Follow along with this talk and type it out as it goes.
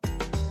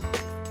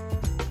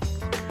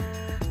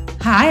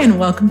Hi, and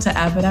welcome to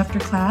Avid After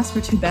Class.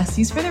 We're two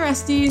besties for the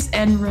resties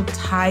and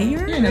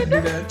retired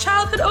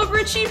childhood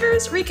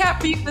overachievers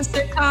recapping the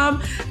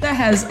sitcom that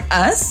has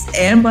us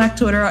and Black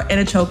Twitter in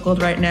a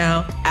chokehold right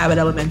now, Abbott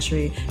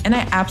Elementary. And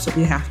I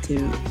absolutely have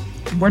to.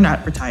 We're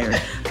not retired.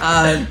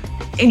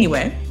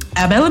 Anyway,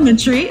 Abbott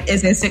Elementary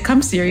is a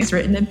sitcom series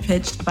written and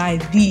pitched by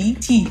the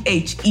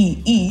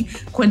THEE,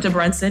 Quinta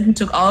Brunson, who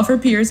took all of her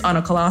peers on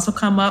a colossal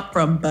come up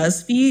from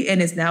BuzzFeed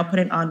and is now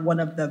putting on one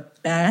of the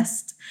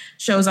best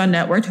shows on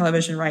network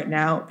television right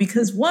now.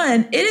 Because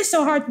one, it is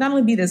so hard to not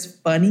only be this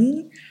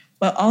funny,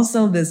 but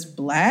also this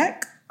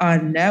Black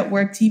on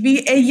network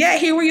TV. And yet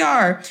here we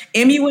are,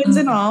 Emmy wins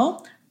and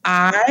all.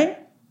 I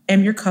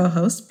am your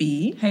co-host,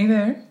 B. Hey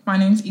there, my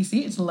name's Isi.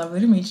 It's lovely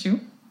to meet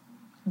you.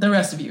 The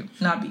rest of you,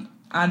 not B.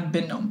 I've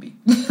been known B.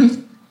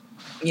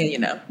 Yeah, you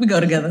know, we go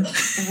together.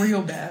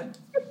 Real bad.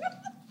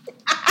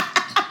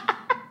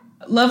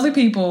 Lovely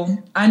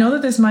people. I know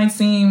that this might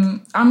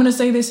seem, I'm going to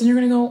say this and you're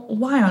going to go,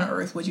 why on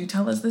earth would you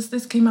tell us this?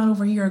 This came out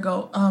over a year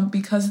ago.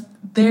 Because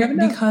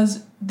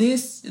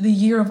the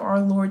year of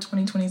our Lord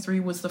 2023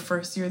 was the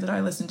first year that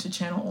I listened to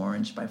Channel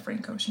Orange by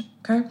Frank Ocean.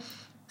 Okay?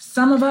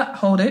 Some of us,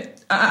 hold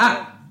it.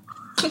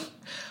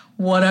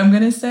 What I'm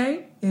going to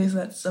say is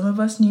that some of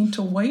us need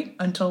to wait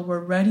until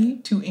we're ready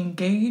to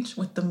engage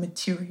with the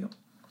material.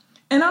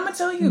 And I'm going to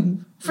tell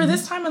you, for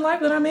this time in life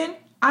that I'm in,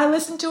 I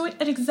listened to it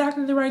at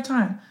exactly the right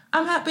time.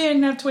 I'm happy I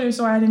didn't have Twitter,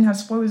 so I didn't have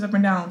spoilers up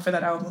and down for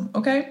that album,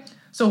 okay?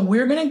 So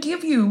we're going to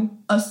give you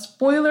a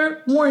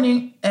spoiler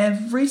warning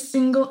every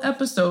single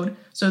episode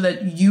so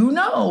that you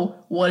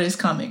know what is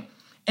coming.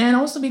 And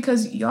also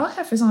because y'all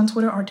heifers on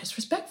Twitter are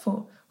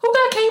disrespectful. Who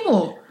got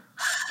cable?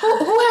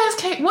 Who has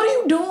cable? What are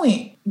you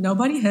doing?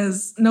 Nobody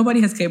has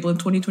cable in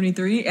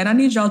 2023, and I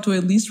need y'all to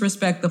at least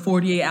respect the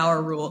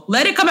 48-hour rule.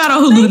 Let it come out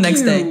on Hulu the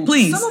next day,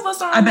 please. Some of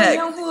us are on that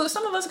young Hulu.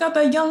 Some of us got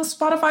that young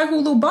Spotify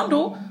Hulu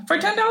bundle for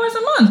 $10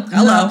 a month.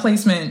 Hello.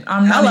 Placement.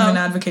 I'm not even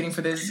advocating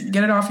for this.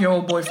 Get it off your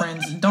old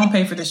boyfriends. Don't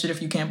pay for this shit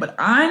if you can. But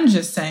I'm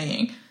just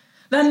saying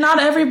that not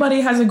everybody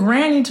has a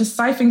granny to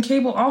siphon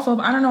cable off of.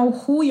 I don't know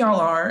who y'all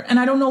are, and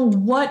I don't know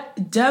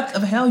what depth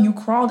of hell you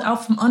crawled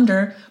out from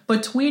under,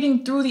 but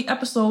tweeting through the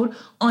episode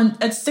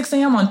at 6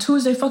 a.m. on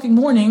Tuesday fucking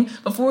morning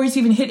before it's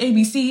even hit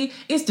ABC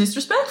is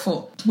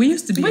disrespectful. We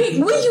used to be.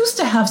 We used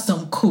to have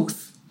some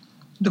couth.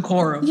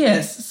 Decorum.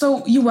 Yes,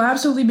 so you will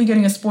absolutely be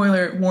getting a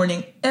spoiler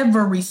warning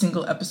every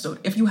single episode.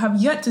 If you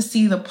have yet to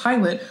see the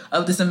pilot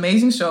of this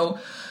amazing show,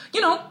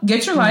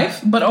 get your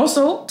life, but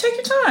also take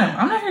your time.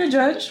 I'm not here to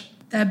judge.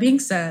 That being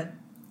said,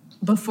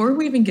 before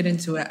we even get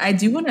into it, I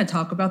do want to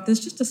talk about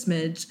this just a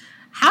smidge.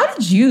 How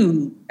did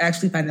you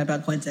actually find out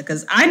about Quinta?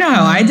 Because I know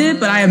how I did,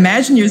 but I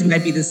imagine yours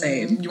might be the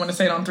same. You want to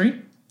say it on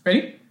 3?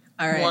 Ready?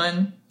 All right.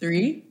 1,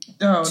 3, 2.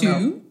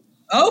 No.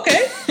 Oh,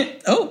 okay.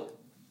 Oh.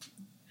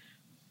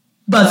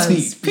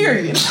 BuzzFeed.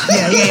 Period.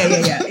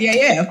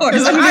 Yeah. Of course.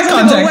 There's eye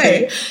contact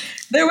way.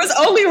 There was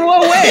only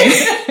one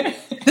way.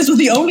 This was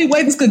the only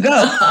way this could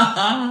go.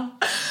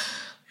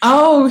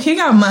 Oh, he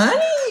got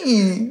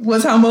money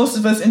was how most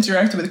of us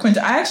interacted with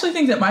Quinta. I actually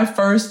think that my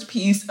first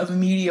piece of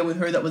media with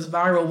her that was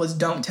viral was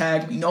Don't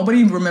Tag Me.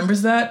 Nobody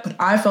remembers that, but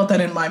I felt that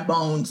in my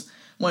bones.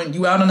 When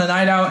you out on a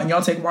night out and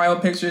y'all take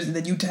wild pictures and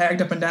then you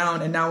tagged up and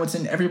down and now it's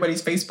in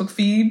everybody's Facebook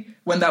feed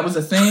when that was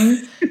a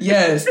thing.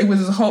 Yes, it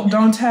was this whole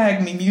Don't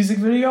Tag Me music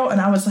video and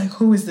I was like,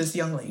 who is this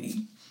young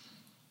lady?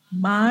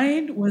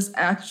 Mine was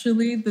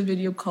actually the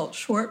video called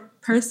Short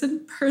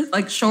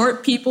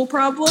People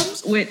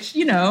Problems, which,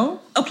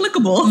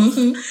 applicable.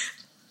 Mm-hmm.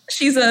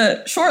 She's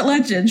a short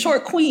legend,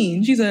 short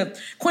queen. She's a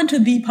Quinta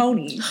the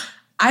Pony.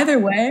 Either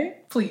way.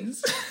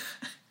 Please.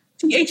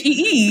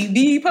 THEE,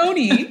 the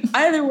pony.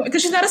 Either way.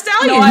 Because she's not a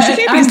stallion. No, she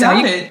can't be a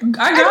stallion.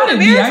 I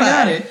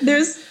got it.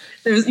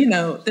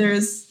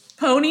 There's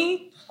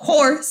pony,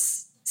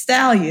 horse,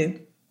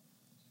 stallion.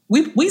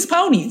 We's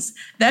ponies.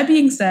 That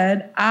being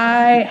said,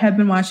 I have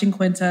been watching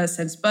Quinta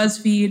since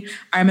BuzzFeed.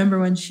 I remember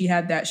when she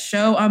had that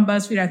show on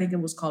BuzzFeed. I think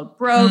it was called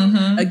Broke.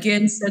 Mm-hmm.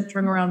 Again,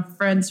 centering around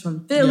friends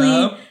from Philly.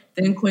 Yep.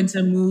 Then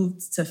Quinta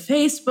moved to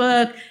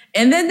Facebook.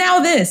 And then now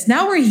this.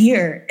 Now we're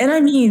here. And I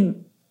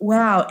mean,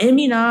 wow.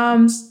 Emmy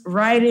noms,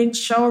 writing,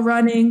 show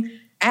running,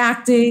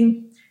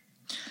 acting.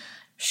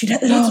 She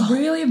does it all. It's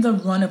really the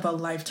run of a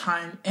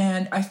lifetime.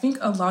 And I think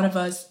a lot of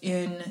us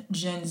in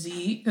Gen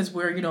Z, because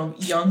we're,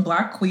 young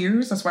Black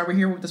queers, that's why we're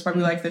here, that's why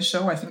we like this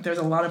show. I think there's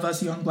a lot of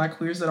us young Black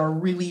queers that are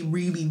really,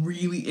 really,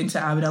 really into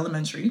Abbott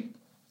Elementary.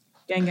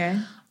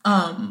 Gang.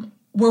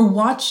 We're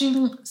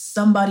watching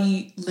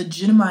somebody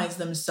legitimize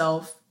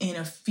themselves in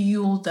a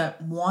field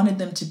that wanted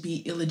them to be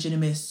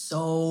illegitimate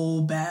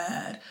so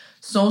bad.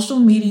 Social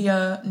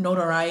media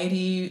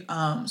notoriety,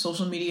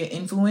 social media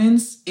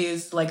influence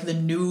is like the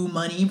new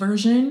money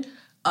version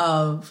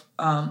of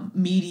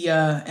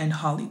media and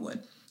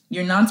Hollywood.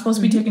 You're not supposed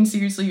to be taken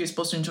seriously. You're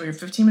supposed to enjoy your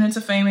 15 minutes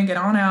of fame and get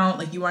on out.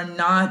 Like, you are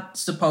not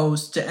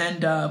supposed to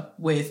end up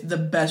with the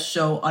best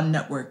show on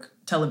network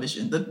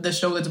television, the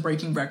show that's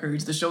breaking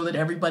records, the show that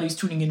everybody's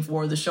tuning in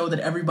for, the show that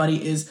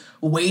everybody is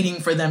waiting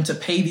for them to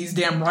pay these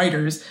damn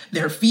writers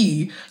their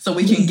fee so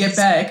we can get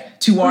back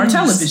to our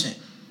television.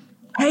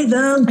 Hey,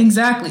 them.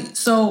 Exactly.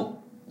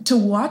 So to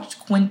watch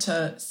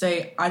Quinta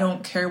say, I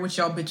don't care what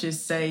y'all bitches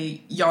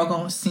say, y'all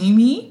gonna see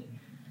me.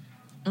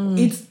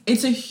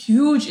 It's a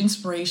huge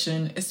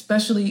inspiration,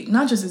 especially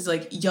not just as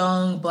like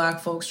young Black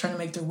folks trying to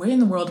make their way in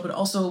the world, but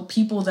also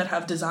people that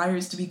have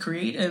desires to be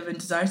creative and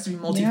desires to be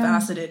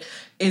multifaceted.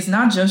 Yeah. It's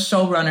not just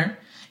showrunner.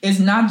 It's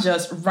not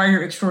just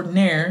writer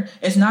extraordinaire.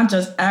 It's not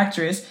just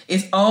actress.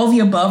 It's all the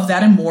above,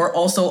 that and more.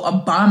 Also a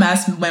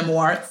bomb-ass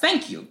memoir.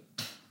 Thank you.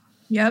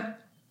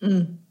 Yep.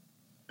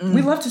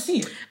 We love to see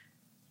it.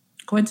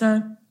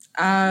 Quinta,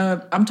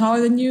 I'm taller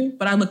than you,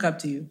 but I look up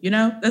to you. You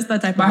know? That's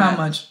that type of By how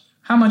much?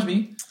 How much,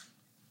 B?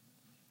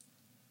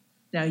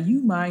 Now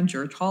you mind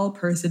your tall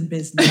person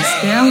business.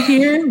 Down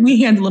here,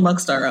 we handle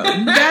amongst our own.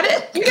 You got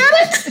it? You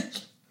got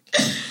it?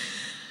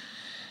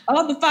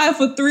 All the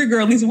 5'3"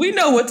 girlies, we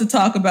know what to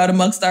talk about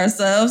amongst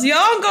ourselves.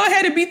 Y'all go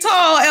ahead and be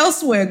tall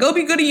elsewhere. Go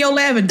be good in your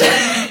lavender.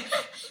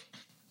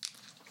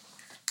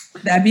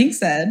 That being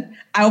said,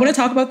 I want to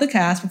talk about the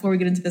cast before we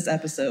get into this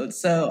episode.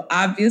 So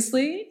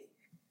obviously,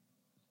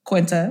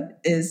 Quinta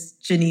is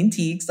Janine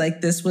Teagues.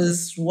 Like, this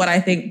was what I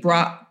think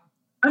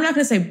I'm not going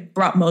to say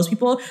brought most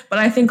people, but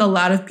I think a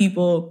lot of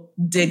people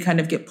did kind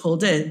of get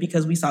pulled in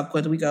because we saw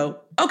Quinta. We go,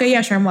 okay,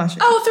 yeah, sure, I'm watching.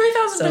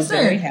 Oh, 3,000%. So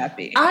very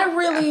happy. I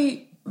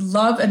really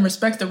love and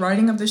respect the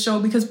writing of the show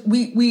because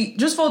we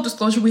just full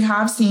disclosure, we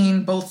have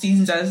seen both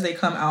seasons as they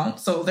come out.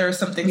 So there are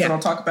some things that I'll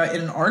talk about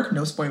in an arc.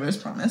 No spoilers,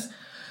 promise.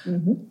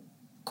 Mm-hmm.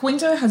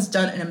 Quinta has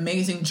done an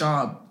amazing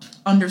job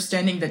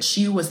understanding that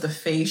she was the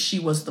face, she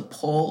was the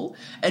pull,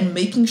 and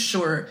making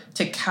sure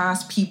to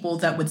cast people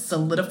that would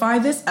solidify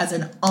this as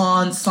an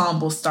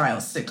ensemble style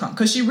sitcom.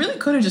 Because she really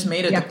could have just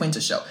made it the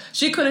Quinta show.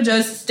 She could have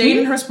just stayed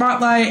in her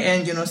spotlight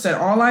and, said,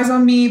 all eyes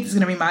on me, this is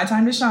going to be my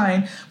time to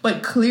shine.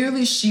 But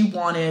clearly she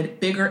wanted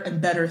bigger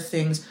and better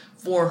things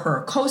for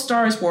her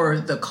co-stars, for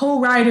the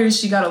co-writers.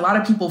 She got a lot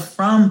of people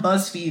from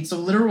BuzzFeed. So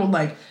literal,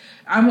 like,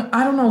 I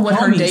don't know what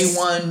her day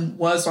one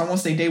was, so I won't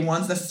say day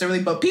ones necessarily,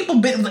 but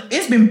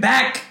it's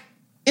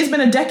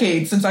been a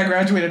decade since I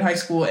graduated high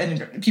school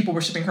and people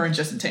were shipping her and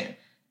Justin Tan.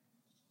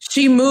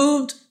 She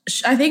moved,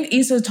 I think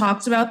Issa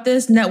talks about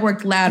this,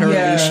 networked laterally.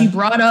 Yeah. She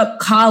brought up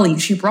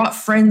colleagues. She brought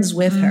friends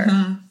with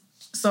her.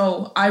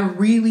 So I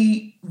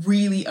really,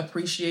 really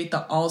appreciate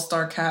the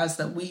all-star cast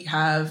that we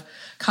have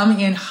coming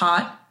in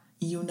hot.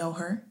 You know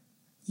her.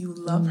 You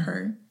love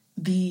her.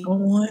 The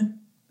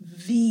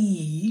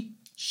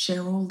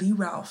Cheryl Lee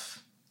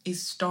Ralph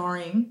is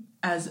starring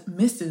as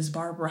Mrs.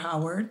 Barbara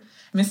Howard.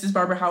 Mrs.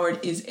 Barbara Howard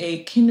is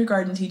a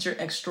kindergarten teacher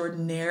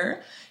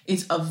extraordinaire,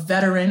 is a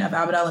veteran of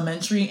Abbott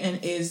Elementary,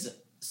 and is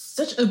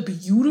such a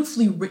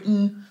beautifully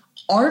written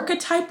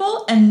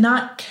archetypal and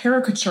not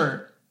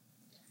caricature.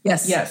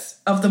 Yes,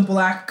 of the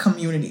Black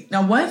community.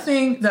 Now, one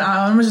thing that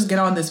I'm going to just get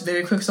on this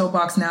very quick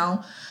soapbox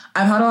now.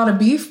 I've had a lot of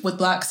beef with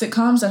Black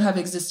sitcoms that have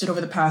existed over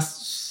the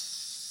past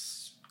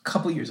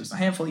couple years, or a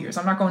handful of years.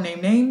 I'm not going to name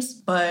names,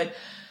 but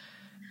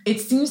it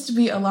seems to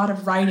be a lot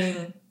of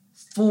writing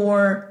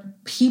for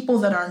people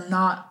that are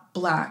not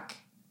Black.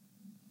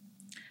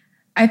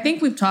 I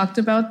think we've talked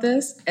about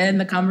this, and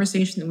the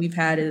conversation that we've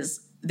had is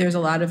there's a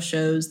lot of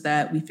shows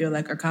that we feel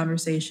like are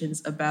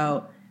conversations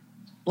about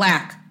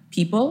Black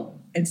people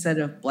instead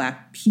of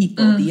Black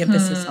people. The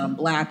emphasis on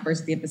Black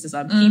versus the emphasis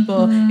on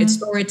people. It's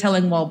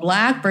storytelling while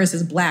Black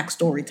versus Black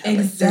storytelling.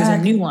 Exactly. There's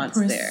a nuance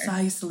there.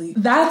 Precisely.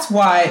 That's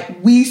why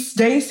we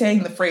stay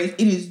saying the phrase,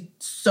 it is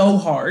so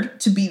hard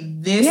to be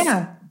this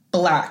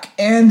Black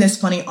and this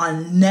funny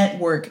on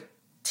network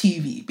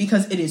TV,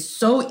 because it is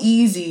so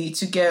easy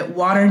to get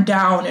watered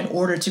down in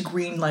order to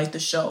greenlight the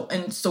show.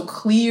 And it's so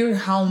clear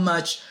how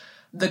much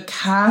the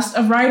cast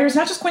of writers,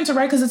 not just Quinta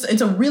Wright, because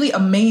it's a really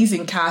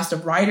amazing cast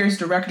of writers,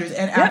 directors,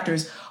 and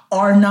actors,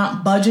 are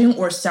not budging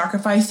or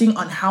sacrificing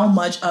on how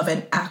much of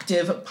an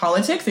active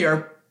politics they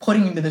are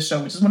putting into the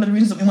show, which is one of the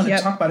reasons that we want to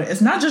talk about it.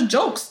 It's not just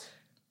jokes.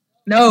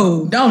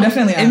 No,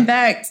 definitely not. In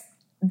fact,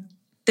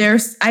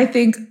 there's, I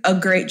think, a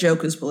great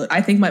joke is political.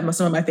 I think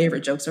some of my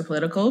favorite jokes are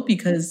political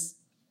because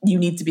you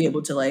need to be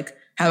able to, like,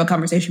 have a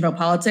conversation about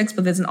politics,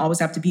 but it doesn't always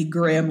have to be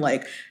grim,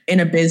 like, in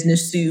a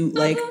business suit,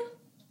 like,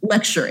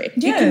 lecturing.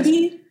 Yes. It can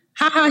be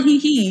ha-ha,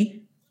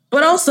 he-he,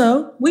 but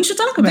also, we should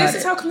talk about it. This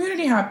is how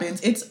community happens.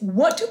 It's,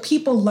 what do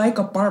people like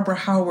a Barbara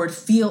Howard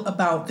feel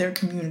about their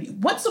community?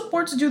 What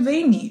supports do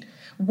they need?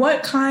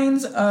 What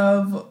kinds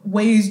of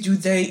ways do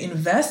they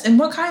invest? And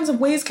what kinds of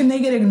ways can they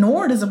get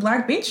ignored as a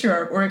Black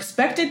patriarch or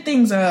expected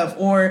things of,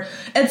 or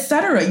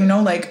etc.?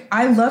 Like,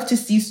 I love to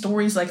see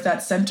stories like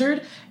that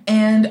centered.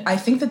 And I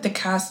think that the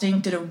casting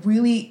did a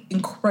really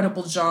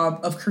incredible job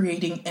of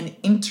creating an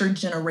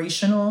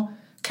intergenerational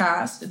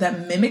cast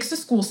that mimics the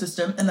school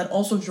system and that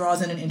also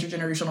draws in an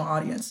intergenerational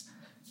audience.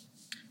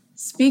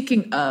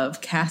 Speaking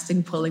of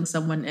casting, pulling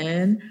someone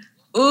in,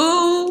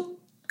 ooh,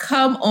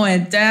 come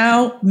on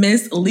down,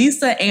 Miss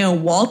Lisa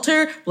Ann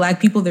Walter. Black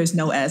people, there's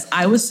no S.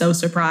 I was so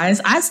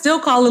surprised. I still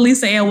call her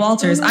Lisa Ann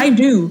Walters. I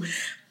do.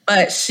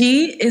 But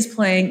she is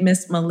playing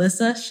Miss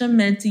Melissa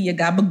Shamenti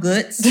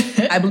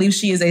Yagabaguts. I believe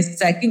she is a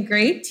second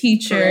grade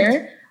teacher.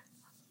 Correct.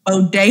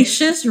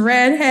 Audacious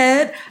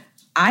redhead.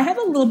 I have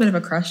a little bit of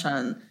a crush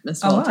on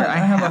Miss Walter. I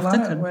have a lot. To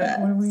confess.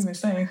 What are we even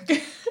saying?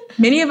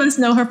 Many of us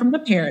know her from The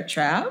Parent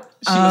Trap.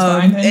 She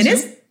was fine then,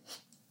 and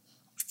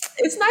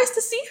it's nice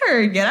to see her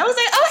again. I was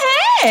like,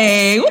 oh,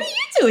 hey, what are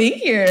you doing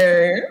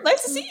here?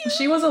 Nice to see you.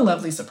 She was a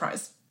lovely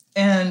surprise.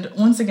 And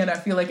once again, I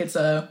feel like it's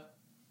a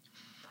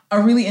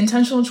really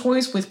intentional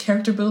choice with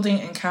character building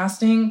and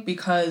casting,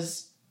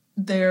 because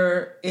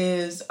there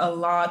is a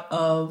lot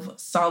of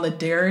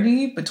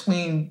solidarity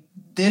between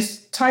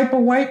this type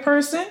of white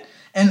person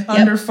and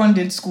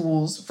underfunded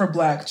schools for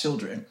Black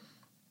children.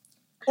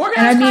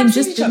 Organized crimes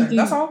with each other.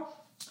 That's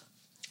all.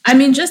 I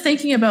mean, just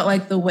thinking about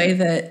like the way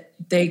that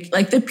they,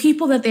 like the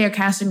people that they are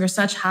casting are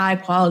such high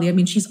quality. I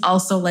mean, she's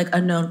also like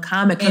a known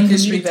comic.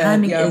 Industry vet,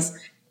 timing is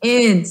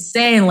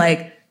insane.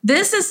 Like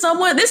this is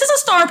a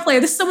star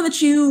player. This is someone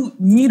that you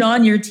need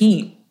on your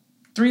team.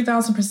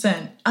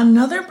 3,000%.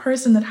 Another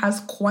person that has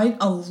quite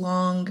a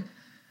long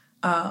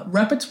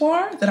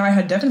repertoire that I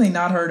had definitely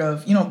not heard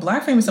of. You know,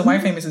 Black famous and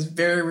white famous is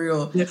very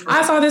real.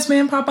 I saw this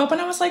man pop up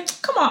and I was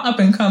like, come on, up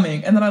and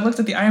coming. And then I looked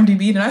at the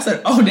IMDb and I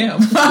said, oh,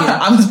 damn.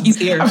 He's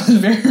here. I was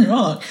very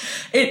wrong.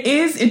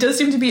 It does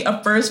seem to be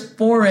a first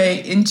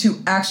foray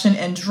into action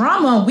and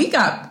drama. We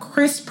got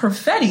Chris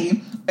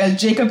Perfetti as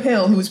Jacob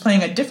Hill, who was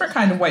playing a different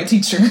kind of white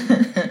teacher.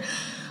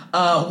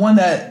 One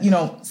that, you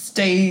know,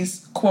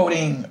 stays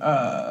quoting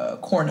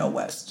Cornel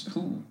West,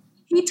 who...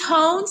 He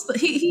toes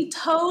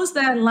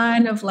that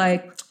line of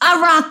like, I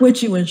rock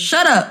with you and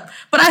shut up.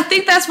 But I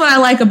think that's what I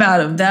like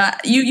about him.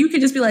 That you could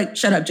just be like,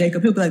 shut up,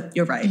 Jacob. He'll be like,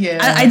 you're right. Yeah.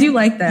 I do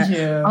like that.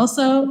 Yeah.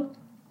 Also,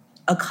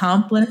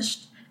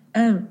 accomplished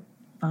and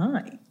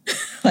fine.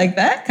 Like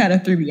that kind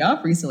of threw me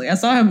off recently. I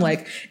saw him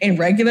like in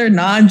regular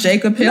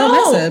non-Jacob Hill.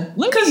 No,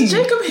 because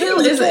Jacob Hill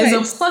is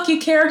a plucky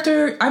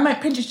character. I might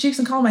pinch his cheeks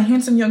and call him a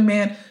handsome young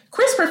man.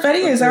 Chris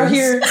Perfetti is out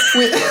here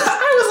with...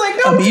 I was like,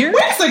 no, wait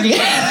a second.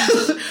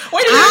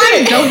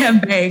 I don't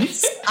have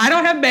bangs. I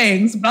don't have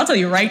bangs, but I'll tell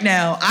you right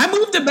now, I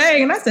moved a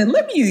bang and I said,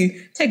 let me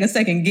take a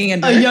second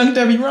gander. A young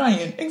Debbie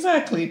Ryan.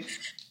 Exactly.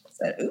 I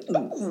said,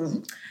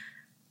 ooh.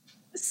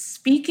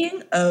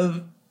 Speaking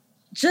of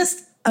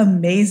just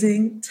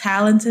amazing,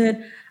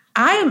 talented,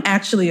 I am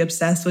actually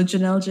obsessed with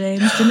Janelle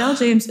James. Janelle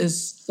James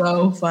is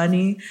so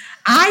funny.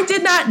 I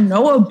did not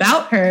know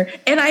about her,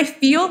 and I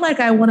feel like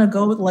I want to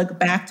go like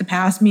back to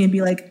past me and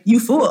be like, you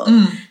fool.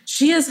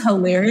 She is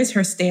hilarious.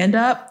 Her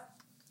stand-up.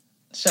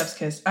 Chef's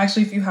kiss.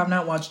 Actually, if you have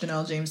not watched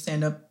Janelle James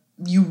stand-up,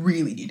 you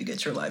really need to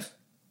get your life.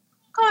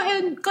 Go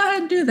ahead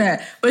and do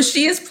that. But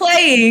she is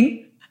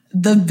playing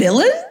the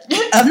villain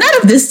of not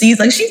of this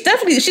season. Like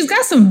she's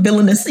got some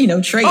villainous,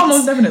 traits.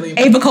 Almost definitely.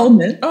 Ava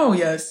Coleman. Oh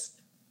yes.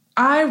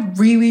 I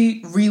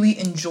really, really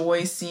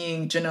enjoy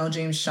seeing Janelle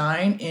James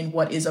shine in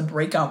what is a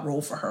breakout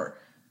role for her.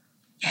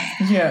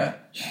 Yeah.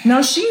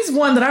 Now she's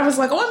one that I was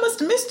like, oh, I must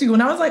have missed you.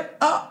 And I was like,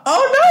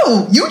 oh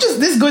no, you just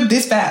this good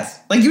this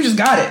fast. Like you just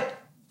got it.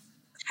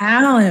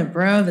 Talent,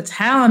 bro. The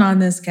talent on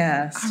this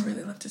cast. I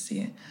really love to see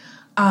it.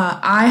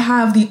 I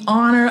have the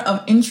honor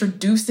of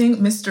introducing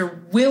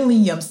Mr.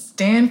 William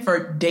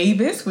Stanford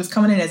Davis, who's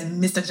coming in as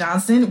Mr.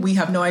 Johnson. We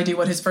have no idea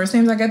what his first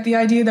name is. I get the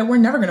idea that we're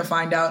never going to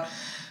find out.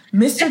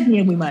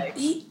 Yeah, we might.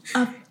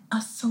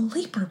 A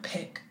sleeper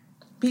pick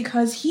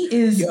because he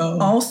is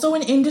also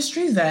an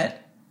industry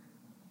vet,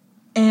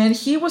 and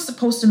he was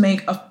supposed to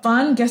make a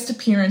fun guest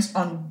appearance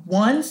on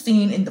one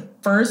scene in the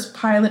first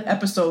pilot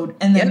episode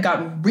and then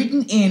got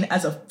written in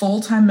as a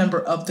full-time member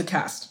of the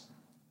cast.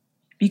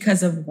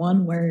 Because of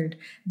one word.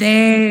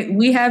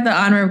 We had the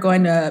honor of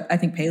going to, I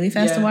think, Paley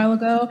Fest a while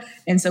ago.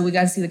 And so we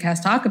got to see the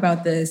cast talk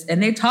about this.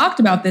 And they talked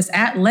about this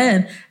at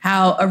Lynn,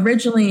 how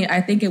originally,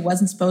 I think it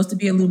wasn't supposed to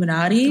be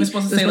Illuminati. It was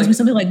supposed to be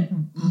something like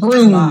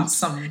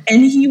brooms.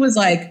 And he was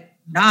like,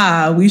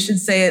 nah, we should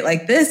say it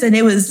like this. And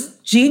it was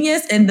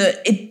genius. And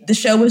the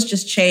show was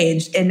just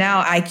changed. And now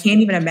I can't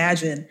even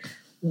imagine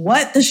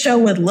what the show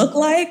would look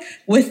like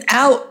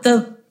without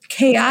the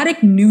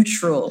chaotic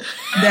neutral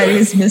that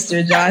is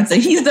Mr.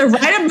 Johnson. He's the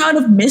right amount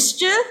of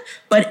mischief,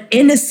 but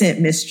innocent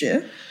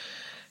mischief.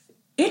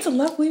 It's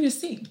lovely to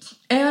see.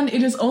 And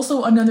it is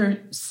also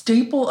another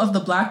staple of the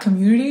Black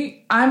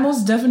community. I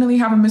most definitely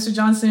have a Mr.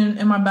 Johnson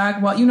in my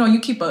bag. Well, you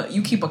keep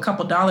a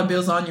couple dollar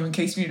bills on you in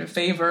case you need a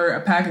favor,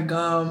 a pack of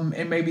gum,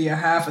 and maybe a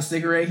half a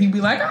cigarette. He'd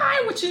be like, all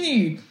right, what you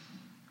need?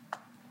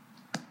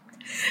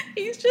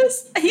 He's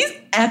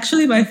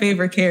actually my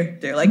favorite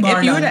character. Like,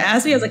 if you were to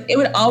ask me, I was like, it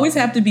would always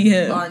have to be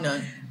him. Bar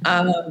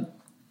none.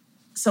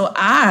 So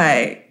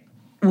I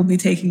will be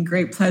taking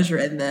great pleasure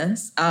in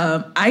this.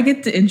 I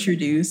get to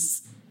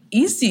introduce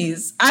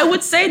Issy's, I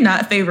would say,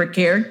 not favorite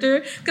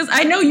character, because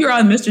I know you're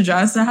on Mr.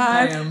 Johnson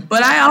high,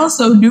 but I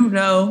also do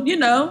know,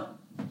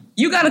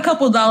 you got a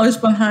couple dollars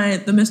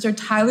behind the Mr.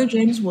 Tyler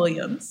James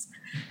Williams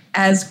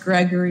as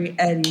Gregory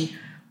Eddy.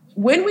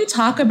 When we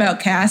talk about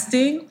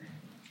casting,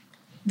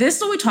 this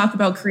is when we talk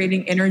about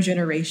creating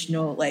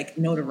intergenerational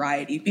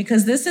notoriety,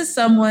 because this is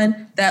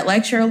someone that,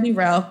 like Cheryl Lee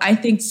Ralph, I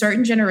think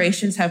certain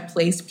generations have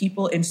placed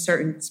people in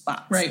certain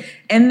spots. Right.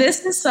 And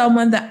this is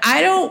someone that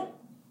I don't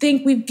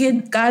think we've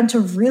gotten to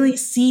really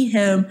see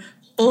him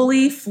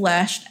fully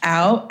fleshed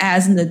out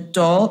as an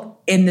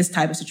adult in this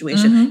type of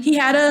situation. Mm-hmm. He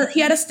had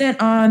a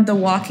stint on The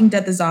Walking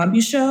Dead, the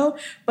zombie show,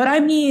 but I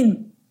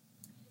mean,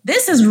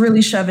 this is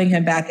really shoving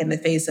him back in the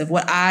face of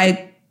what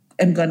I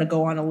am going to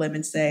go on a limb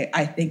and say,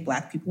 I think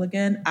Black people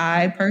again.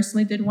 I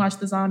personally didn't watch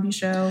the zombie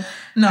show.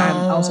 No.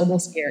 Also a little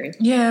scary.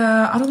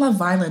 Yeah, I don't love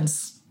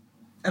violence.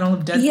 I don't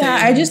love dead things.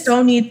 I just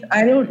don't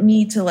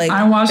need to like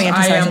I watched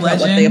I Am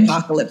Legend. What the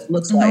apocalypse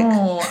looks like.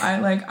 No,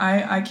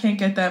 I can't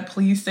get that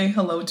please say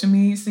hello to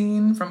me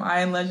scene from I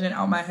Am Legend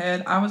out my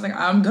head. I was like,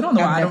 I'm good on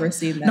the I've never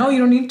seen that. No, you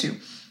don't need to.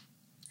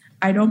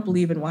 I don't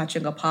believe in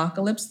watching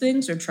apocalypse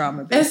things or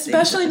trauma-based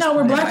especially now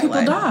where Black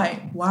people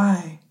die.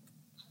 Why?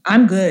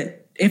 I'm good.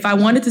 If I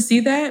wanted to see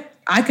that,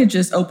 I could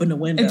just open the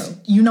window.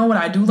 You know what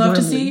I do love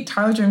to see?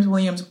 Tyler James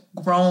Williams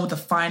grown with a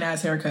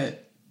fine-ass haircut.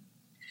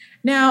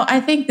 Now, I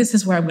think this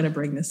is where I'm going to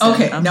bring this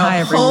okay, in.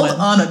 now hold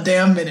on a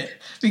damn minute.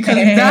 Because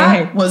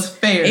that was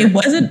fair. It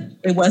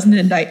wasn't an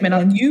indictment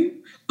on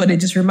you, but it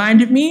just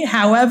reminded me.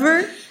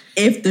 However,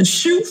 if the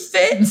shoe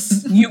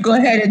fits, you go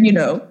ahead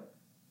and,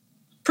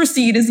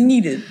 proceed as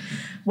needed.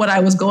 What I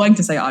was going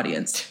to say,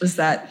 audience, was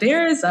that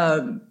there's,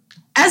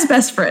 as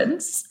best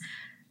friends,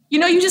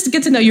 you just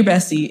get to know your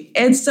bestie.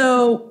 And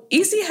so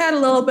EC had a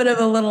little bit of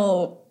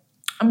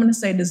I'm going to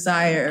say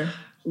desire,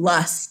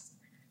 lust,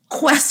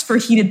 quest for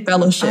heated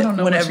fellowship.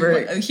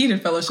 Whenever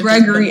heated fellowship,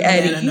 Gregory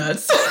Eddie,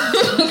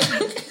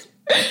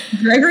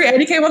 Gregory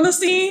Eddie came on the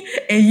scene,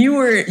 and you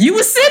were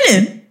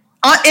sinning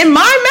in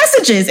my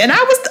messages, and I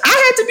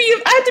had to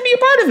be a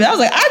part of it. I was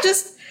like, I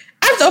just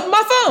opened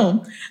my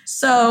phone,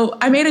 so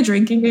I made a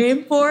drinking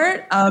game for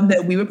it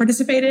that we would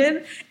participate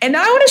in, and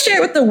now I want to share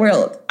it with the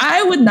world.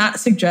 I would not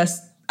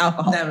suggest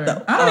alcohol. Never.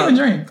 Though. I don't even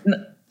drink.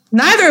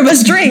 Neither of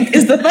us drink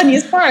is the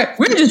funniest part.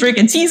 We're just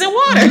drinking teas and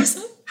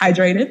waters,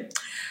 hydrated.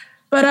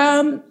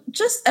 But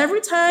just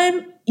every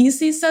time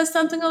EC says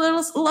something a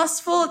little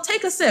lustful,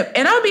 take a sip.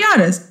 And I'll be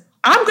honest,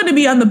 I'm going to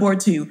be on the board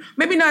too.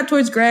 Maybe not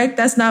towards Greg.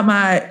 He's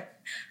not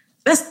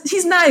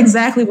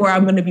exactly where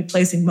I'm going to be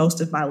placing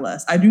most of my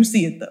lust. I do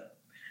see it though.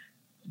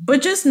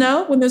 But just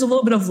know when there's a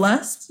little bit of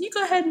lust, you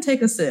go ahead and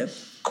take a sip.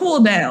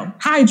 Cool down.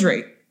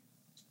 Hydrate.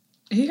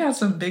 He got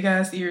some big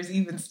ass ears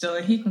even still,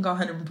 and he can go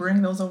ahead and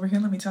bring those over here.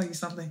 Let me tell you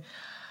something.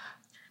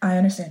 I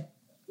understand.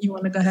 You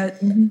want to go ahead?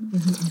 Mm-hmm,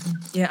 mm-hmm,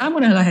 mm-hmm. Yeah, I'm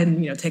going to go ahead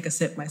and, take a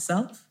sip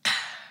myself.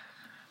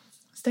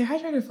 Stay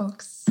hydrated,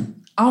 folks.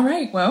 All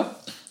right. Well,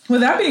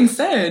 with that being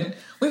said,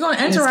 we're going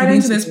to enter right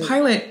into this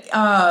pilot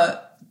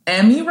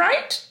Emmy,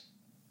 right?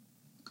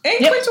 Ain't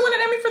Quinta win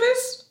an Emmy for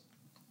this?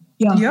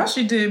 Yeah,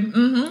 she did.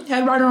 Mm-hmm.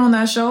 Head writer on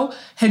that show.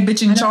 Head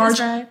bitch in charge.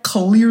 Right.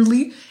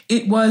 Clearly.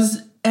 It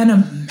was an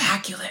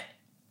immaculate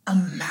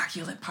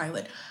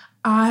pilot.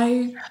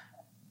 I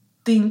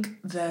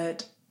think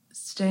that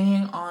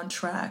staying on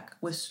track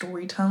with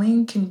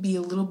storytelling can be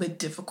a little bit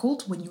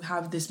difficult when you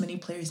have this many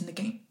players in the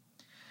game.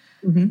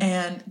 Mm-hmm.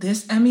 And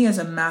this Emmy is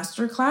a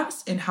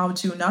masterclass in how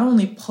to not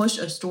only push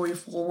a story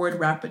forward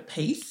rapid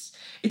pace,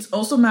 it's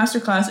also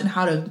masterclass in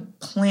how to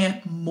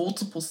plant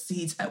multiple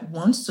seeds at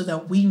once so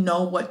that we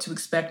know what to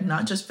expect,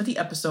 not just for the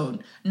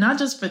episode, not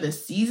just for the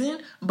season,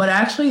 but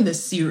actually the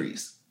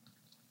series.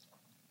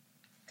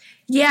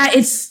 Yeah,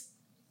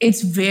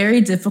 it's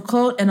very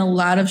difficult, and a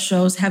lot of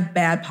shows have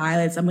bad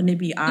pilots. I'm going to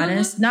be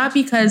honest. Mm-hmm. Not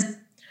because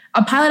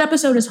a pilot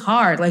episode is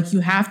hard. Like, you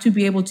have to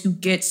be able to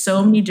get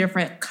so many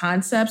different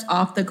concepts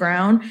off the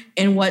ground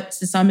in what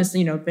to some is,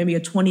 maybe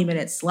a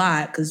 20-minute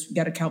slot, because you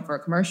got to count for a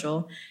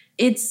commercial.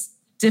 It's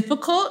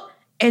difficult.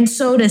 And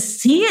so to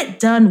see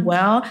it done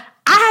well,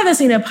 I haven't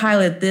seen a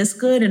pilot this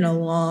good in a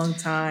long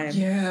time.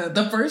 Yeah,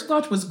 the first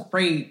watch was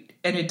great.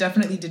 And it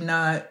definitely did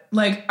not,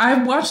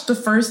 I watched the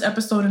first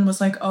episode and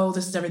was like, oh,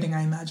 this is everything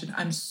I imagined.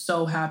 I'm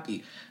so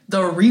happy. The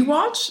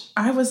rewatch,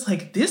 I was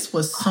like, this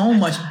was so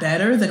much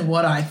better than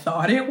what I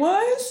thought it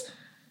was.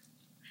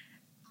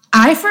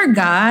 I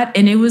forgot,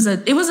 and it was a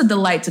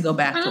delight to go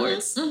back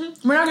towards.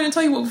 Mm-hmm. We're not going to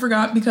tell you what we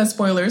forgot because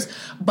spoilers,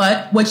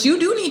 but what you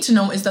do need to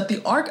know is that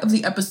the arc of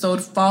the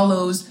episode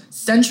follows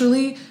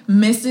centrally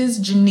Miss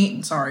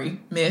Janine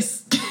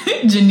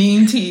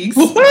Teagues.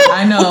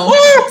 I know,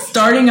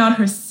 starting out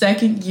her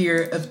second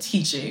year of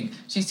teaching.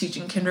 She's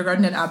teaching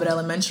kindergarten at Abbott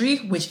Elementary,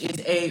 which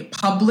is a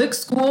public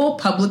school,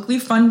 publicly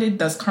funded,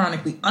 thus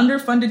chronically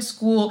underfunded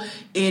school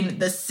in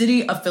the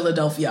city of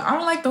Philadelphia. I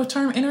don't like the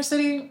term inner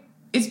city.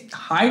 It's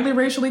highly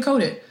racially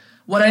coded.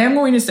 What I am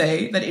going to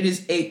say that it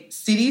is a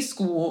city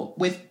school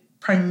with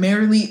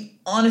primarily,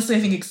 honestly, I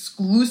think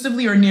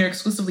exclusively or near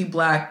exclusively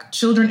Black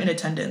children in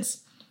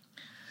attendance.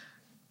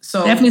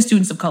 So definitely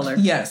students of color.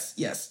 Yes.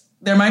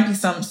 There might be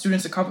some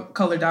students of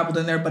color dabbled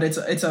in there, but it's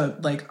a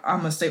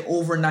I'm gonna say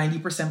over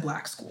 90%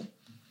 Black school.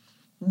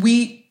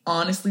 We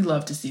honestly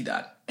love to see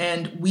that,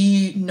 and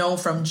we know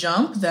from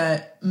jump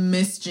that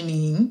Miss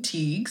Janine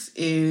Teagues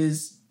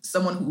is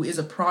someone who is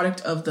a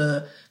product of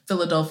the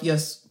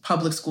Philadelphia's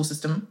public school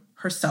system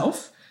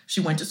herself.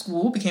 She went to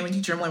school, became a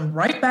teacher, and went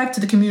right back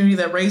to the community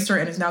that raised her,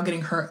 and is now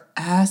getting her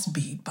ass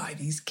beat by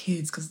these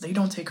kids because they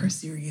don't take her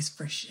serious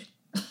for shit.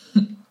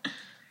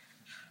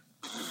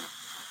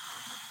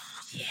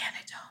 Yeah,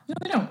 they don't. No,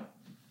 they don't.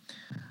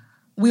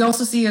 We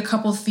also see a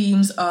couple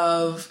themes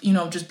of,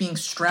 just being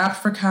strapped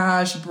for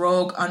cash,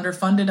 broke,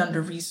 underfunded,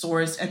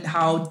 under-resourced, and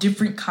how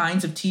different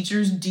kinds of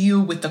teachers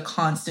deal with the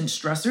constant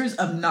stressors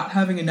of not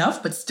having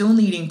enough, but still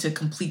needing to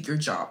complete your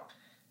job.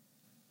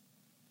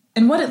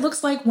 And what it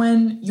looks like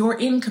when you're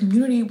in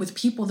community with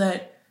people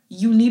that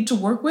you need to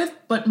work with,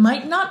 but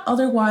might not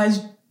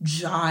otherwise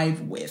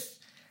jive with.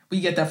 We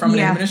get that from an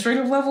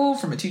administrative level,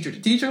 from a teacher to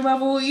teacher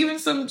level, even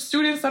some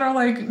students that are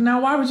like,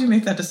 now why would you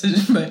make that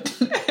decision? But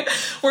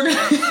we're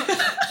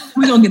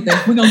gonna get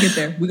there. We're gonna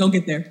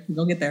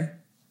get there.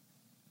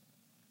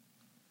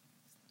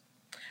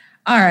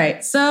 All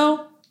right,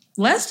 so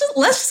let's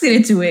just get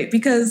into it,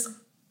 because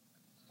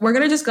we're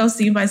gonna just go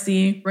scene by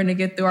scene. We're gonna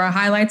get through our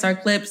highlights, our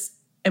clips,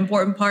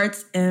 important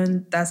parts,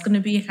 and that's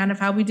gonna be kind of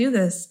how we do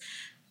this.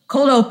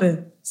 Cold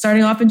open.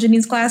 Starting off in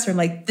Janine's classroom.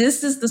 Like,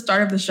 this is the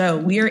start of the show.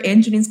 We are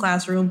in Janine's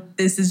classroom.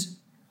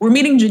 We're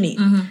meeting Janine.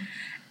 Mm-hmm.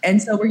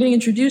 And so we're getting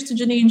introduced to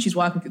Janine. She's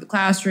walking through the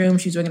classroom.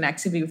 She's doing an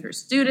activity with her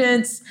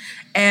students.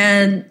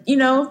 And,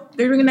 they're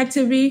doing an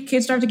activity.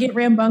 Kids start to get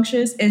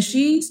rambunctious. And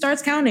she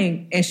starts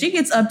counting. And she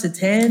gets up to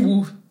 10.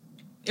 Ooh,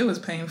 it was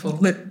painful.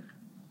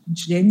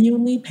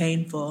 Genuinely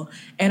painful.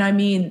 And I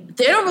mean,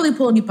 they don't really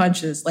pull any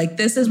punches. Like,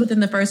 this is within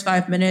the first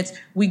 5 minutes.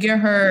 We get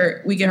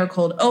her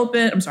cold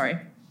open. I'm sorry.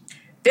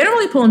 They don't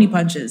really pull any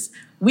punches.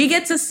 We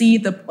get to see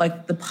the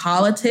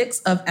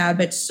politics of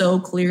Abbott so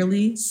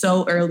clearly,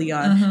 so early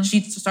on. Mm-hmm. She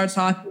starts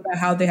talking about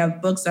how they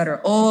have books that are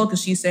old,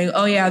 because she's saying,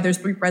 oh yeah, there's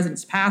 3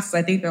 presidents past.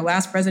 I think their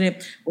last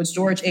president was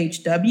George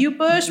H.W.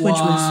 Bush, which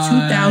was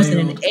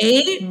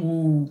 2008.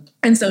 Ooh.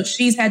 And so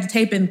she's had to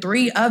tape in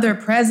 3 other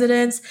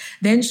presidents.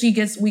 Then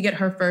we get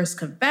her first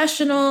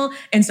confessional.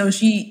 And so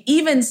she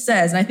even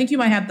says, and I think you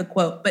might have the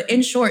quote, but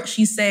in short,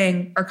 she's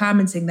saying or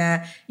commenting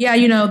that,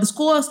 the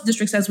school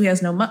district says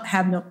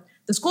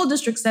the school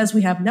district says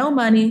we have no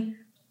money,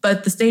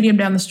 but the stadium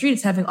down the street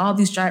is having all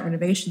these giant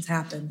renovations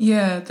happen.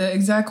 Yeah, the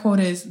exact quote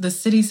is, the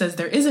city says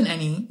there isn't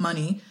any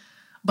money,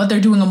 but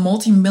they're doing a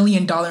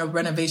multi-million-dollar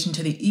renovation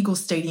to the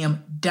Eagles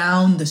Stadium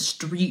down the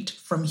street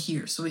from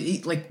here. So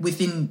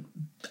within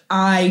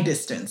eye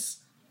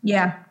distance.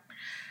 Yeah.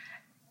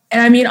 And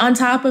I mean, on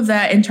top of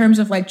that, in terms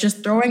of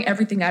just throwing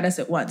everything at us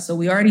at once. So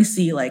we already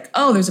see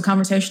there's a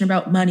conversation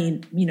about money,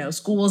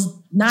 schools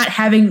not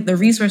having the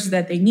resources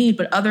that they need,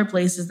 but other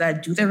places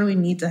that do they really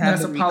need to have.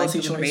 That's a policy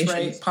choice,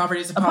 right?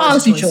 Poverty is a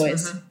policy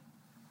choice. Mm-hmm.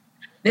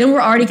 Then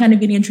we're already kind of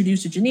getting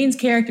introduced to Janine's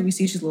character. We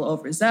see she's a little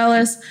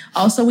overzealous.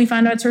 Also, we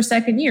find out it's her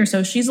second year.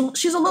 So she's a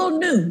little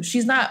new.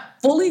 She's not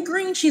fully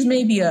green. She's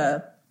maybe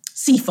a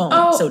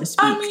seafoam, so to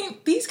speak. I mean,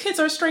 these kids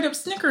are straight up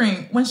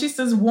snickering. When she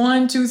says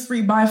 1, 2,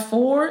 3, by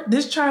 4,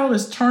 this child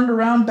is turned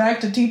around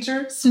back to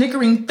teacher,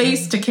 snickering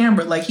face to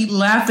camera, like he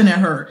laughing at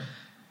her.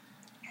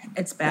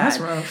 It's bad. That's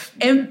rough.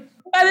 And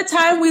by the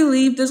time we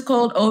leave this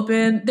cold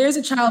open, there's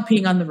a child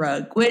peeing on the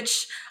rug,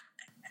 which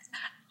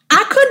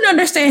I couldn't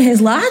understand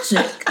his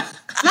logic.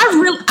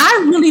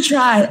 I really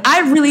tried.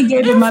 I really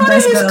gave it my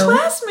best go. In front of his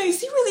classmates,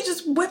 he really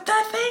just whipped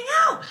that thing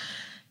out.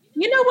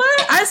 You know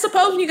what? I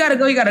suppose you gotta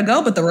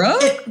go, but the rug?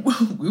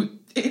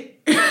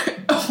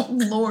 Oh,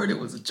 Lord, it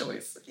was a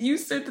choice. You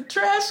said the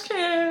trash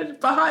can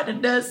behind the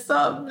desk,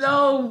 something.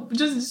 No,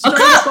 just straight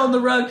up on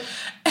the rug.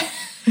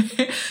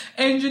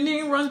 And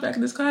Janine runs back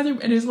in this classroom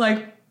and is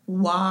like,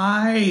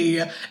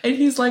 why? And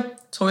he's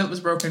like, toilet was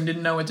broken,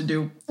 didn't know what to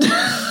do.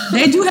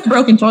 They do have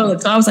broken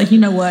toilets, so I was like, you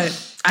know what?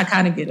 I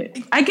kind of get it.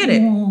 I get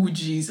it. Ooh,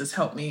 Jesus,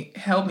 help me,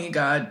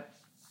 God.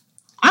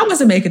 I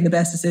wasn't making the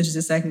best decisions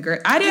in second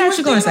grade. I didn't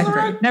actually go to second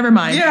grade. Never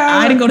mind. Yeah.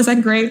 I didn't go to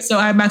second grade, so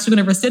I'm actually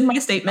going to rescind my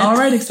statement. All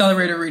right,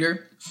 accelerator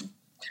reader.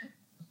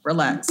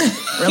 Relax.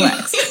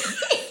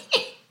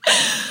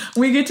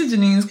 We get to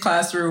Janine's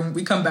classroom.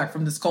 We come back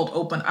from this cold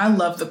open. I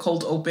love the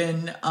cold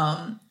open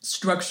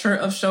structure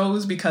of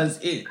shows because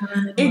it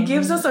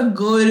gives us a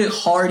good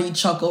hearty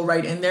chuckle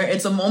right in there.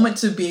 It's a moment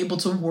to be able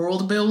to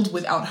world build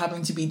without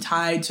having to be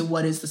tied to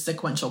what is the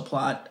sequential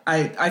plot.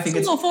 I think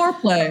it's a little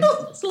foreplay.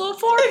 It's a little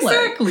foreplay.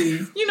 Exactly.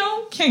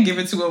 Can't give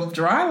it to them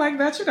dry like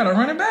that. You got to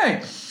run it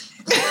back.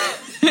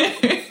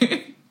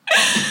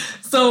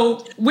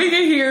 So we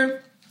get here.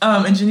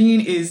 And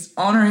Janine is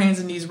on her hands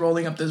and knees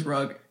rolling up this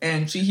rug.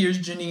 And she hears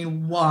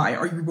Janine, why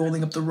are you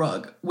rolling up the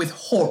rug? With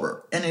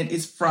horror. And it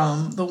is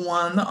from the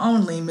one, the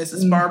only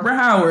Mrs. Barbara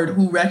Howard,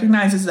 who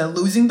recognizes that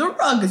losing the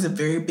rug is a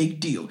very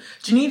big deal.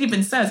 Janine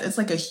even says it's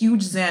like a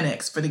huge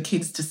Xanax for the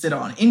kids to sit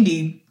on.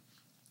 Indeed.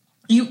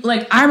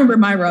 I remember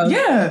my rug.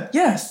 Yeah,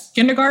 yes.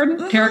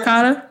 Kindergarten,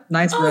 terracotta,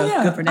 nice rug.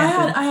 Yeah. Good for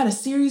napping. I had a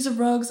series of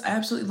rugs. I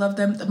absolutely loved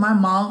them. My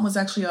mom was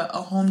actually a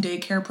home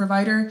daycare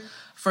provider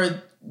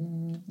for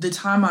the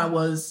time I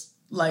was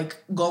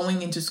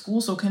going into school,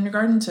 so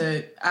kindergarten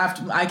to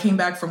after I came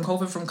back from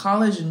COVID from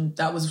college, and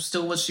that was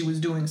still what she was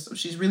doing. So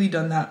she's really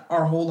done that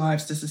our whole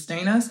lives to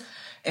sustain us.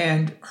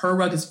 And her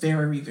rug is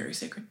very, very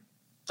sacred.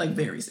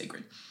 Very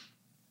sacred.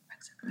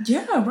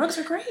 Yeah, rugs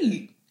are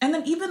great. And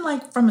then even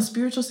like from a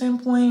spiritual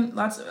standpoint,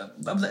 lots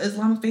of the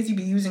Islamic faith, you'd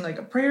be using like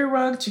a prayer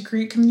rug to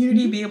create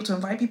community, be able to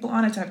invite people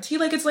on it, to have tea.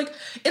 Like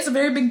it's a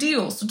very big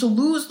deal. So to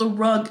lose the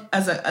rug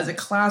as a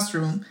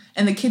classroom,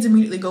 and the kids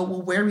immediately go,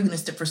 well, where are we going to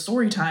sit for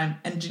story time?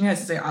 And Janine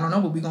has to say, I don't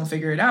know, but we're going to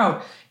figure it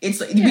out.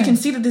 It's like, we can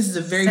see that this is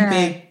a very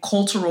big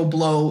cultural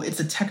blow. It's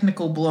a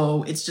technical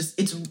blow. It's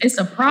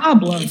a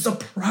problem. It's a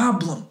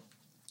problem.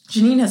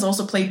 Janine has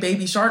also played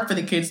Baby Shark for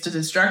the kids to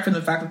distract from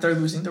the fact that they're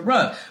losing the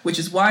rug, which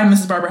is why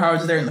Mrs. Barbara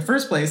Howard is there in the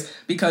first place,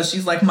 because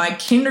she's like, my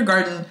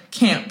kindergarten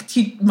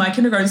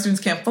students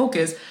can't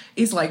focus.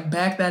 It's like,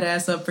 back that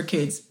ass up for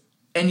kids.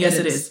 And yes,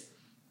 it is.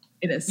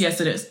 It is. Yes,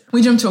 it is.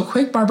 We jump to a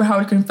quick Barbara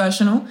Howard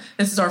confessional.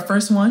 This is our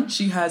first one.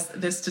 She has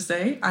this to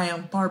say. I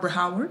am Barbara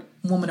Howard,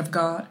 woman of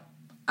God.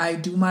 I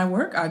do my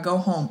work. I go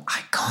home.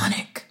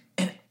 Iconic.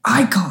 An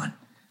icon.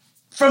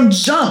 From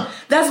jump.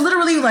 That's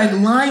literally like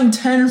line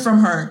 10 from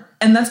her.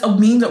 And that's a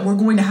meme that we're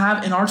going to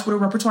have in our Twitter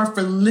repertoire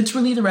for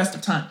literally the rest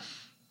of time.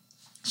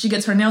 She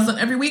gets her nails done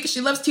every week.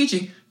 She loves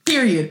teaching.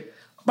 Period.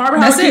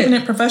 Barbara Howard keeping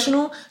it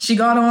professional. She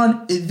got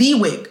on the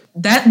wig.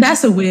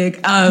 That's a wig.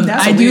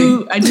 I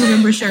do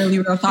remember Shirley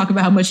were talking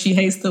about how much she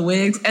hates the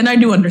wigs, and I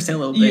do understand a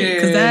little bit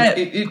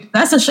because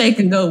that's a shake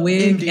and go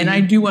wig, indeed. And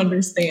I do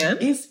understand.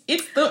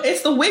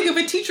 It's the wig of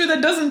a teacher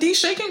that does indeed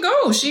shake and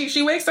go.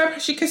 She wakes up,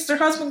 she kisses her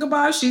husband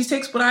goodbye. She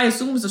takes what I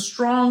assume is a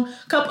strong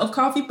cup of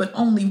coffee, but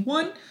only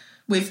one,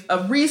 with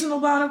a reasonable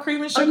amount of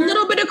cream and sugar. A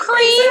little bit of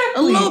cream,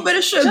 exactly. A little bit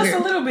of sugar. Just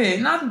a little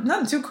bit.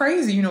 Nothing too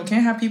crazy.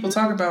 Can't have people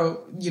talk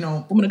about,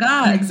 woman of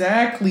God.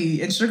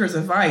 Exactly. And sugar's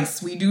a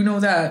vice. We do know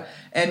that.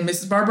 And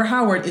Mrs. Barbara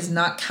Howard is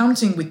not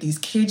counting with these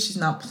kids. She's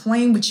not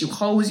playing with you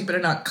hoes. You better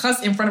not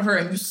cuss in front of her,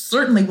 and you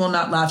certainly will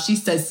not laugh. She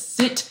says,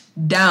 sit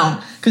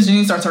down. Because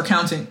Janine starts her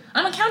counting.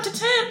 I'm going to count to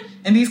 10.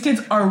 And these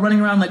kids are running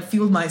around like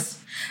field mice.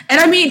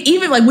 And I mean,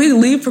 even like we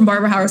leave from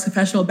Barbara Howard's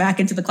confessional back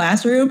into the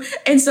classroom.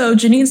 And so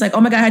Janine's like,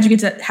 oh my God, how'd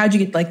you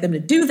get like them to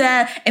do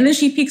that? And then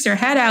she peeks her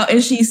head out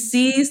and she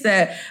sees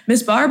that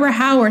Miss Barbara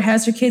Howard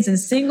has her kids in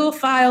single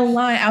file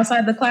line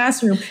outside the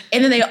classroom.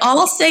 And then they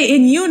all say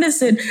in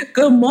unison,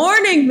 good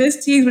morning,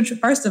 Miss Teagues, which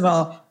first of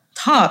all,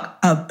 talk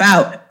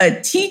about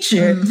a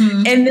teacher.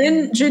 Mm-hmm. And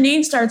then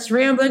Janine starts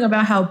rambling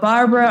about how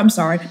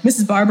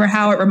Mrs. Barbara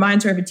Howard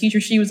reminds her of a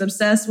teacher she was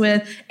obsessed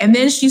with. And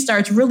then she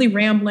starts really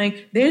rambling.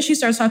 Then she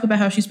starts talking about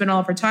how she spent all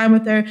of her time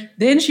with her.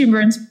 Then she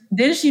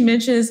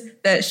mentions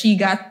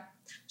that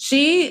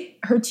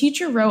her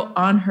teacher wrote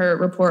on her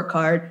report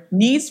card,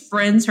 needs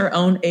friends her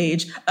own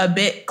age, a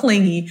bit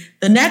clingy.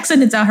 The next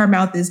sentence out her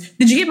mouth is,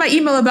 did you get my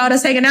email about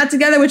us hanging out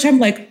together? Which I'm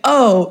like,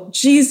 oh,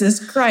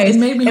 Jesus Christ. It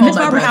made me and Miss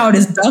Barbara Howard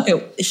is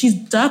ducking. She's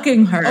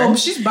ducking her. Oh,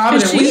 she's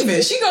bobbing and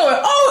weaving. She going,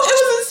 oh, it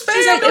was a spam.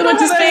 She's like, it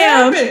was a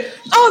spam.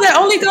 Oh, that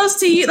only goes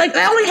to you. Like,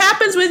 that only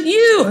happens with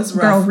you. It's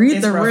rough. Girl,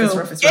 read the room.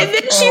 And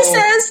then she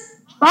says,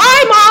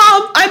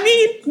 bye,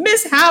 Mom.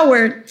 Miss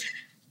Howard.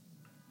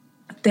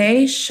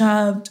 They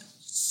shoved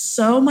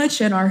so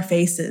much in our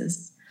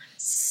faces.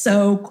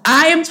 So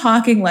I am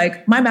talking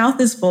like my mouth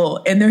is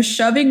full and they're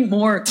shoving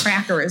more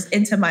crackers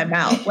into my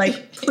mouth.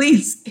 Like,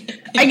 please.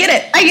 I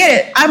get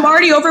it. I'm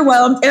already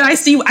overwhelmed and I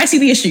see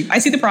the issue. I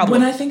see the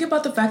problem. When I think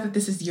about the fact that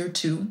this is year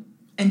 2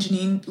 and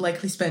Janine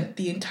likely spent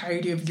the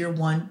entirety of year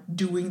 1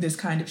 doing this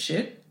kind of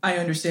shit, I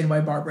understand why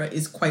Barbara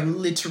is quite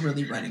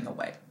literally running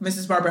away.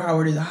 Mrs. Barbara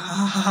Howard is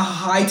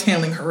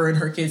hightailing her and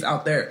her kids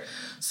out there.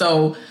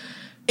 So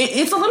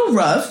it's a little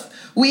rough.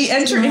 We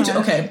enter into,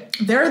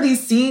 there are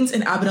these scenes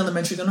in Abbott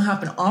Elementary. They don't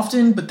happen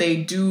often, but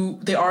they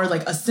are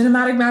like a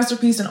cinematic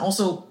masterpiece and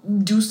also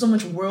do so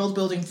much world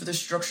building for the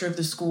structure of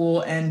the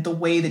school and the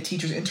way that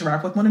teachers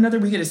interact with one another.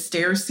 We get a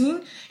stairs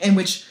scene in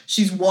which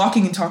she's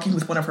walking and talking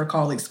with one of her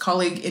colleagues.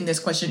 Colleague in this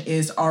question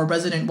is our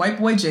resident white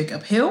boy,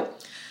 Jacob Hill.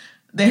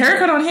 The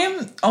haircut on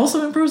him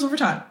also improves over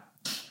time.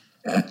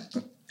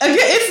 Again,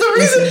 it's the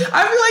reason,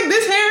 I feel like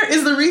this hair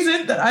is the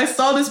reason that I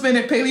saw this man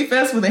at Paley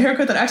Fest with a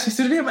haircut that actually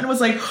suited him and was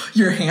like,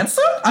 you're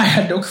handsome? I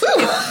had no clue.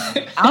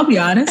 I'll be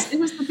honest, it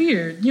was the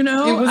beard,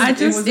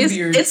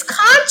 it's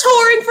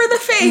contouring for the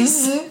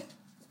face.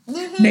 Mm-hmm.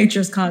 Mm-hmm.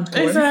 Nature's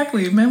contour.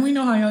 Exactly. Man, we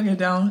know how y'all get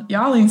down.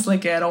 Y'all ain't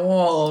slick at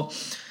all.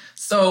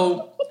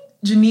 So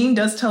Janine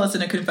does tell us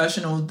in a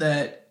confessional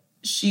that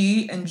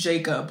she and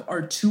Jacob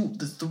are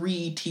the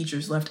 3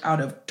 teachers left out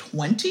of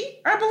 20,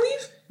 I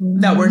believe,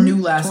 that were new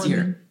last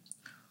year.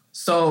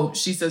 So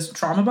she says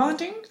trauma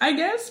bonding, I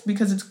guess,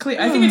 because it's clear.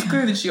 I think it's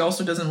clear that she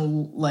also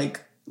doesn't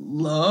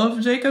love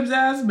Jacob's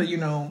ass, but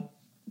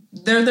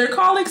they're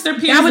colleagues, they're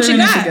peers, they're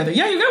in it together.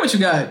 Yeah, you got what you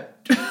got.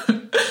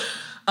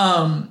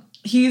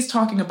 He's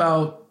talking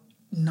about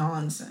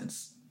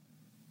nonsense.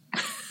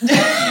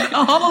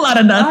 A whole lot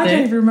of nothing. I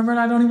can't even remember, and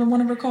I don't even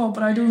want to recall,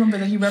 but I do remember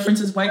that he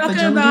references white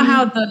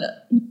fragility.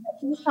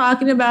 He's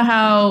talking about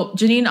how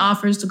Janine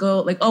offers to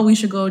go, we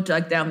should go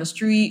to down the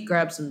street,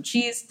 grab some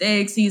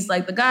cheesesteaks. He's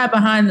like, the guy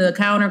behind the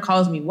counter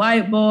calls me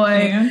white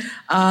boy.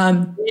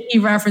 He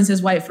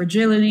references white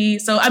fragility.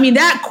 So, I mean,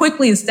 that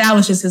quickly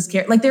establishes his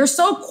character. They're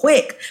so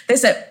quick. They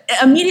said,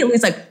 immediately,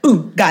 it's like,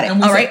 ooh, got it.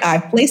 All right, I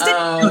placed it.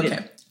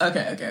 Okay.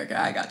 Okay.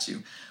 I got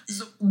you.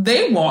 So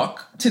they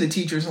walk to the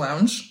teacher's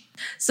lounge.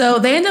 So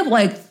they end up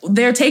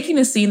they're taking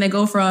a scene.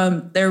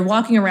 They're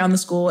walking around the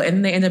school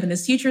and they end up in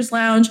this teacher's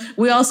lounge.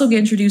 We also get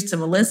introduced to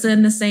Melissa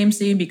in the same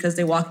scene because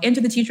they walk into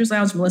the teacher's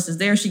lounge. Melissa's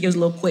there. She gives a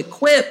little quick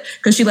quip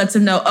because she lets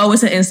him know, oh,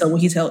 it's an insult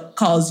when he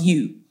calls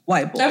you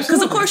white boy.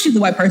 Because of course she's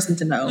the white person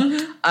to know.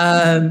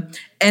 Mm-hmm.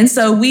 And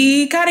so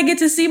we kind of get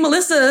to see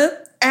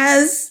Melissa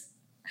as,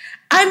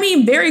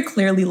 very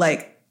clearly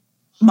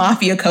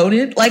mafia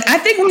coded. I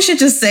think we should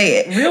just say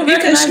it. Real,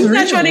 because she's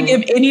not trying to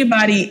give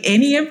anybody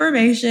any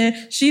information.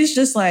 She's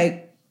just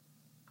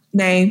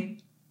name,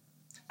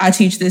 I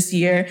teach this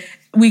year.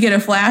 We get a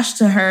flash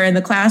to her in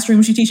the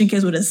classroom. She's teaching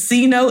kids what a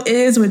C note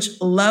is,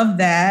 which love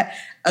that.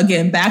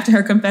 Again, back to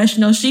her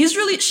confessional. She's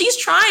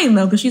trying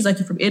though, because she's you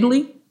from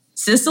Italy,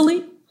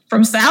 Sicily,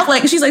 from South.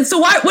 She's so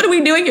what are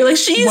we doing here?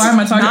 Why am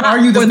I talking? Are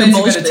you the thing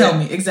you're going to tell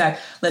me?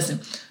 Exactly. Listen,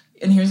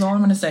 and here's all I'm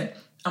going to say.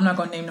 I'm not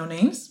going to name no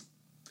names.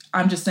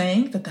 I'm just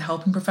saying that the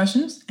helping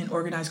professions and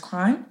organized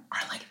crime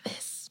are like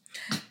this.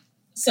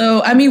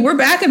 So, we're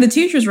back in the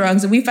teacher's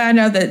rugs and we find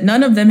out that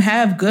none of them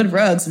have good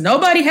rugs.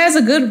 Nobody has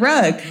a good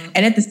rug. Mm-hmm.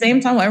 And at the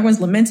same time, while everyone's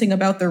lamenting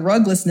about their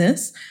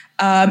ruglessness,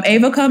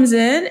 Ava comes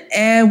in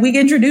and we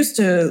get introduced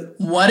to...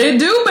 What it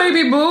do,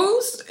 baby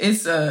boos?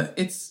 It's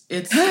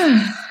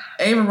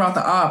Ava brought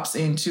the ops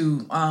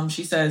into,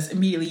 she says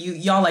immediately,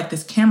 y'all like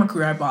this camera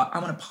crew I bought. I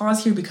want to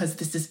pause here because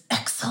this is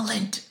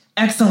excellent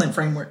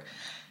framework.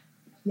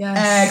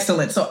 Yes.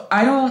 Excellent. So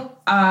I don't,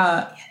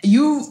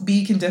 you,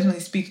 B, can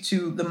definitely speak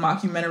to the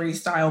mockumentary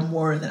style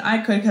more than I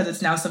could because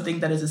it's now something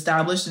that is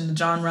established in the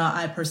genre.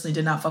 I personally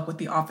did not fuck with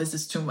The Office.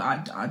 It's too,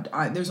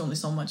 there's only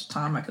so much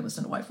time I could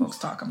listen to white folks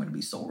talk. I'm going to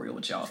be so real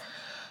with y'all.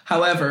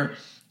 However,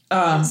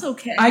 it's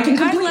okay. I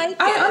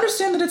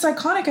understand that it's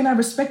iconic and I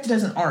respect it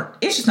as an art.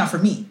 It's just not for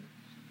me.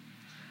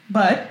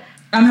 But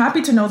I'm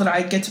happy to know that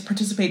I get to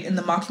participate in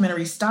the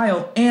mockumentary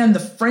style, and the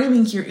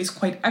framing here is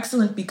quite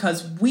excellent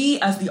because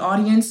we, as the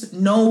audience,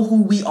 know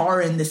who we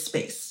are in this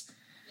space.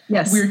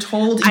 Yes. We're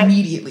told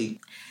immediately.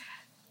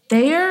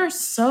 They are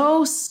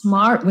so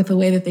smart with the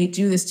way that they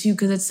do this, too,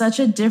 because it's such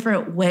a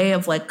different way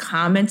of,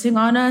 commenting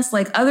on us.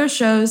 Other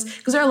shows,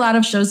 because there are a lot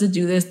of shows that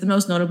do this, the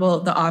most notable,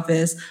 The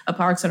Office,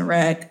 Parks and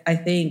Rec, I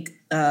think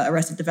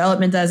Arrested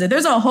Development does it.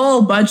 There's a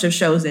whole bunch of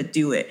shows that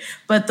do it.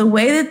 But the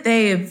way that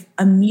they've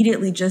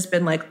immediately just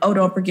been oh,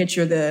 don't forget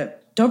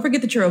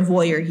that you're a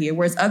voyeur here.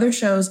 Whereas other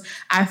shows,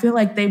 I feel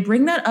like they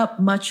bring that up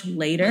much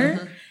later.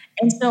 Mm-hmm.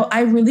 And so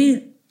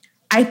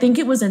I think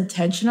it was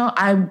intentional.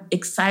 I'm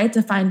excited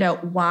to find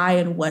out why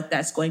and what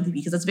that's going to be,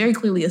 because it's very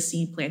clearly a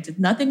seed planted.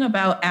 Nothing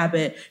about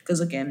Abbott,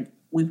 because again,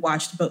 we've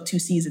watched about 2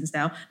 seasons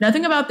now.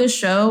 Nothing about this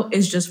show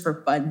is just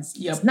for funsies.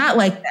 Yep. Not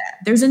like that.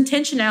 There's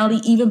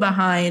intentionality even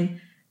behind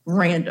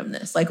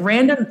randomness.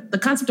 The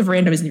concept of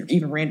random isn't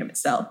even random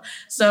itself.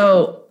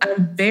 So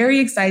I'm very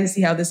excited to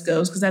see how this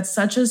goes because that's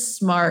such a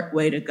smart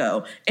way to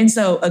go. And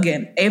so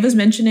again, Ava's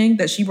mentioning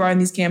that she brought in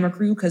these camera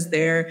crew because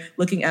they're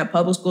looking at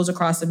public schools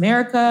across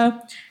America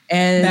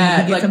and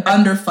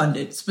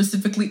underfunded,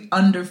 specifically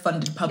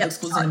underfunded public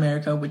schools in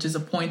America, which is a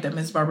point that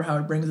Ms. Barbara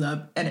Howard brings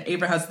up. And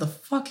Ava has the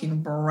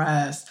fucking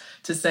brass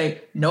to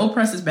say, no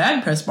press is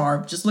bad press,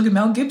 Barb. Just look at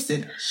Mel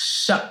Gibson.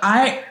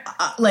 I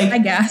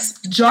guess.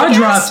 Jaw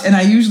dropped, and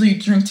I usually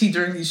drink tea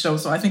during these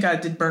shows, so I think I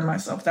did burn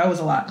myself. That was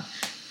a lot.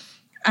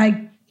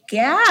 I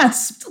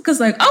gasped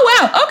because oh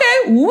wow,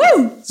 okay,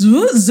 woo,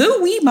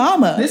 zoo-wee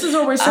mama. This is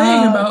what we're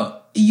saying about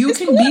you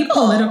can be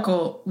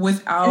political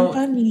without, and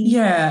funny.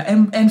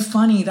 And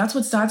funny. That's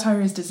what satire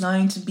is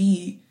designed to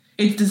be.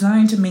 It's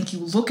designed to make you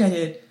look at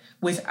it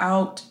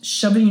without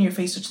shoving it in your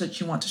face such that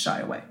you want to shy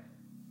away.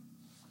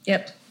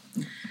 Yep.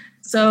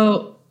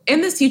 So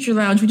in this teacher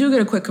lounge, we do get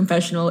a quick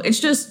confessional. It's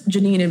just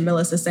Janine and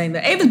Melissa saying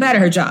that Ava's bad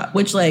at her job,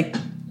 which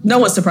no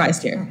one's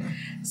surprised here. Mm-hmm.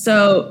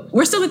 So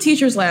we're still in the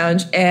teacher's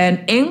lounge,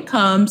 and in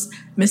comes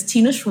Miss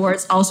Tina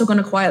Schwartz, also going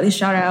to quietly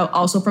shout out,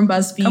 also from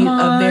BuzzFeed.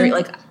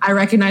 I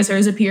recognize her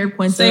as a peer.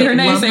 Say her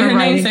name, say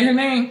her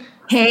name.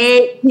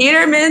 Hey,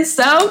 Peterman's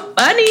so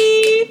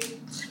funny.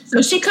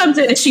 So she comes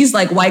in and she's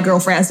white girl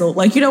frazzled.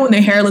 When their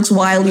hair looks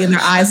wildly and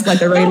their eyes look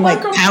they're ready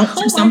to pounce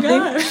or something.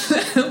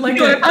 like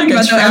a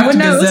trapped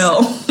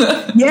gazelle.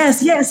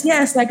 Yes.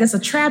 It's a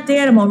trapped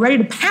animal ready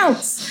to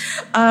pounce.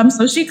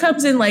 So she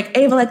comes in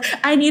Ava,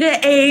 I need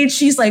an aid.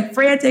 She's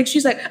frantic.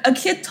 She's a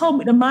kid told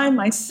me to mind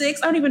my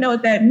 6. I don't even know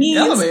what that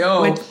means.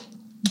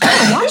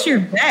 Watch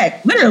your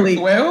back. Literally.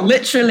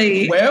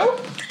 Literally.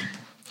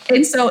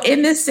 And so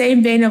in this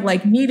same vein of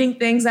needing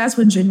things, that's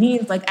when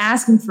Janine's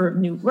asking for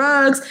new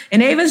rugs,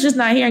 and Ava's just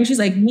not hearing. She's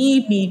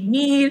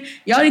need.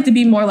 Y'all need to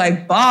be more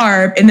like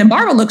Barb. And then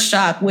Barbara looks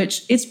shocked,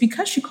 which it's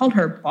because she called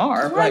her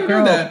Barb.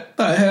 Girl, that?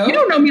 The hell? You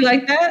don't know me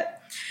like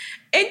that.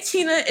 And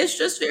Tina is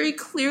just very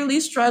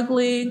clearly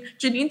struggling.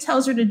 Janine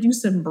tells her to do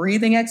some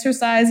breathing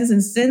exercises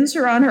and sends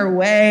her on her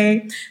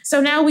way. So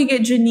now we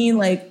get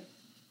Janine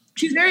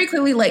she's very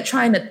clearly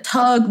trying to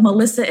tug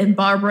Melissa and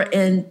Barbara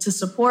in to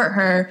support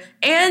her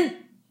and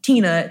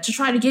Tina to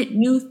try to get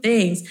new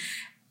things.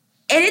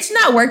 And it's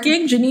not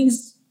working.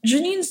 Janine's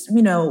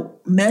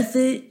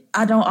method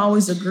I don't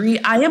always agree.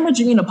 I am a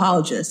Janine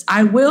apologist.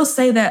 I will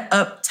say that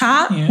up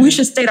top, we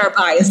should state our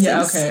biases.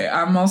 Yeah, okay.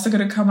 I'm also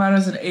going to come out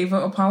as an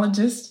Ava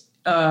apologist.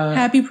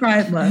 Happy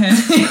Pride Month.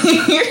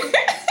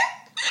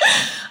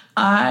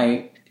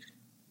 I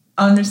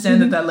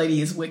understand that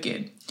lady is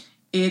wicked.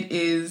 It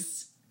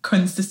is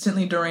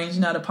consistently deranged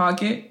and out of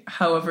pocket.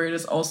 However, it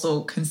is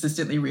also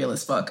consistently real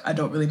as fuck. I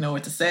don't really know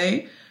what to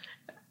say.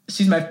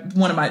 She's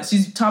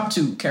she's top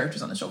 2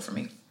 characters on the show for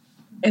me.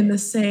 In the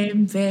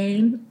same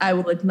vein, I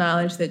will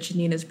acknowledge that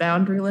Janine is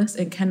boundaryless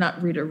and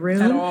cannot read a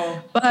room. At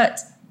all. But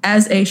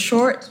as a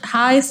short,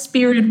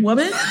 high-spirited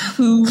woman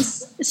who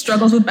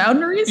struggles with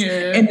boundaries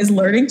and is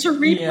learning to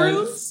read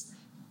rooms,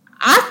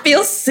 I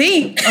feel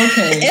seen.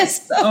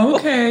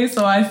 Okay.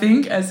 So I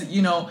think as,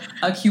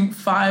 a cute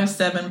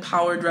 5'7"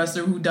 power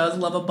dresser who does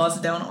love a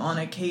bust down on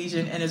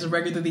occasion and is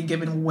regularly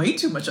given way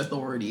too much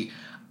authority,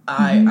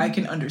 I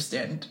can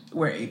understand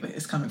where Ava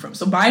is coming from.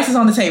 So bias is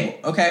on the table,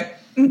 okay?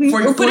 For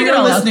your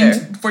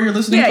listening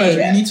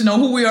pleasure, you need to know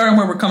who we are and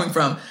where we're coming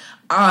from.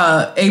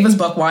 Ava's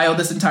buck wild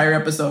this entire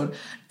episode.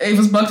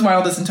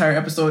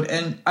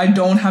 And I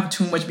don't have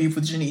too much beef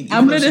with Janine.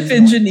 I'm going to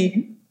defend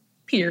Janine,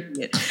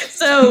 period.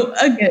 So,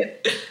 again,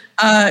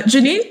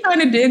 Janine's trying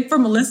to dig for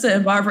Melissa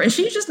and Barbara, and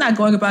she's just not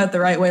going about it the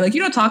right way. Like,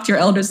 you don't talk to your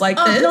elders like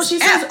this. No, she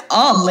says,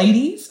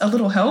 ladies, a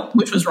little help.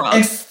 Which was wrong.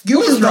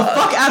 Excuse the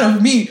fuck out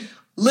of me.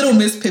 Little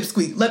Miss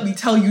Pipsqueak, let me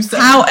tell you something.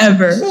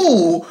 However,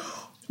 no.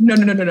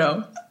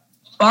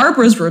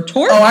 Barbara's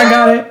retort. Oh, I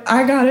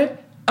got it.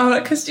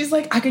 Because she's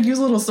like, I could use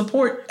a little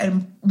support.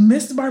 And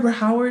Miss Barbara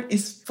Howard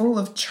is full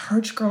of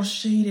church girl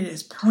shade. It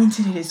is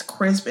pointed, it is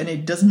crisp, and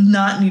it does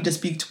not need to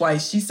speak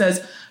twice. She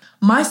says,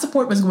 my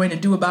support was going to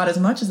do about as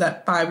much as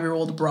that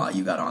 5-year-old bra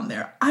you got on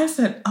there. I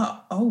said,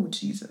 oh,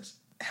 Jesus.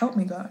 Help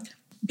me, God.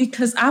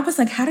 Because I was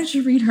like, how did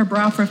you read her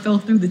bra for Phil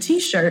through the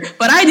t-shirt?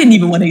 But I didn't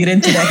even want to get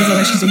into that because I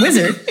was like, she's a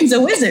wizard. She's a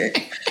wizard.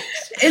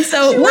 And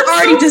so we're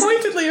already just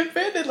pointedly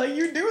offended. Like,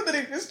 you knew that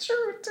it was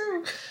true,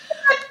 too.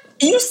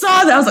 You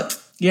saw that. I was like,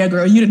 yeah,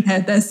 girl, you didn't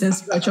have that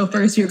since you got your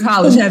first year of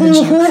college, haven't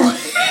you?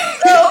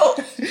 So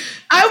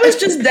I was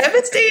just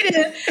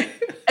devastated.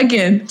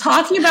 Again,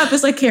 talking about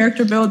this like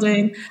character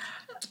building,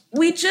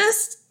 we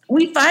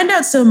find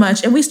out so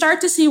much and we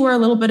start to see where a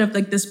little bit of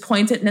like this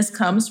pointedness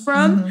comes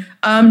from.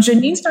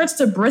 Janine starts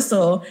to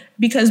bristle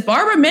because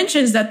Barbara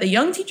mentions that the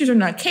young teachers are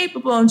not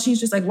capable and she's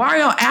just like, why are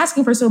y'all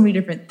asking for so many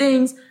different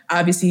things?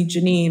 Obviously,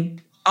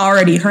 Janine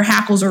already, her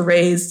hackles are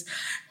raised.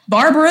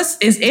 Barbara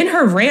is in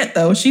her rant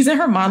though. She's in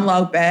her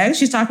monologue bag.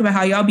 She's talking about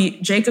how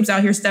Jacob's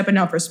out here stepping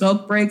out for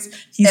smoke breaks.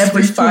 He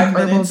switched to an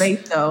herbal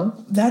vape though.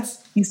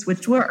 He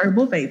switched to an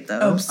herbal vape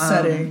though.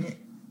 Upsetting.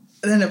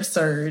 And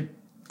absurd.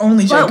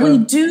 Only Jacob. But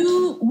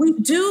we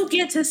do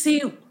get to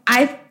see,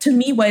 to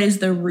me, what is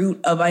the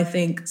root of, I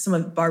think, some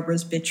of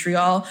Barbara's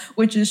vitriol,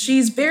 which is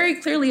she's very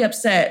clearly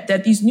upset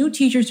that these new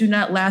teachers do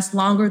not last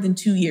longer than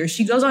 2 years.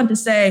 She goes on to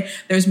say,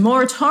 there's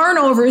more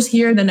turnovers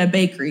here than a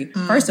bakery.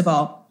 First of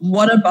all,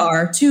 what a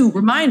bar. 2,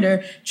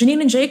 reminder,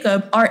 Janine and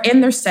Jacob are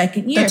in their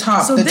second year. This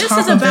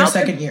is about their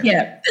second year.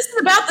 Yeah, this is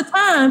about the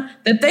time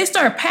that they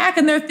start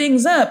packing their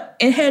things up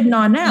and heading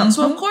on out.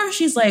 So, of course,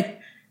 she's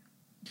like,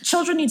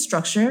 children need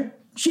structure.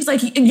 She's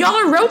like, y'all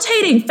are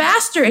rotating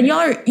faster and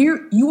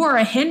you are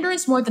a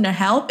hindrance more than a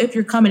help if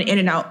you're coming in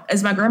and out.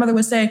 As my grandmother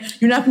would say,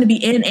 you're not going to be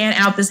in and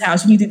out this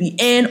house. You need to be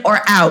in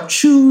or out.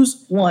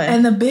 Choose one.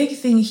 And the big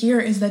thing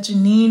here is that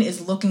Janine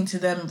is looking to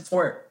them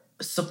for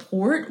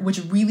support, which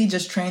really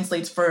just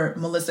translates for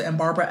Melissa and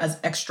Barbara as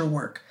extra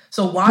work.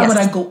 So why would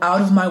I go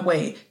out of my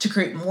way to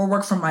create more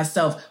work for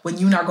myself when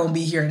you're not going to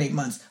be here in 8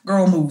 months?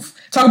 Girl, move.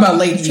 Talk about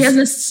ladies.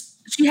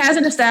 She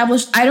hasn't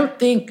established, I don't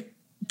think,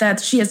 that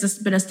she has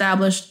been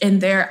established in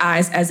their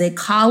eyes as a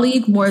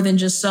colleague more than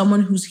just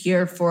someone who's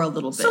here for a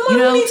little bit. Someone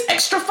who needs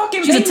extra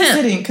fucking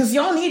babysitting because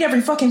y'all need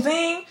every fucking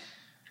thing.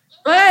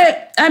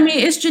 But, I mean,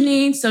 it's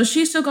Janine, so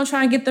she's still going to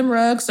try and get them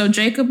rugs. So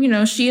Jacob,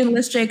 she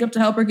enlists Jacob to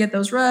help her get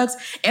those rugs.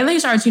 And then he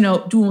starts,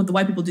 doing what the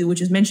white people do, which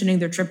is mentioning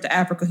their trip to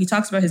Africa. He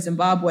talks about his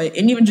Zimbabwe.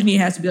 And even Janine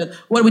has to be like,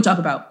 what do we talk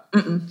about?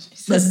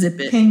 Let's zip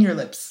it. Pin your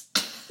lips.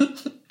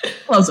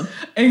 Close them.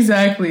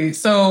 Exactly.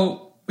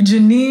 So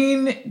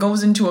Janine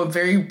goes into a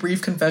very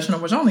brief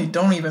confessional, which only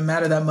don't even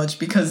matter that much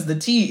because the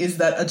tea is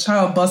that a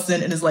child busts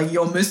in and is like,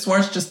 yo, Miss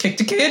Swartz just kicked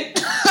a kid.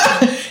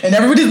 And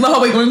everybody's in the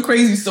hallway going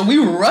crazy. So we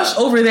rush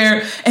over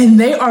there and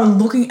they are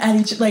looking at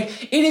each other.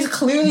 Like, it is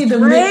clearly the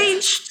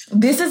rage.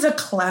 This is a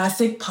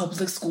classic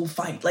public school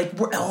fight. Like,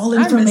 we're all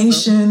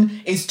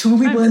information. It's 2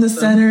 people in the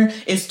center.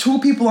 It's 2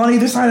 people on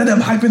either side of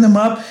them hyping them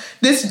up.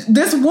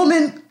 This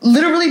woman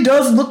literally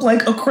does look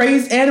like a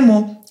crazed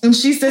animal. And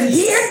she says,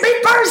 he hit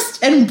me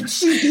first. And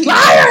she's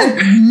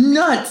liar.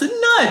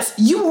 Nuts.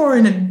 You are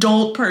an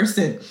adult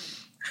person.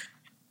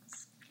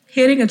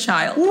 Hitting a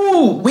child.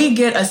 Ooh, we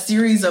get a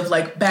series of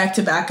like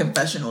back-to-back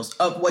confessionals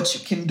of what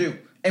you can do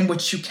and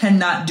what you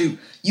cannot do.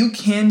 You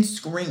can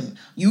scream.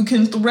 You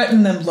can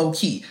threaten them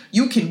low-key.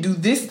 You can do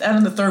this, that,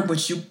 and the third.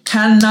 What you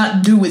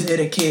cannot do is hit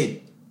a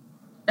kid.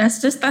 That's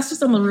just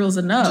some of the rules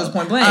of no. Just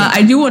point blank.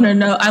 I do want to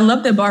know. I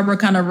love that Barbara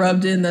kind of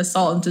rubbed in the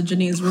salt into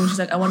Janine's room. She's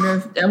like, I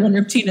wonder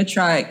if Tina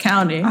tried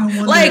counting. I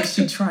wonder if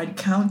she tried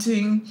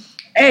counting.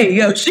 Hey,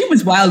 yo, she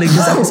was wilding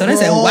this episode. I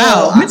said,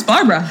 wow, Miss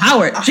Barbara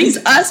Howard. She's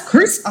us,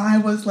 Chris. I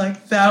was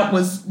like, that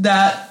was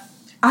that.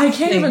 I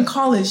can't even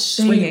call it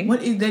shade. Swinging.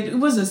 What is that? It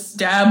was a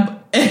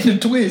stab and a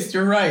twist.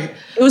 You're right.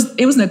 It was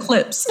an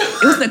eclipse.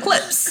 It was an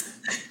eclipse.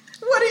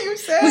 What are you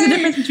saying? There's a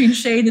difference between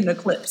shade and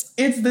eclipse.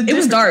 It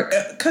was dark.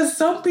 Because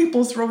some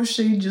people throw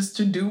shade just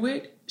to do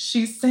it.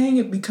 She's saying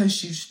it because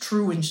she's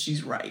true and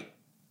she's right.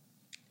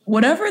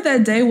 Whatever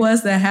that day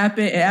was that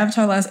happened in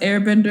Avatar: Last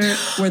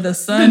Airbender, where the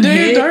sun the day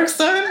hit, dark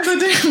sun, the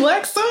day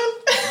black sun.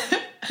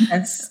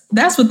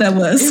 that's what that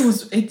was. It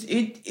was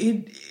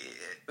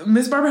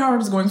Miss Barbara Howard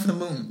was going for the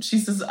moon. She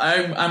says,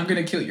 I'm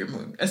gonna kill your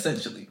moon,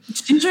 essentially.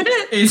 She sure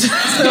did.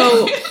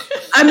 So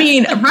I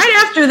mean,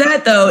 right after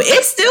that though,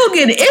 it's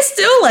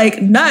still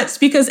like nuts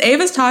because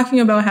Ava's talking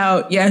about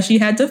how, she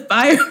had to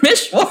fire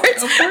Miss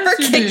Schwartz for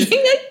kicking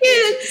a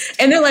kid.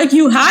 And they're like,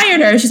 you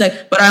hired her. She's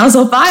like, but I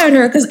also fired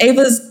her because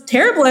Ava's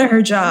terrible at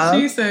her job.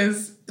 She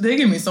says, they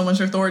give me so much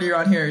authority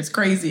around here. It's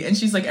crazy. And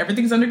she's like,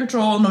 everything's under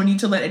control. No need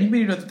to let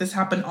anybody know that this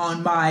happened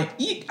on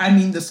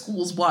the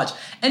school's watch.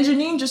 And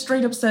Janine just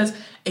straight up says,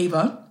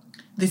 Ava,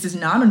 this is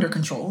not under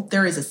control.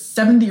 There is a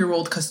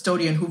 70-year-old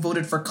custodian who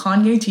voted for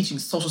Kanye teaching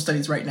social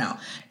studies right now.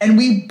 And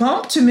we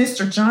bump to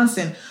Mr.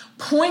 Johnson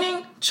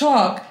pointing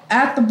chalk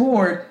at the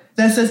board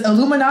that says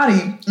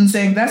Illuminati and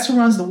saying, that's who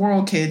runs the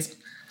world, kids.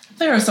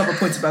 There are several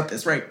points about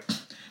this, right?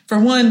 For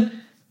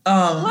one,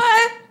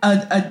 what?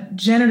 A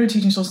janitor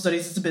teaching social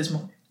studies is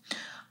abysmal.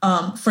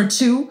 For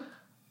two,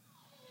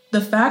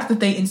 the fact that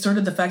they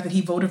inserted the fact that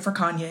he voted for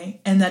Kanye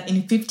and that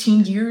in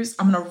 15 years,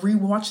 I'm going to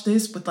rewatch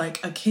this with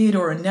like a kid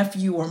or a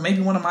nephew or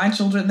maybe one of my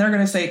children. They're going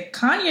to say,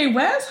 Kanye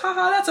West?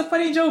 Haha, that's a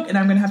funny joke. And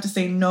I'm going to have to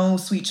say, no,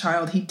 sweet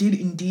child. He did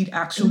indeed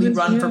actually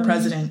run for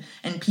president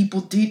and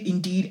people did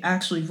indeed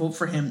actually vote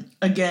for him.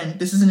 Again,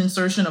 this is an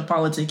insertion of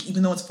politics.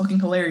 Even though it's fucking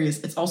hilarious,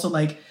 it's also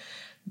like,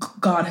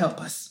 God help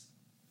us.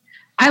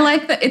 I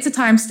like that it's a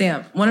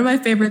timestamp. One of my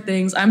favorite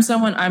things,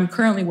 I'm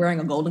currently wearing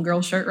a Golden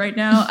Girls shirt right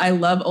now. I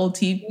love old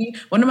TV.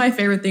 One of my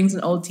favorite things in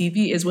old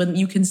TV is when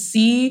you can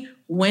see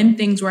when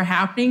things were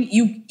happening.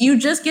 You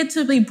just get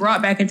to be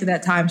brought back into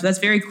that time. So that's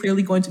very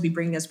clearly going to be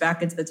bringing us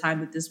back into the time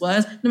that this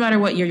was, no matter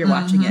what year you're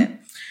watching it.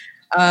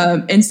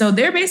 And so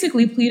they're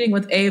basically pleading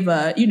with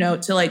Ava,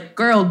 to like,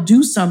 girl,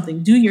 do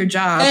something, do your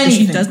job. But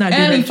she does not do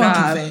her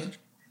job. Thing.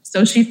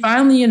 So she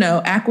finally,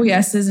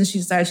 acquiesces and she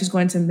decides she's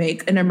going to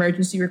make an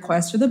emergency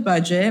request for the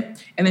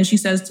budget. And then she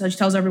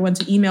tells everyone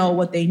to email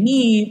what they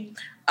need.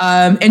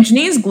 And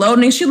Janine's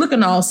gloating. She's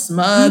looking all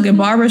smug. And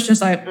Barbara's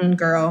just like,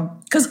 girl.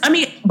 Because,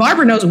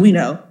 Barbara knows what we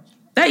know.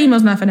 That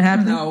email's not going to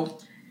happen. No.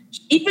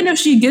 Even if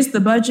she gets the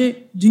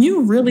budget, do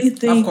you really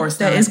think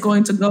that it's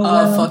going to go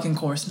well? Fucking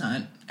course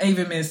not.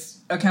 Ava miss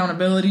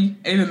accountability.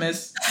 Ava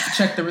miss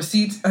check the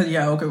receipts.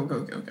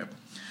 Okay.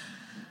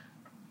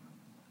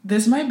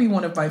 This might be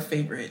one of my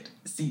favorite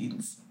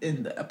scenes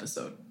in the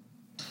episode.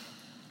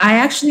 I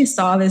actually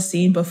saw this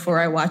scene before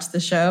I watched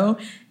the show,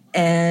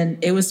 and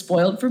it was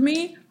spoiled for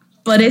me,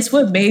 but it's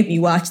what made me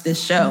watch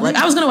this show. Like,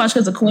 I was going to watch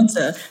because of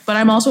Quinta, but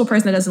I'm also a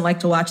person that doesn't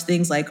like to watch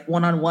things like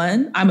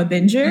one-on-one. I'm a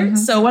binger. Mm-hmm.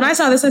 So when I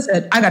saw this, I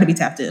said, I got to be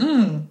tapped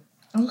in.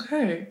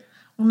 Okay.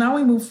 Well, now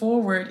we move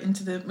forward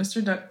into the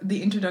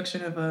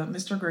introduction of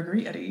Mr.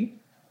 Gregory Eddy.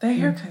 That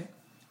haircut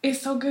is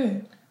so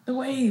good. The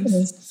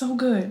waves, so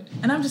good.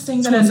 And I'm just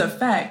saying that as a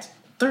fact.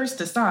 Thirst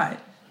aside.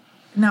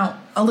 Now,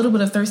 a little bit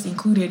of thirst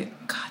included.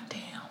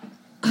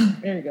 Goddamn.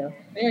 There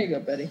you go,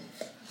 Betty.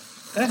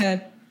 Go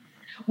ahead.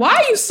 Why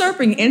are you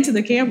surfing into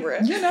the camera?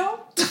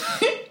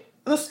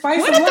 The spice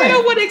what of if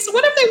life. What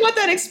if they want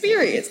that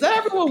experience? Not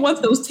everyone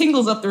wants those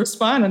tingles up their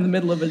spine in the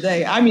middle of the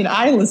day. I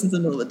listen to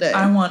the middle of the day.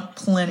 I want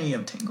plenty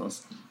of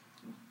tingles.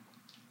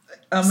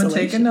 I'm going to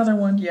take another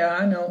one. Yeah,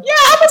 I know. Yeah,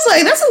 I was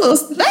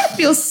like, that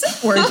feels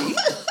sick-worthy.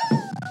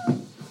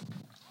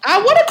 I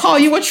want to call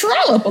you a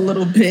trollop a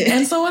little bit.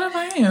 And so what if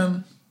I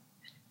am?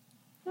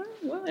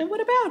 Well, and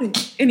what about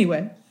it?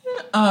 Anyway.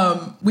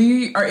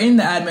 We are in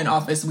the admin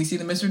office. We see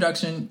the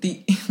introduction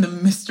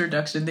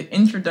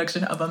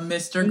of a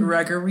Mr.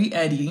 Gregory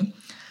Eddy.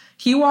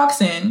 He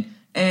walks in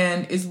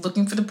and is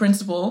looking for the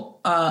principal,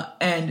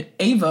 and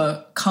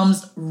Ava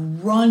comes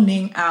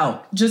running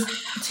out, just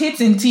tits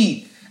and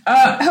teeth.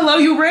 Hello,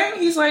 you rang?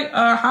 He's like,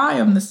 hi,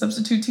 I'm the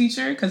substitute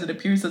teacher, because it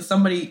appears that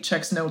somebody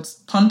checks notes,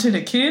 punted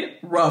a kid,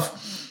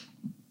 rough.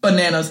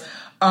 Bananas.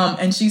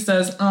 And she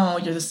says, oh,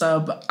 you're the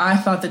sub. I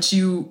thought that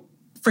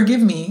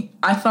forgive me.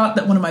 I thought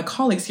that one of my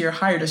colleagues here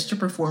hired a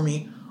stripper for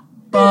me.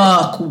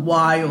 Buck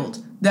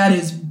wild. That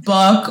is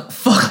buck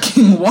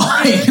fucking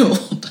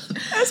wild.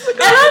 That's what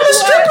and I'm a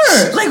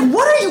stripper. Like,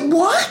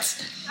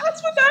 what?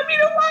 That's what got me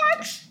to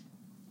watch.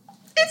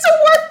 It's a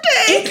work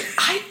day.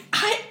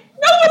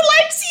 No one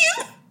likes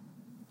you.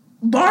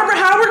 Barbara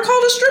Howard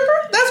called a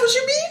stripper? That's what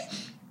you mean?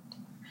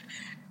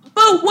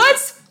 But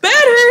what's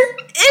better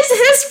is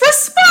his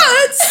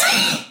response.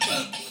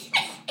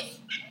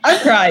 I'm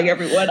crying,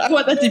 everyone. I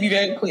want that to be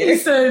very clear. He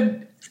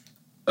said,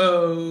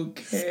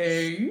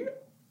 Okay.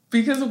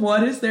 Because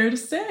what is there to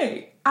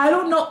say? I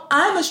don't know.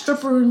 I'm a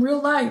stripper in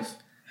real life.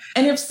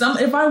 And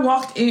if I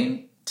walked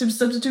in to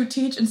substitute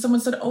teach and someone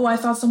said, oh, I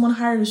thought someone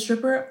hired a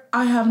stripper,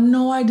 I have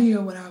no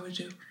idea what I would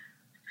do.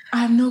 I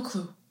have no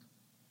clue.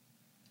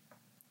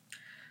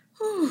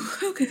 Ooh,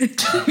 okay.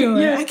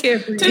 Yeah, I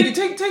can't breathe. Take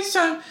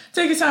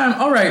your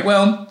time. All right,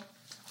 well,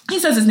 he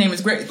says his name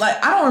is Greg.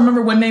 Like, I don't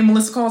remember what name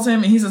Melissa calls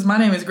him, and he says, my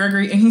name is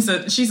Gregory, and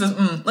she says,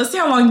 let's see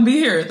how long you can be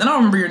here. Then I'll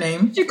remember your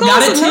name. She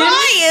calls him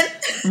Ryan.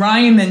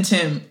 Ryan, then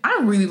Tim. I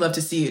really love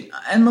to see it.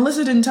 And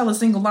Melissa didn't tell a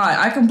single lie.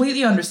 I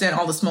completely understand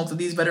all the smoke that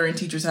these veteran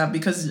teachers have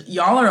because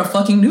y'all are a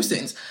fucking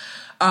nuisance.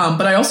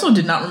 But I also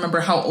did not remember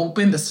how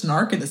open the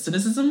snark and the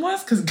cynicism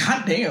was because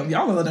goddamn,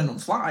 y'all were letting him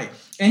fly.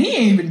 And he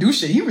ain't even do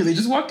shit. He really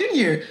just walked in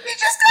here. He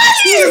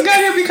just got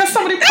here because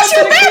somebody punched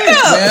in the kid.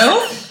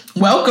 Well,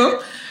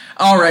 welcome.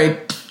 All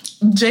right.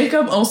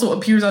 Jacob also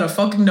appears out of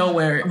fucking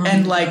nowhere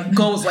and like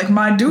goes like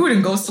my dude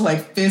and goes to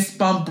like fist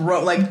bump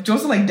bro, like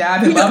goes to like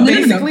dab him up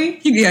basically.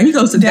 He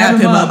goes to dab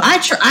him up.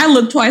 I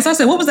looked twice. I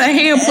said, what was that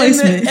hand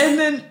placement? And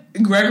then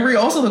Gregory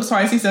also looks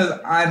twice. He says,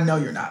 I know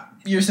you're not.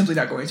 You're simply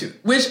not going to.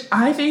 Which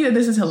I think that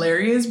this is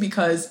hilarious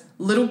because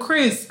little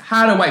Chris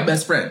had a white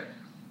best friend.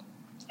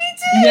 He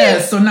did.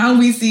 Yes. So now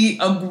we see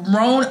a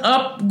grown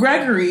up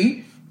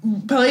Gregory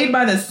played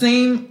by the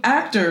same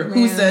actor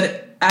who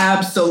said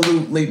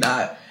absolutely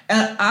not.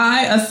 And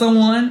I, as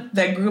someone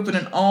that grew up in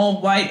an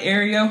all-white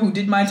area who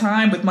did my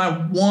time with my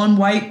one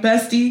white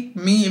bestie,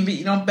 me and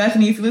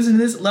Bethany, if you listen to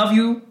this, love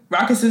you.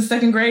 Rock us since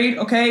second grade,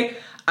 okay?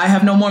 I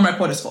have no more. My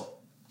quote is full.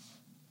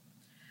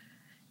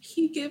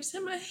 He gives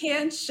him a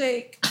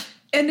handshake,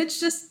 and it's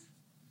just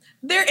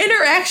their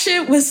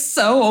interaction was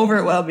so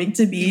overwhelming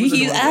to me.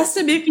 He asked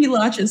him if he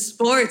watches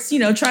sports,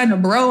 trying to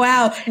bro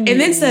out, and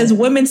then says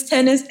women's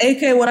tennis,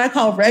 aka what I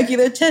call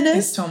regular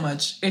tennis.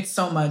 It's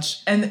so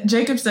much. And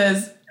Jacob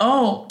says,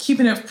 oh,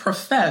 keeping it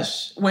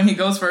profesh when he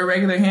goes for a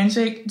regular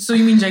handshake. So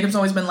you mean Jacob's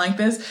always been like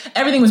this?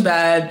 Everything was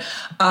bad.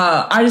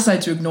 I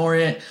decided to ignore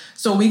it.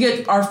 So we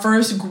get our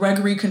first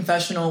Gregory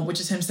confessional, which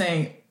is him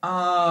saying,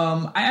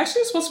 I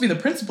actually was supposed to be the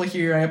principal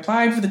here. I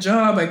applied for the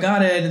job, I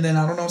got it, and then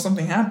I don't know,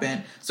 something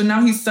happened. So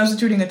now he's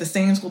substituting at the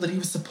same school that he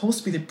was supposed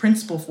to be the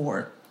principal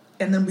for.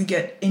 And then we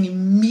get an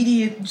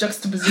immediate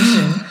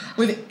juxtaposition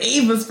with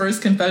Ava's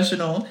first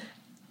confessional.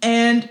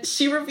 And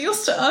she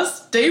reveals to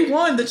us day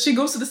one that she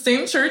goes to the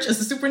same church as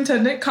the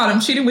superintendent, caught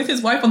him cheating with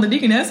his wife on the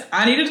deaconess.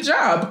 I needed a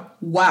job.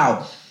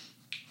 Wow.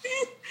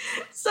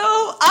 So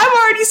I'm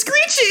already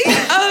screeching.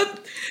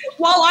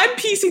 While I'm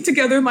piecing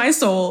together my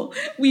soul,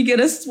 we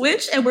get a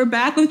switch and we're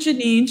back with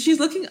Janine. She's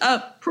looking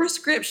up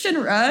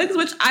prescription rugs,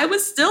 which I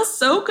was still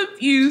so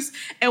confused.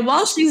 And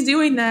while she's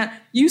doing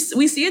that, we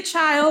see a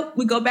child.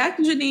 We go back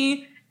to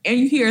Janine and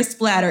you hear a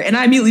splatter. And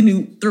I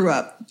immediately threw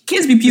up.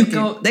 Kids be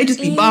puking. They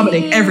just be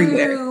vomiting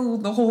everywhere.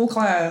 The whole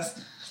class.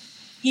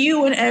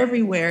 And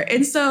everywhere.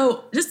 And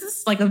so just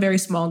this like a very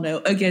small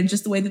note. Again,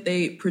 just the way that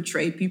they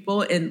portray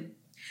people and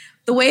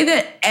the way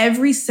that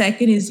every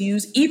second is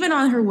used, even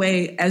on her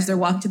way as they're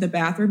walking to the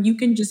bathroom, you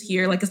can just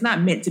hear, like, it's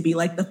not meant to be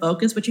like the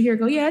focus, but you hear her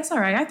go, yeah, it's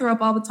all right. I throw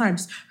up all the time.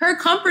 Just her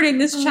comforting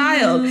this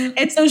child.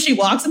 And so she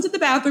walks into the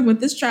bathroom with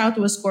this child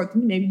to escort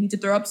them. Maybe need to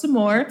throw up some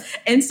more.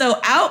 And so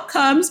out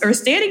comes, or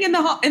standing in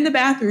the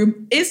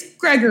bathroom is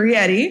Gregory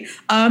Eddie.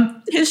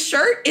 His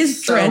shirt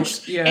is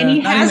drenched, and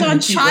he has on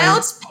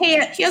child's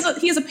pants. He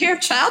has a pair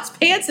of child's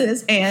pants in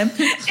his hand.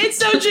 And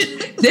so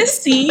this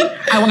scene,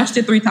 I watched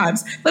it 3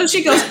 times. So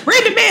she goes,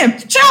 random man,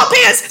 child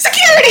pants,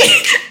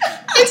 security.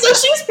 And so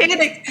she's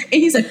panicked. And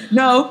he's like,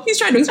 no. He's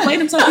trying to explain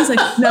himself. He's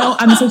like, no,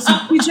 I'm a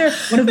substitute teacher.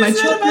 One of my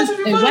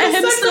children. And wet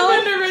himself.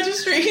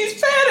 Registry.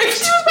 He's panicked.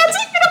 She was about to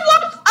get him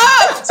locked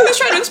up. So he's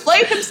trying to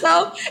explain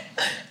himself.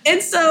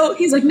 And so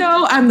he's like,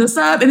 no, I'm the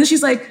sub. And then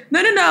she's like,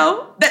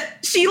 no. That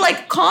she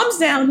like calms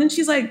down. And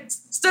she's like,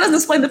 still doesn't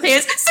explain the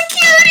pants.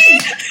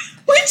 Security.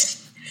 Which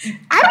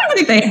I don't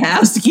even think they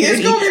have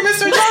security. It's going to be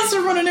Mr.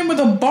 Johnson running in with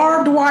a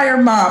barbed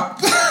wire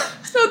mop.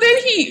 So then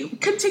he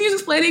continues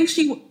explaining.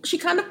 She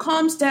kind of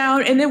calms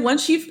down, and then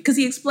once because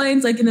he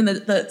explains like, and then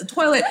the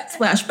toilet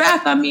splash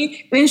bath on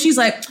me. And then she's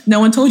like, "No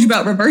one told you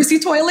about reversing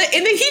toilet."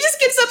 And then he just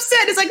gets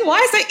upset. It's like, why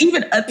is that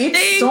even a thing?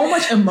 It's so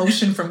much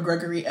emotion from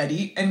Gregory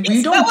Eddie, and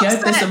we don't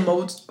get this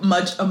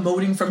much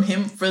emoting from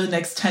him for the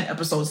next 10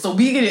 episodes. So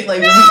we get it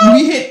like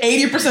we hit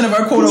 80% of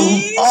our quota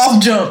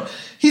off jump.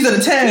 He's at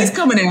a 10. He's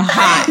coming in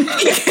hot.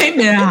 He came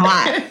in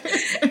hot.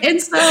 And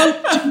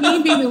so,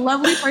 me being the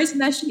lovely person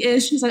that she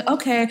is, she's like,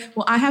 okay,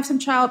 well, I have some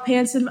child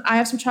pants in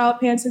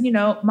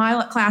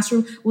my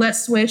classroom.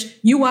 Let's switch.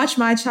 You watch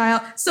my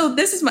child. So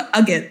this is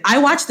I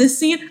watched this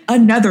scene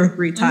another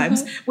 3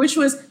 times, which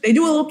was, they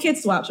do a little kid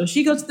swap. So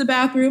she goes to the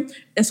bathroom,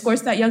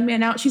 escorts that young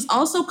man out. She's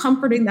also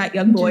comforting that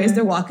young boy as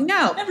they're walking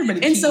out. Everybody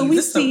pees. So we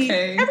it's see,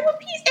 okay. Everyone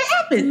pees. It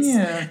happens.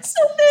 Yeah.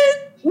 So then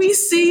we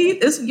see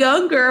this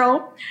young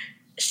girl.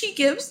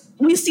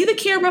 We see the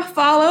camera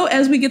follow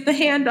as we get the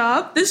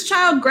handoff. This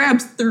child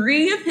grabs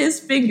 3 of his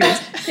fingers,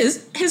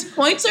 his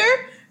pointer,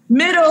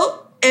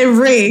 middle, and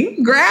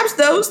ring, grabs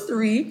those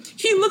 3.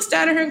 He looks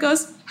down at her and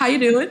goes, how you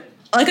doing?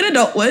 like an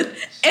adult would.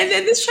 And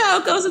then this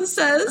child goes and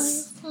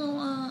says,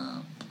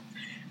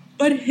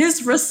 but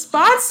his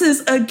response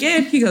is,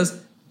 again, he goes,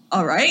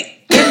 all right.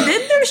 And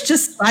then there's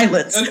just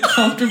silence.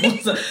 Uncomfortable.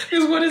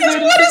 Because what is there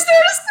to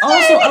say?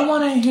 Also, I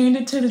want to hand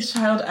it to the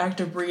child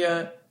actor,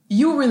 Bria.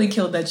 You really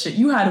killed that shit.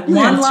 You had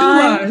one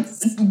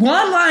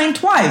line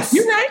twice.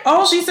 You're right.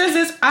 All she says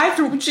is,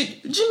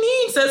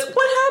 Janine says,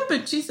 what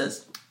happened? She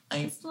says,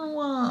 I threw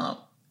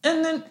up.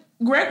 And then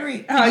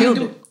Gregory, how you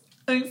do?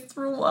 I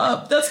threw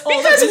up. That's all.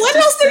 Because what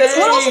else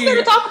is there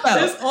to talk about?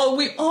 That's all.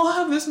 We all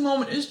have this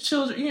moment as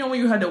children. You know, when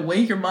you had to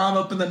wake your mom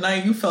up in the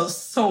night, you felt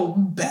so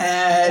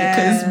bad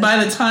because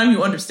by the time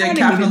you understand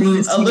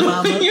capitalism a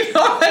little bit, you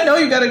know, I know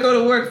you got to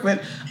go to work,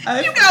 but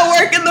you got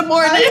work in the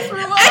morning.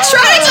 I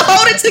tried to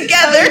hold it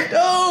together.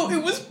 No,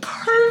 it was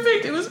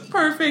perfect. It was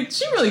perfect.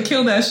 She really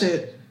killed that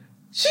shit.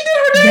 She did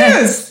her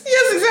dance.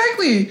 Yes,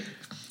 exactly.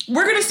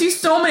 We're gonna see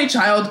so many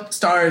child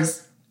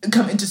stars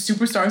come into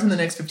superstars in the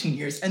next 15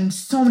 years, and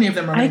so many of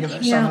them are going to give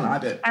a shot on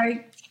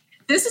iBit.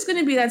 This is going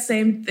to be that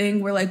same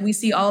thing where, like, we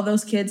see all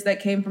those kids that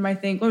came from, I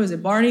think, what was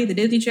it, Barney, the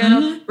Disney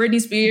Channel, Britney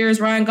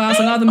Spears, Ryan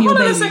Gosling, all the new babies.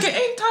 Hold on a second.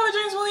 Ain't Tyler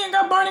James Williams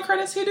got Barney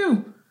credits? He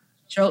do.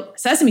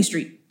 Sesame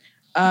Street.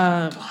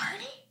 Barney?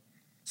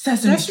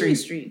 Sesame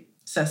Street.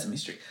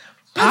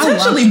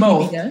 Potentially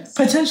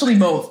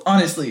both,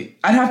 honestly.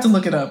 I'd have to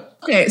look it up.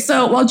 Okay,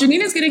 so while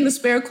Janine is getting the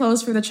spare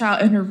clothes for the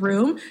child in her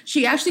room,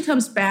 she actually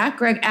comes back.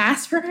 Greg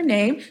asks for her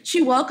name.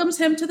 She welcomes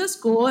him to the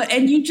school,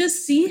 and you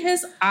just see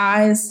his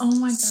eyes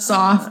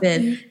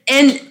soften.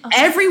 And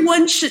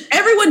everyone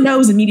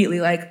knows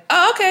immediately, like,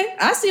 oh, okay,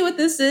 I see what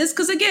this is.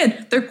 Because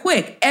again, they're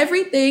quick.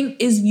 Everything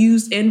is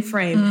used in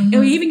frame. And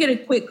we even get a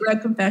quick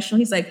Greg confessional.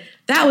 He's like,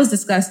 that was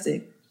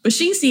disgusting. But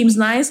she seems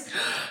nice.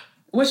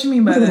 What you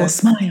mean by that? With a little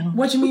smile.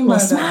 What you mean by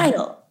that?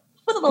 Smile.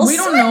 We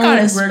don't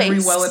know Gregory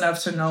well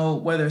enough to know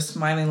whether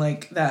smiling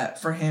like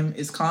that for him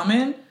is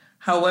common.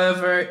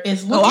 However,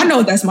 it's looking... I know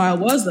what that smile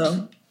was,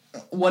 though.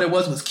 What it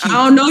was cute.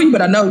 I don't know you,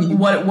 but I know you.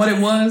 What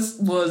it was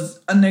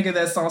a nigga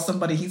that saw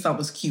somebody he thought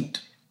was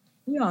cute.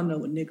 We all know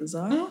what niggas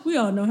are. Mm-hmm. We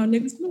all know how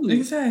niggas move.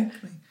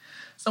 Exactly.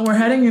 So we're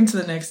heading into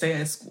the next day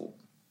at school.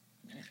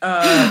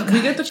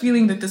 We get the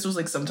feeling that this was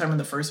like sometime in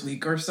the first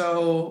week or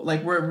so.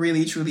 Like we're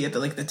really truly at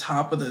the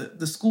top of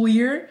the school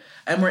year,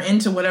 and we're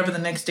into whatever the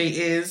next day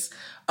is.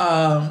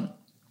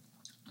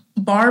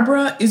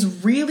 Barbara is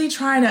really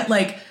trying to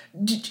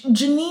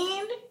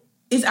Janine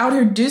is out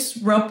here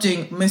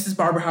disrupting Mrs.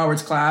 Barbara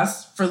Howard's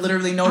class for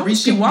literally no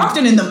reason. She walked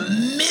in the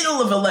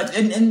middle of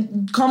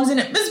and comes in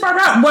at Mrs.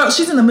 Barbara Howard. Well,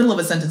 she's in the middle of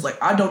a sentence. Like,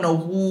 I don't know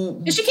who.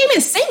 And she came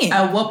in singing.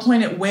 At what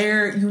point at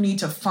where you need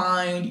to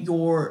find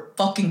your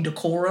fucking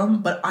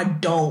decorum, but I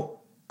don't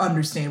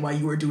understand why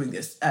you are doing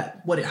this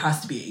at what it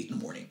has to be 8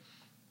 a.m.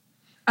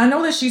 I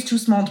know that she's too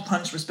small to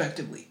punch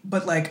respectively,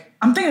 but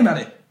I'm thinking about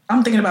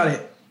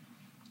it.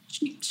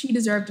 She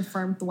deserved a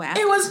firm thwack.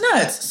 It was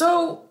nuts.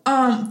 So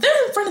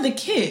they're in front of the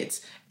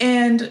kids,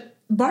 and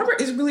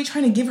Barbara is really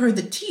trying to give her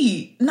the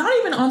tea. Not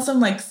even on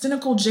some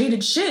cynical,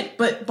 jaded shit,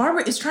 but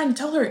Barbara is trying to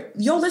tell her,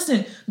 yo,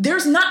 listen,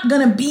 there's not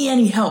gonna be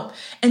any help.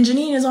 And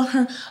Janine is on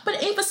her,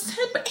 but Ava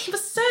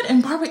said,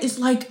 and Barbara is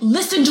like,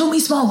 listen to me,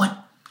 small one.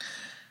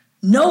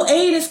 No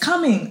aid is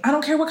coming. I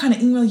don't care what kind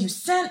of email you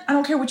sent. I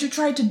don't care what you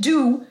tried to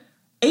do.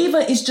 Ava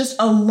is just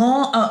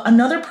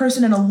another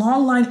person in a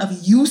long line of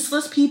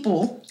useless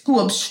people who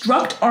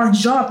obstruct our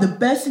job. The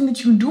best thing that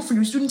you can do for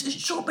your students is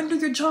show up and do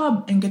your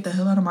job and get the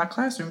hell out of my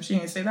classroom. She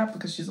ain't say that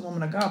because she's a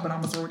woman of God, but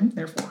I'm going to throw it in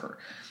there for her.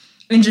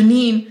 And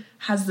Janine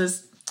has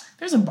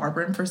there's a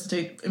Barbara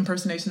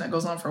impersonation that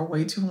goes on for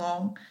way too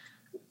long.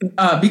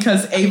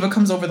 Because Ava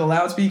comes over the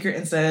loudspeaker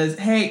and says,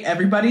 hey,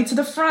 everybody to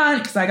the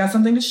front because I got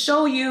something to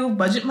show you.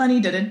 Budget money,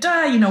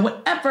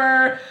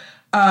 whatever.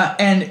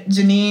 And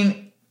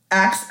Janine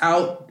acts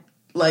out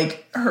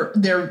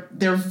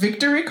their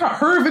victory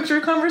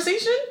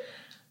conversation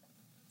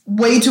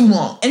way too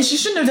long, and she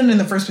shouldn't have done it in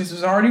the first place. It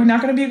was already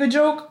not going to be a good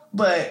joke,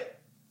 but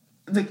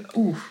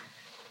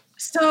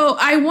So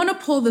I want to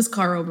pull this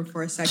car over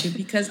for a second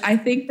because I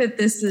think that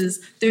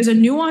there's a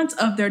nuance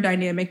of their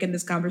dynamic in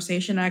this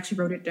conversation. I actually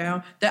wrote it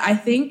down that I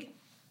think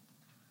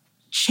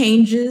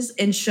changes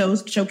and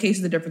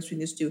showcases the difference between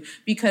these two.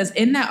 Because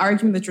in that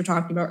argument that you're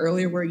talking about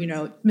earlier, where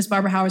Miss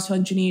Barbara Howard's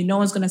telling Janine, no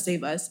one's going to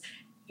save us.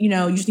 You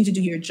just need to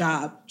do your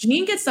job.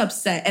 Janine gets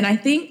upset. And I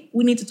think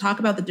we need to talk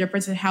about the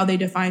difference in how they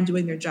define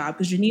doing their job.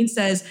 Because Janine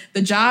says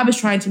the job is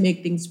trying to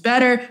make things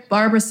better.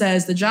 Barbara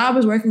says the job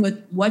is working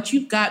with what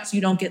you've got so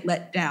you don't get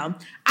let down.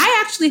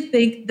 I actually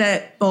think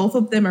that both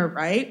of them are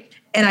right.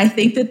 And I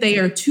think that they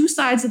are two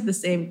sides of the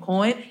same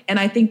coin. And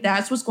I think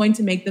that's what's going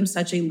to make them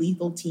such a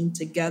lethal team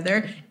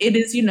together. It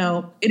is,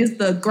 it is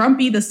the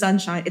grumpy, the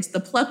sunshine. It's the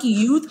plucky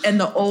youth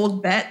and the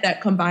old vet that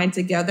combine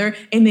together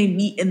and they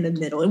meet in the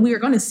middle. And we are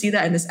going to see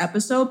that in this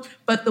episode.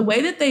 But the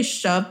way that they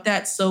shoved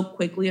that so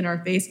quickly in our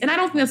face, and I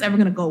don't think that's ever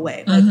going to go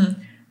away.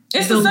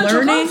 It's the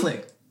central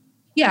conflict.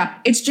 Yeah,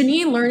 it's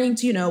Janine learning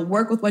to,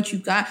 work with what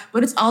you've got,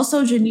 but it's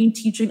also Janine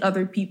teaching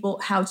other people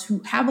how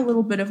to have a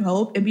little bit of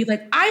hope and be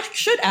like, I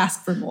should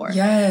ask for more.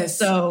 Yes.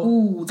 So,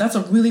 ooh, that's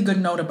a really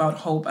good note about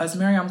hope. As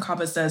Mariam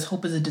Kaba says,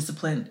 hope is a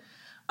discipline.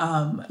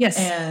 yes.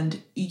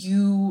 And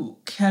you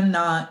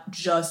cannot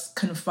just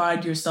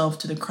confide yourself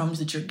to the crumbs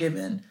that you're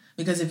given.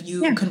 Because if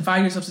you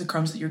confide yourself to the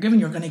crumbs that you're given,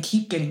 you're going to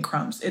keep getting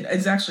crumbs.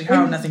 It's actually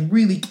how nothing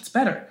really gets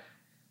better.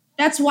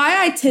 That's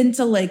why I tend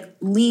to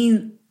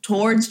lean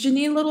towards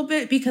Janine a little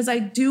bit, because I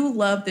do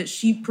love that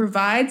she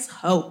provides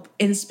hope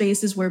in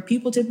spaces where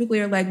people typically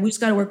are like, we just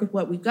got to work with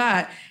what we've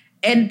got.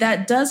 And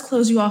that does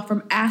close you off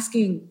from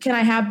asking, can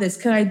I have this?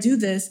 Can I do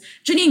this?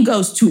 Janine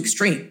goes to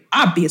extreme.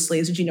 Obviously,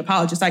 as a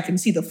genealogist, I can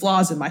see the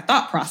flaws in my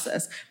thought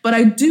process. But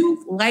I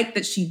do like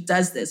that she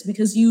does this,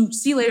 because you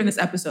see later in this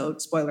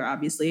episode, spoiler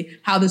obviously,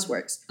 how this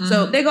works. Mm-hmm.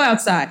 So they go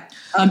outside.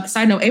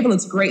 Side note, Ava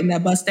looks great in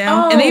that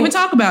Bussdown. And they even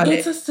talk about it.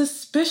 It's a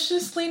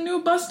suspiciously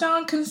new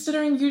Bussdown,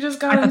 considering you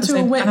just got into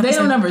a win. They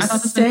don't ever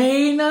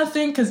say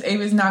nothing, because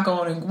Ava's not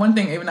going to... One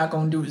thing Ava's not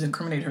going to do is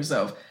incriminate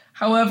herself.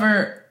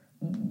 However,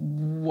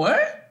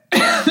 what?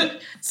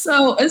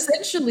 So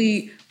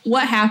essentially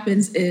what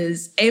happens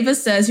is Ava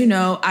says,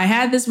 I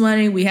had this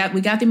money. We got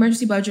the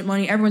emergency budget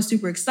money. Everyone's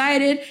super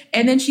excited.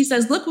 And then she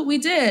says, look what we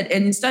did.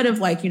 And instead of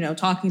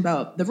talking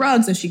about the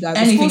rugs that she got,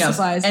 anything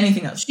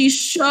else, she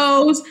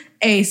shows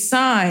a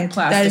sign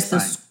that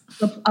is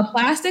a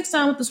plastic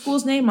sign with the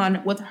school's name on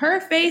it, with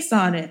her face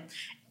on it.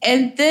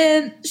 And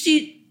then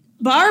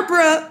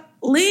Barbara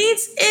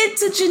leads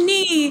into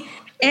Janine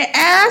and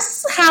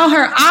asks how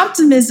her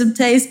optimism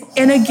tastes.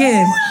 And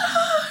again,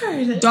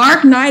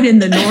 dark night in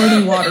the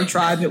Northern Water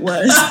Tribe it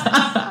was.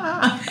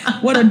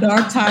 What a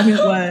dark time it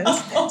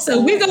was.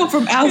 So we go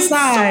from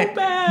outside.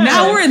 So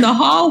now we're in the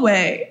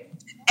hallway.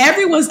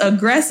 Everyone's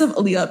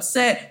aggressively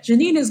upset.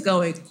 Janine is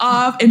going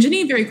off. And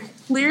Janine very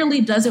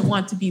clearly doesn't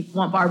want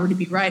Barbara to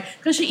be right.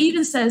 Because she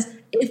even says,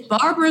 if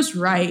Barbara's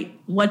right,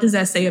 what does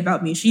that say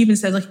about me? She even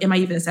says, am I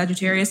even a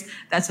Sagittarius?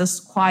 That's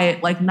a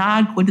quiet,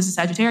 nod. Quint is a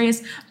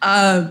Sagittarius.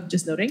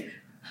 Just noting.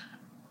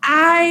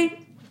 I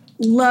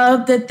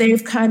love that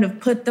they've kind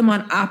of put them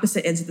on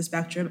opposite ends of the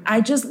spectrum.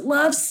 I just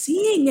love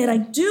seeing it. I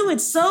do.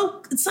 It's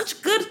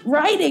such good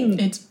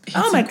writing.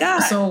 Oh my God.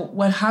 So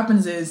what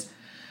happens is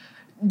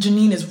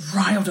Janine is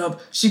riled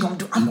up.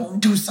 I'm going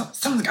to do something.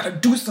 Someone's got to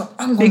do something.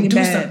 I'm going to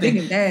do something. Big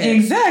and bad.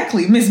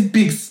 Exactly. Miss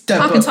Big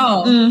Stepper. Talking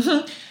tall.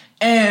 Mm-hmm.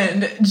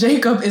 And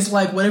Jacob is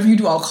like, whatever you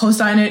do, I'll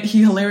co-sign it.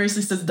 He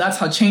hilariously says, that's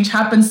how change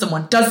happens.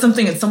 Someone does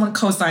something and someone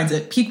co-signs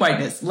it. Peak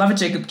whiteness. Love it,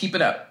 Jacob. Keep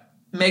it up.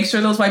 Make sure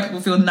those white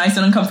people feel nice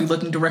and uncomfy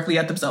looking directly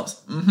at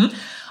themselves. Mm-hmm.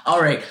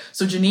 All right.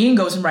 So Janine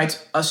goes and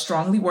writes a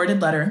strongly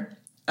worded letter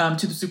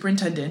to the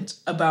superintendent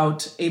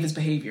about Ava's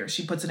behavior.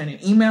 She puts it in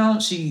an email.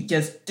 She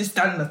gets this,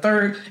 that, and the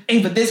third.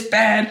 Ava this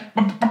bad.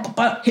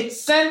 Hit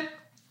send.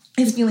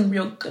 Is feeling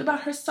real good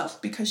about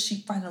herself because she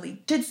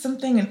finally did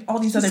something and all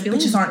these other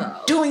bitches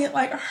aren't doing it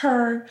like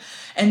her.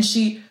 And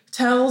she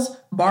tells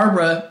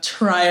Barbara,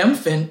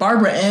 triumphant,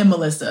 Barbara and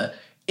Melissa,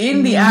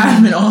 in the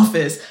admin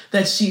office,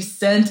 that she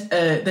says,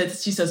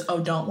 oh,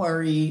 don't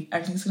worry,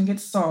 everything's going to get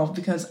solved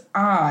because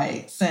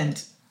I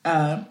sent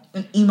an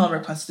email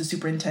request to the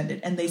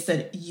superintendent. And they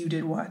said, you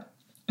did what?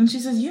 And she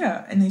says,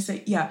 yeah. And they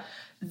say, yeah,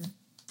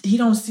 he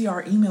don't see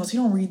our emails. He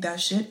don't read that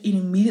shit. It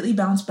immediately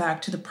bounced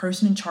back to the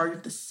person in charge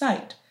of the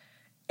site.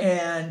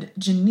 And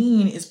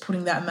Janine is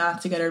putting that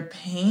math together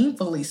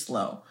painfully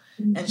slow.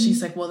 Mm-hmm. And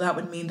she's like, well, that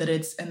would mean that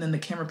it's... And then the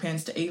camera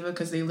pans to Ava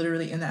because they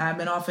literally in the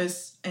admin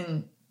office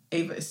and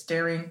Ava is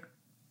staring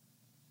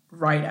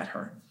right at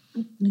her.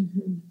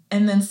 Mm-hmm.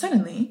 And then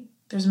suddenly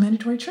there's a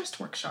mandatory trust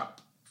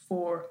workshop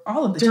for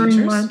all of the teachers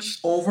lunch.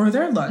 Over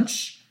their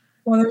lunch.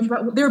 Well,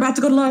 they were about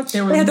to go to lunch. They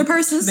had their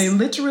purses. They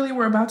literally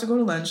were about to go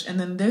to lunch. And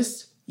then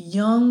this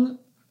young,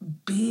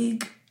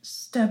 big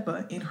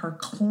stepper in her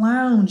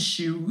clown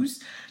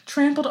shoes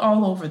trampled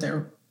all over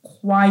their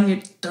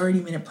quiet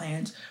 30-minute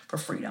plans for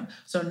freedom.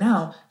 So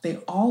now they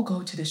all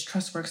go to this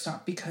trust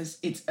workshop because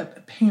it's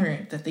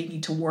apparent that they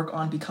need to work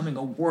on becoming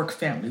a work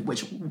family,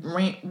 which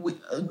red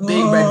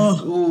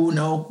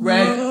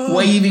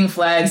waving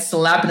flags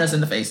slapping us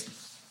in the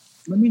face.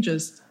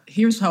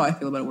 Here's how I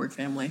feel about a work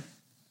family.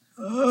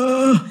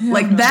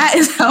 That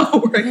is how a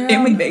work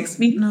family makes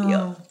me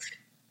feel.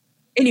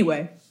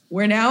 Anyway,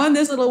 we're now in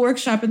this little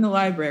workshop in the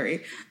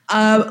library.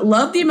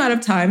 Love the amount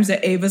of times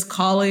that Ava's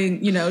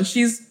calling,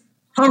 she's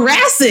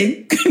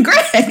harassing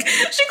Greg.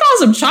 She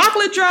calls him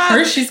chocolate drop.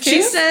 Hershey's Kiss?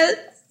 She said,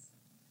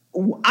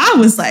 I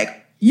was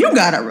like, you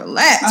gotta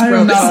relax,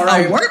 bro. This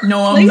is a work.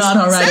 No, I'm not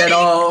all right at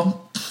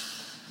all.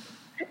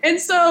 And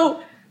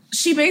so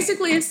she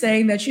basically is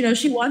saying that,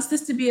 she wants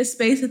this to be a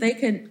space that they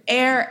can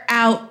air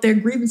out their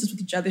grievances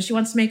with each other. She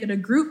wants to make it a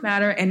group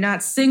matter and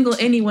not single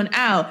anyone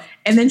out.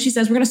 And then she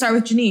says, we're going to start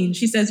with Janine.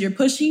 She says, you're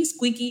pushy,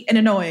 squeaky, and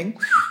annoying.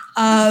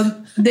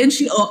 Then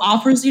she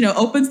offers,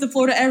 opens the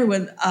floor to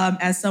everyone.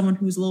 As someone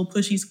who's a little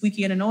pushy,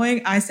 squeaky, and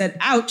annoying, I said,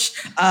 ouch.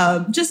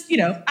 I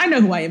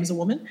know who I am as a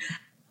woman.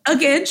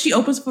 Again, she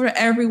opens for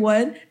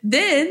everyone.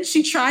 Then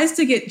she tries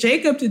to get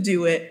Jacob to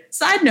do it.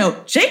 Side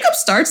note, Jacob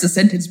starts the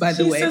sentence, by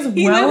the way.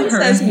 He literally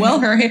says, well,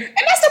 her hair. And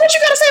that's not what you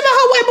got to say about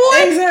her white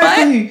boy.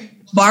 Exactly.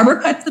 But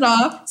Barbara cuts it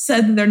off,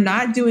 said that they're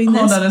not doing this.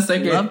 Hold on a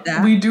second. Love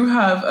that. We do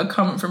have a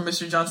comment from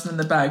Mr. Johnson in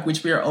the back,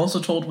 which we are also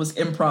told was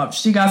improv.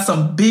 She got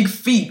some big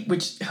feet,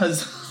 which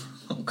has...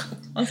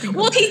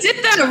 Well, he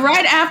did that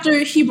right after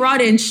Ava brought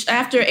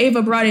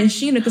in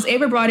Sheena, because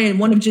Ava brought in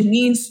one of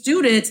Janine's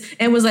students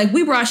and was like,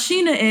 we brought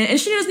Sheena in, and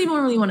she doesn't even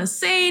really want to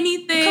say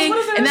anything.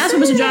 And that's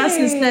what Mr.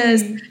 Johnson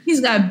says.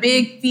 He's got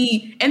big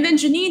feet. And then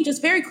Janine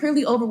just very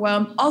clearly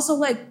overwhelmed. Also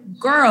like,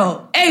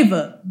 girl,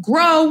 Ava,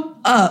 grow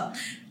up.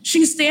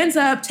 She stands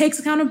up, takes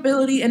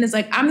accountability, and is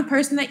like, I'm the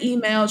person that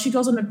emailed. She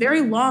goes on a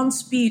very long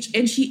speech,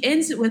 and she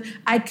ends it with,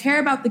 I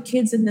care about the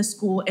kids in this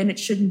school, and it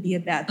shouldn't be a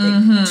bad thing.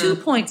 Mm-hmm. 2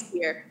 points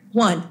here.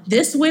 One,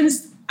 this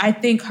wins, I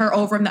think, her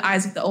over in the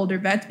eyes of the older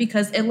vets,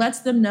 because it lets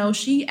them know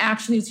she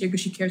actually is here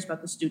because she cares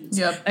about the students.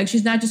 Yep. Like,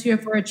 she's not just here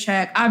for a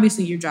check,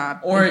 obviously your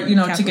job. Or,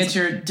 to get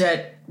your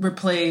debt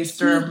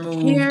replaced or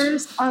moved. She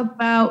cares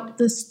about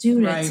the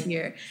students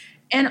here.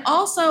 And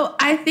also,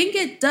 I think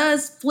it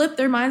does flip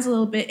their minds a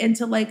little bit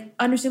into, like,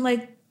 understand,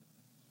 like,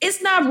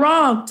 it's not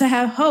wrong to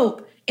have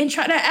hope and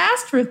try to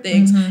ask for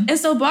things. Mm-hmm. And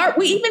so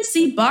we even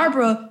see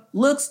Barbara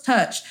looks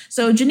touched.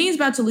 So Janine's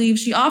about to leave.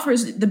 She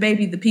offers the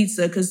baby the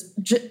pizza because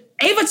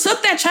Ava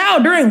took that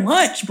child during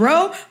lunch,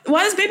 bro.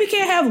 Why this baby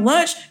can't have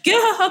lunch? Give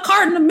her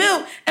carton of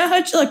milk and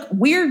her, like,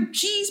 weird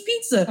cheese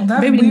pizza. That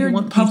baby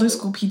weird public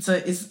school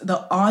pizza is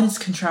the oddest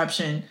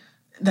contraption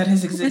that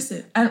has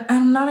existed. And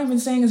I'm not even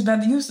saying it's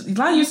bad.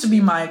 That used to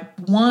be my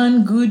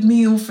one good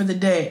meal for the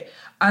day.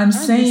 I'm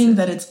saying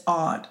that it's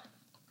odd.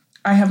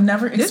 I have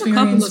never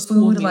experienced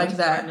food like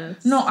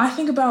that. No, I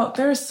think about,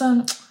 there's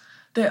some...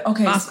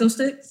 Bosco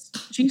sticks?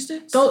 Cheese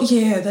sticks? Oh,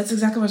 yeah, that's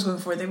exactly what I was going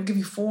for. They would give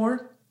you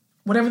 4,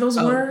 whatever those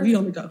were. We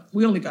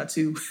only got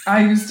 2.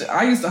 I used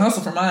to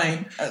hustle for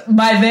mine.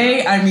 By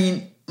they, I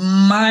mean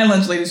my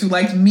lunch ladies who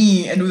liked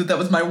me and knew that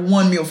was my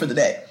one meal for the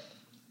day.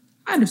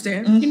 I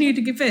understand. Mm-hmm. You need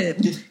to get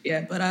fed.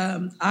 Yeah, but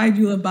I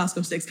do love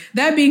Bosco sticks.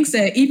 That being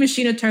said, even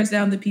Sheena turns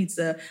down the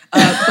pizza.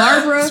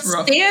 Barbara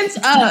stands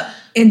up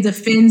and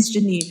defends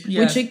Janine,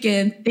 which,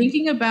 again,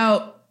 thinking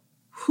about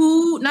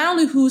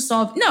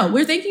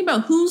we're thinking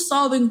about who's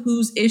solving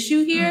whose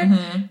issue here.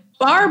 Mm-hmm.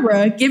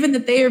 Barbara, given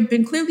that they have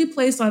been clearly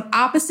placed on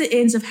opposite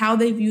ends of how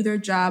they view their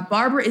job,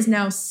 Barbara is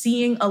now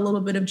seeing a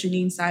little bit of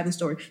Janine's side of the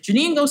story.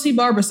 Janine go see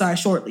Barbara's side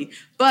shortly,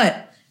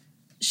 but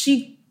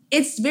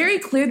it's very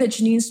clear that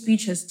Janine's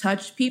speech has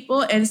touched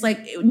people, and it's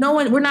like,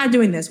 we're not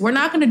doing this. We're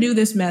not going to do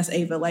this mess,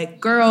 Ava. Like,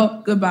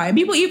 girl, goodbye. And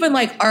people even,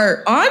 like,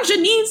 are on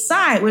Janine's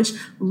side, which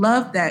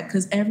love that,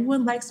 because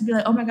everyone likes to be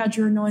like, oh my God,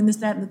 you're annoying, this,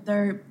 that, and the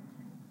third.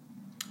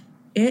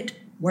 It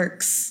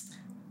works.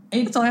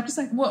 That's all I have to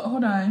say. Well,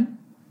 hold on.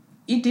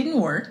 It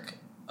didn't work.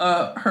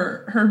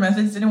 Her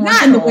methods didn't work.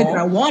 Not in the way that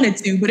I wanted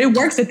to, but it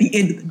works at the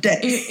end of the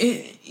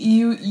day.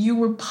 You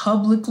were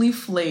publicly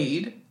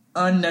flayed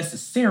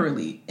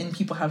unnecessarily, and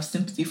people have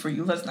sympathy for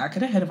you. Let's not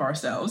get ahead of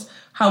ourselves.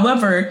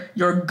 However,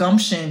 your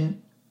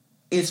gumption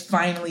is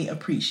finally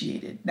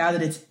appreciated now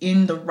that it's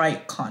in the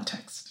right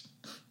context.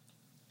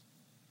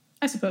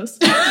 I suppose.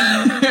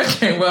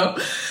 Okay, well,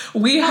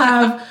 we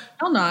have...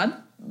 I'll nod.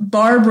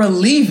 Barbara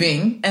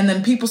leaving, and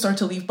then people start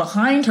to leave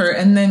behind her,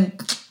 and then Ava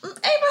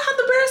had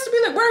the bears to be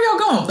like, where are y'all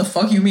going? The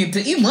fuck you mean?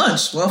 To eat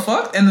lunch? Well,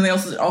 fuck. And then they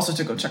also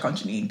to go check on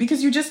Janine,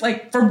 because you just,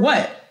 like, for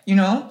what?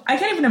 I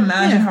can't even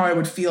imagine how I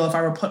would feel if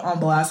I were put on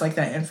blast like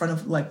that in front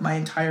of, like, my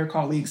entire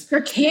colleagues.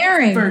 For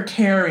caring.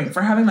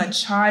 For having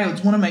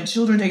one of my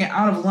children taken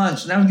out of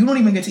lunch. Now you don't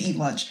even get to eat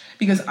lunch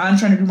because I'm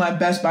trying to do my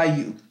best by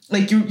you.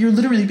 Like, you're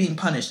literally being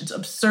punished. It's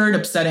absurd,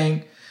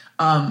 upsetting.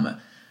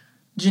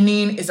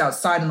 Janine is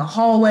outside in the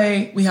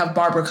hallway. We have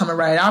Barbara coming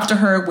right after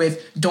her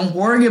with, don't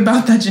worry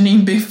about that,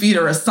 Janine, big feet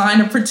are a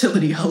sign of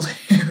fertility.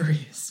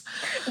 Hilarious.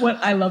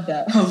 I love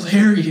that.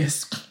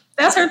 Hilarious.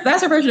 That's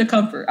her version of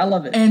comfort. I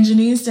love it. And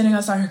Janine's standing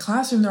outside her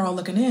classroom. They're all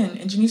looking in.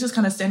 And Janine's just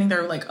kind of standing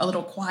there, like, a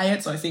little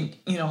quiet. So I think,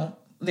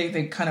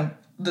 they kind of,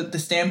 the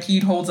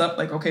stampede holds up,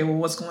 like, okay, well,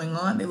 what's going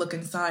on? They look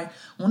inside.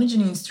 One of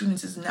Janine's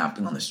students is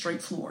napping on the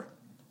straight floor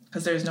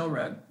because there's no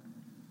rug.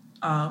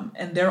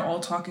 And they're all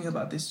talking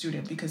about this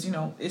student because,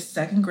 it's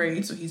second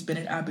grade, so he's been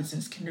at Abbott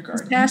since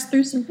kindergarten. He's passed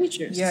through some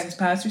teachers. Yeah, he's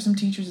passed through some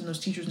teachers, and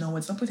those teachers know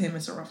what's up with him.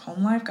 It's a rough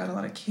home life, got a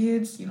lot of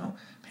kids,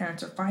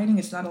 parents are fighting,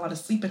 it's not a lot of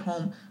sleep at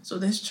home. So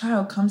this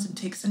child comes and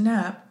takes a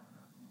nap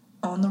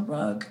on the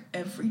rug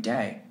every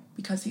day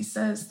because he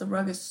says the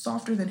rug is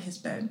softer than his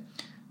bed.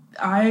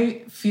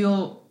 I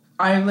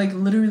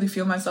literally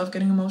feel myself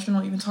getting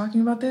emotional even talking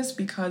about this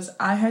because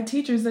I had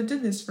teachers that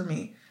did this for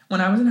me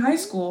when I was in high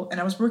school, and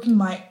I was working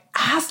my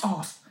ass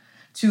off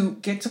to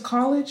get to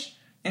college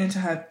and to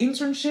have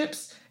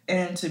internships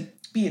and to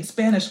be in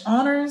Spanish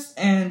honors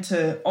and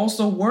to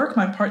also work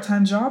my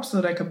part-time job so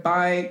that I could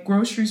buy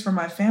groceries for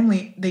my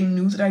family. They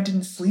knew that I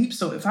didn't sleep.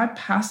 So if I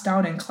passed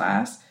out in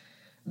class,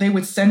 they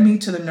would send me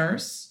to the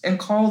nurse and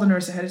call the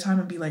nurse ahead of time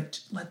and be like,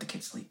 let the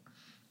kid sleep.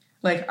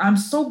 Like, I'm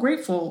so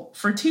grateful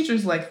for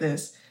teachers like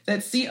this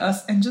that see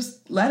us and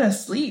just let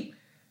us sleep.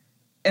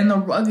 And the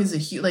rug is a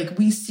huge, like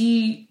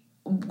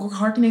we're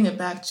hearkening it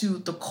back to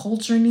the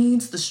culture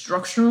needs, the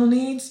structural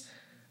needs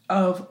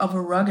of a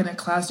rug in a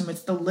classroom.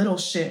 It's the little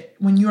shit.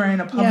 When you are in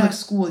a public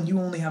school and you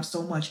only have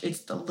so much,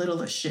 it's the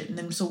littlest shit. And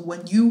then so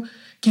when you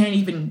can't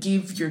even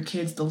give your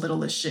kids the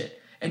littlest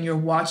shit and you're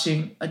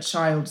watching a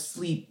child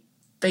sleep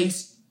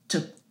face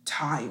to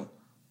tile.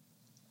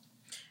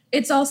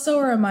 It's also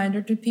a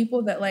reminder to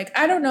people that, like,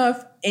 I don't know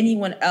if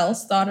anyone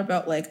else thought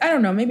about, like, I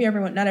don't know, maybe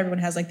not everyone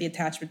has, like, the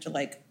attachment to,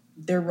 like,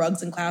 their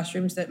rugs in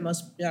classrooms that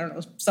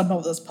some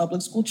of those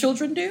public school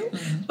children do.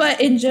 Mm-hmm.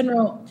 But in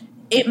general,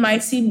 it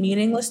might seem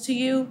meaningless to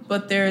you,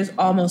 but there's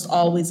almost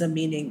always a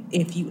meaning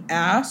if you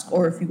ask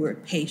or if you were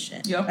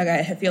patient. Yep. Like,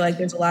 I feel like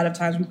there's a lot of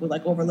times people,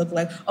 like, overlook,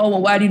 like, oh,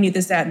 well, why do you need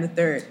this, that, and the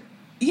third?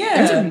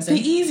 Yeah, the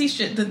easy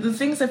shit, the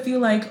things that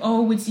feel like,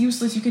 oh, it's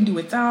useless, you can do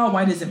without,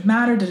 why does it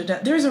matter? Da, da, da.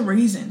 There's a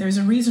reason. There's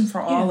a reason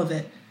for all of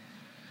it.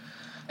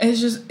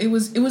 It's just, it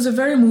was a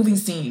very moving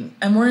scene.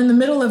 And we're in the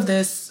middle of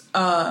this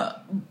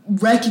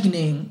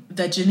reckoning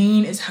that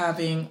Janine is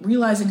having,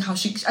 realizing how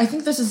I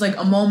think this is like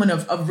a moment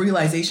of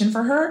realization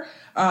for her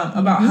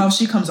about how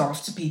she comes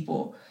off to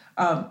people.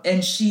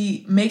 And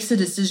she makes a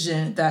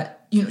decision that,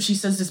 she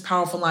says this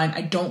powerful line,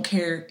 I don't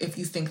care if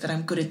you think that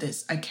I'm good at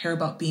this. I care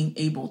about being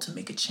able to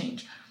make a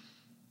change.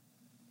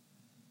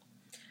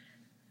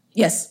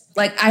 Yes.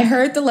 Like, I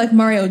heard the, like,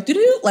 Mario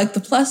doo-doo, like the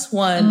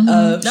 +1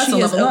 of she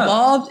has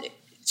evolved.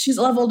 She's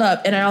leveled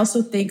up. And I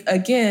also think,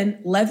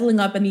 again, leveling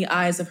up in the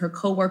eyes of her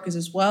coworkers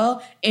as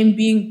well, and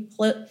being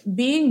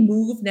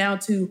moved now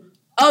to,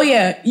 oh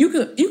yeah, you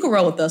can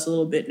roll with us a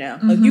little bit now.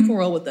 Like, you can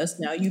roll with us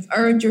now. You've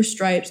earned your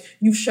stripes.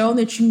 You've shown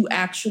that you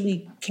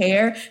actually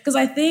care. Because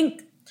I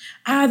think,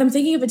 I'm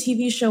thinking of a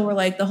TV show where,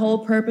 like, the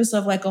whole purpose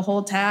of, like, a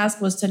whole task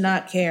was to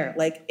not care.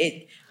 Like,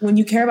 when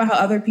you care about how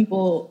other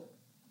people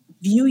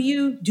view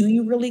you, do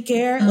you really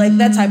care? Like,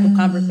 that type of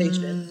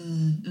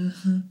conversation.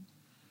 Mm-hmm.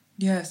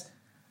 Yes.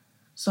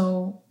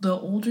 So the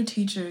older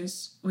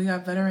teachers, we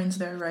got veterans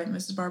there, right?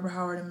 Mrs. Barbara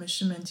Howard and Ms.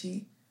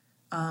 Shimenti.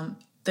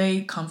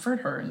 They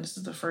comfort her. And this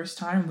is the first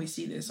time we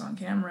see this on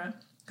camera.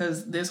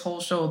 Because this whole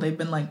show, they've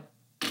been like,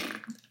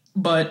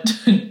 but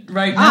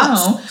right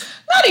now,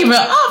 not even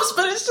ops,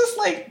 but it's just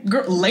like,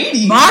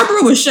 ladies.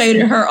 Barbara was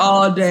shading her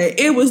all day.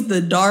 It was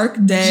the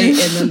dark day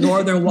in the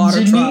Northern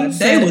Water Tribe.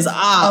 They was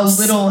ops.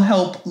 A little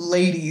help,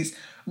 ladies.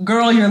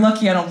 Girl, you're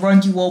lucky I don't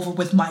run you over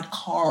with my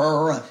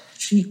car.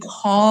 She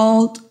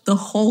called the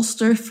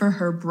holster for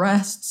her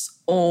breasts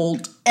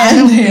old.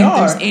 And they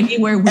are. There's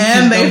anywhere we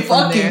can go they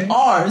from fucking there.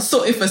 Are.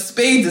 So if a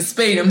spade's a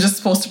spade, I'm just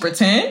supposed to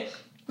pretend?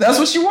 That's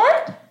what you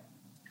want?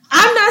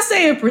 I'm not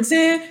saying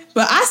pretend,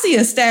 but I see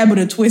a stab and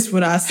a twist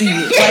when I see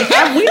it.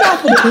 Like, we're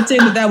not going to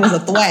pretend that was a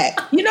thwack.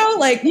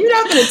 Like, you're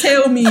not going to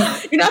tell me,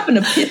 you're not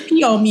going to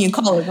pee on me and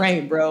call it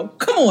rain, bro.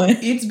 Come on.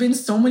 It's been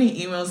so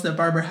many emails that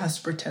Barbara has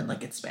to pretend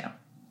like it's spam.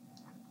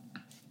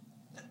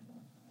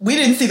 We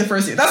didn't see the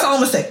first year. That's all I'm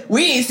going to say.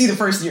 We didn't see the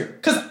first year.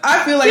 Because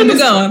I feel like... Keep it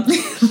going.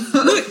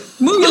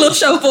 Move your little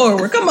show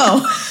forward. Come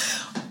on.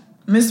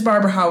 Miss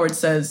Barbara Howard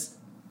says,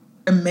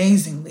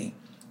 amazingly,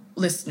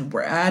 listen,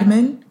 we're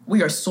admin,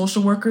 we are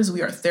social workers,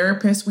 we are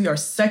therapists, we are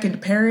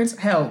second parents.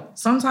 Hell,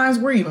 sometimes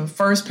we're even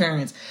first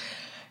parents.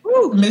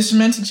 Miss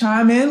Shimenti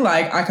chime in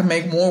like, I can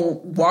make more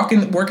work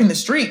in the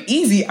street.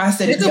 Easy. I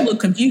said, Jacob look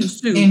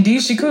confused too.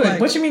 Indeed she could.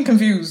 What you mean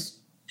confused?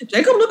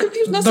 Jacob look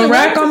confused. The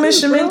rack on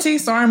Miss Shimenti?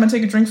 Sorry, I'm going to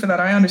take a drink for that.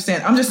 I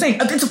understand. I'm just saying,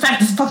 it's a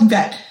fact. It's a fucking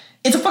fact.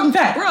 It's a fucking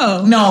fact.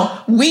 Bro.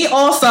 No, we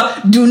all saw.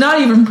 Do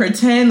not even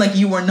pretend like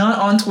you were not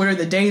on Twitter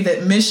the day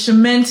that Miss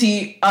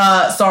Shimenti,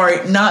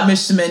 not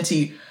Miss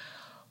Shimenti,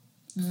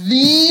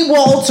 Mrs.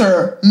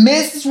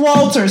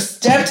 Walter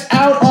stepped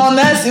out on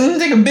that scene. We're going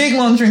to take a big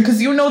long drink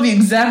because you know the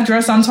exact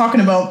dress I'm talking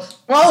about.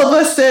 All of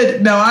us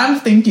said, no, I'm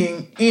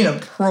thinking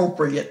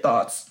inappropriate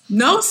thoughts.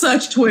 No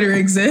such Twitter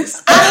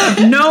exists. I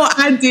have no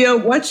idea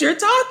what you're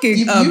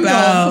talking about. You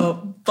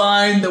don't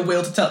find the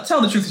will to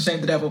tell the truth and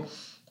shame the devil.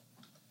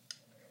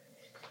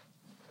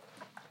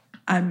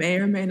 I may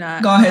or may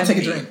not. Go ahead, take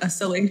a drink. A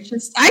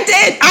salacious. I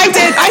did.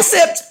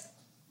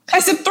 I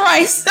sipped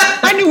thrice.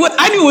 I knew what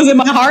was in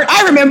my heart.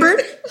 I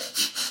remembered.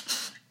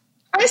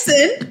 I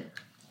said,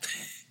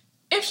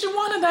 if she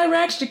wanted that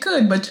rack, she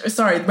could. But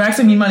sorry, racks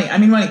mean money. I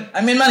mean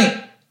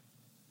money.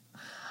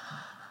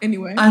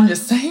 Anyway, I'm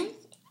just saying.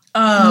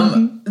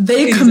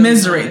 They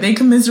commiserate. They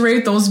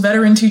commiserate. Those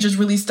veteran teachers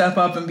really step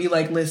up and be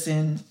like,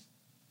 listen,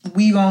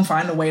 we gonna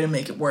find a way to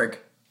make it work.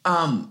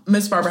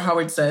 Miss Barbara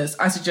Howard says,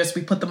 I suggest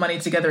we put the money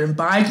together and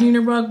buy Janine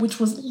a rug, which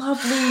was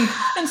lovely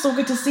and so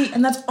good to see.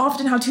 And that's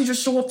often how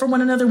teachers show up for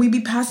one another. We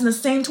be passing the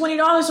same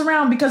 $20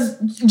 around because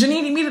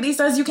Janine immediately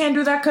says, you can't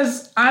do that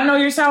because I know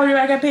your salary.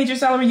 I got paid your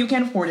salary. You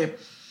can't afford it.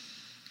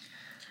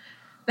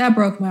 That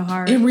broke my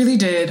heart. It really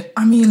did.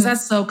 I mean,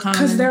 that's so common.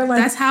 Because they're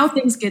like, that's how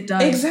things get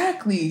done.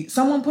 Exactly.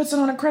 Someone puts it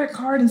on a credit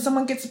card and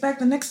someone gets it back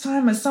the next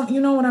time.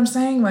 You know what I'm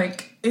saying?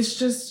 Like, it's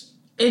just,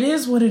 it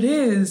is what it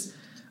is.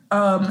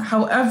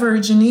 However,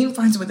 Janine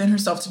finds within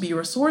herself to be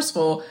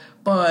resourceful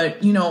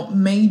but, you know,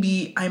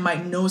 maybe I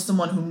might know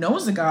someone who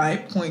knows a guy,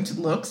 pointed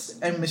looks,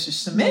 and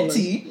Mrs.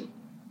 Cementi.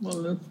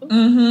 Melissa.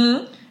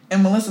 Mm-hmm.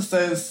 And Melissa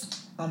says,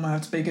 I'm gonna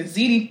have to make a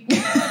ziti.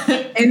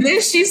 And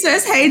then she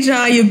says, hey,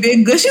 John, you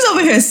big good. She's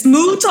over here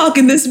smooth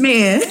talking this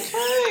man. Hey.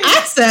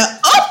 I said,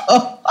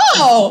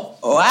 oh,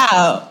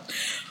 wow.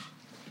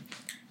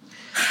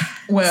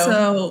 Well,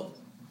 so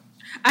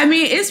I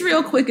mean, it's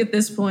real quick at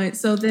this point.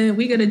 So then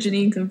we get a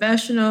Janine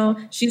confessional.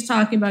 She's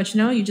talking about,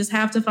 you know, you just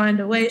have to find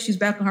a way. She's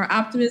back on her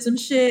optimism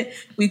shit.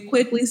 We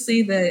quickly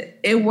see that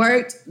it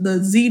worked. The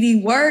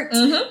ZD worked.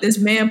 Mm-hmm. This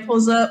man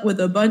pulls up with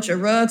a bunch of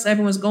rugs.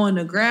 Everyone's going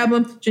to grab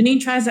him. Janine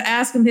tries to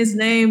ask him his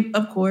name,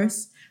 of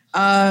course.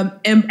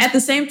 And at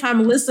the same time,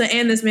 Melissa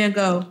and this man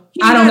go,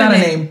 I don't got a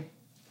name.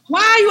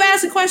 Why are you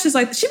asking questions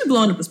like this? She be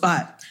blowing up the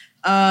spot.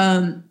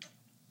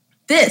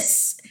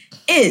 This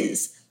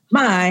is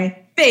my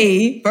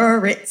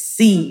favorite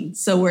scene.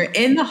 So we're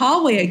in the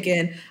hallway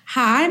again.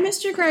 Hi,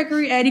 Mr.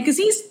 Gregory Eddie, because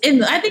he's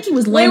in. I think he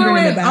was lingering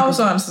in the back. Oh,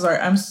 so I'm so sorry.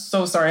 I'm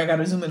so sorry. I got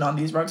to zoom in on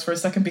these rugs for a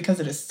second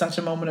because it is such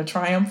a moment of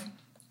triumph.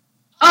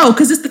 Oh,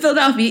 because it's the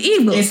Philadelphia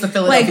Eagles. It's the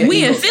Philadelphia Eagles.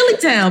 Eagles. In Philly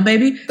town,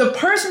 baby. The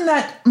person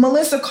that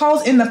Melissa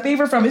calls in the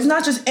favor from is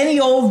not just any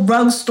old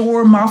rug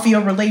store mafia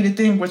related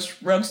thing, which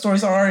rug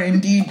stores are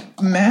indeed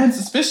mad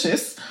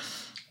suspicious.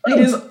 It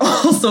is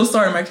also,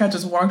 sorry, my cat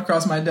just walked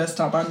across my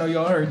desktop. I know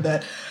y'all heard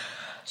that.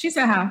 She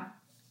said hi.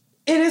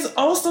 It is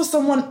also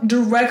someone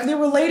directly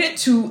related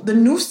to the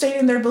new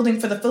stadium they're building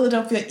for the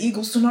Philadelphia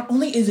Eagles. So not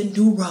only is it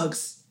new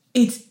rugs,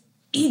 it's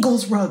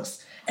Eagles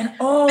rugs. And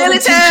all the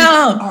teachers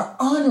are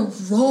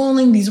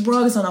unrolling these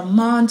rugs on a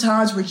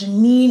montage where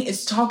Janine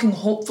is talking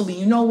hopefully.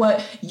 You know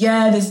what?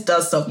 Yeah, this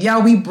does stuff. Yeah,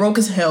 we broke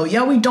as hell.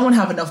 Yeah, we don't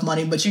have enough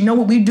money. But you know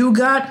what we do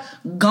got?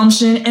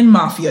 Gumption and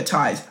mafia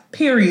ties.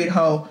 Period,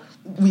 ho.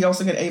 We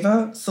also get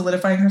Ava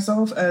solidifying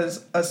herself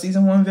as a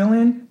season 1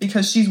 villain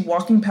because she's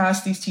walking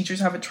past these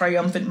teachers, have a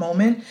triumphant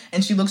moment,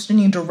 and she looks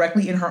Janine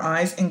directly in her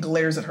eyes and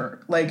glares at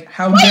her. Like,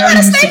 how dare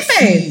you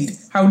succeed?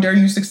 How dare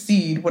you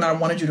succeed when I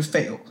wanted you to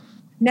fail?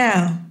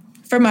 Now,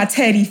 for my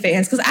Teddy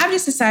fans, because I've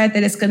just decided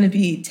that it's going to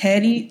be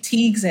Teddy,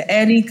 Teagues, and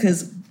Eddie,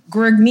 because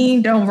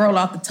Gregnine don't roll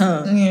off the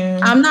tongue. Yeah.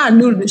 I'm not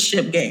new to the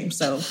ship game,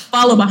 so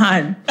follow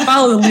behind.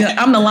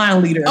 I'm the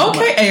line leader.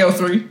 Okay,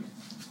 AO3.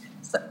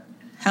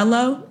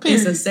 Hello? Period.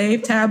 It's a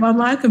save tab on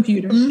my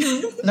computer.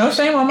 Mm-hmm. No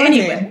shame on my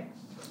game.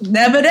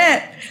 Never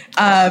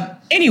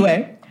that.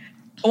 Anyway,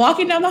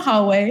 walking down the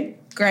hallway,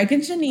 Greg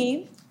and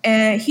Janine,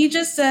 and he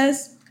just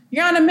says,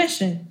 you're on a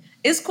mission.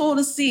 It's cool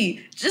to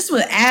see. Just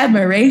with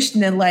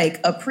admiration and like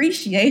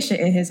appreciation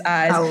in his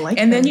eyes.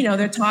 And then, you know,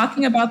 they're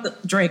talking about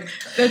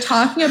They're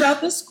talking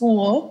about the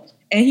school.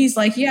 And he's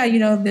like, yeah, you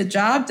know, the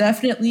job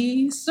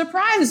definitely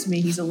surprises me.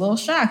 He's a little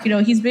shocked. You know,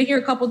 he's been here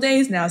a couple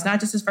days now. It's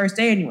not just his first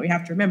day anymore. You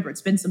have to remember, it's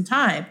been some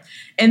time.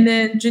 And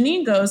then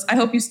Janine goes, I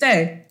hope you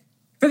stay.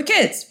 For the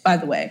kids, by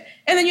the way.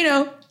 And then, you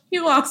know, he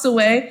walks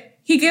away.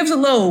 He gives a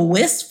little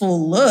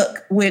wistful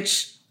look,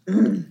 which...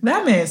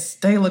 That man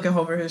stay looking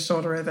over his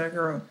shoulder at that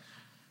girl.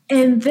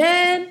 And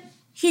then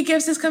he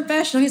gives his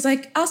confessional. He's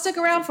like, I'll stick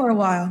around for a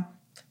while.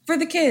 For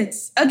the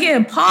kids.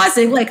 Again,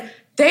 pausing, like...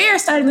 They are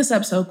starting this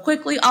up so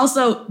quickly.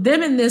 Also,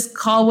 them in this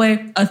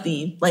hallway, a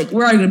theme. Like,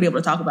 we're already going to be able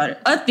to talk about it.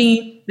 A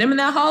theme. Them in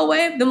that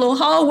hallway, the little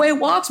hallway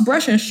walks,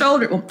 brushing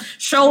shoulder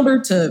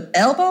to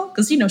elbow.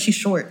 Because, you know, she's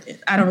short.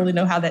 I don't really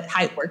know how that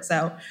height works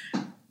out.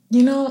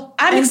 You know,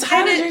 I'm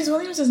excited. James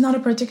Williams is not a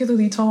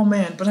particularly tall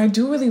man, but I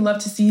do really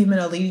love to see him in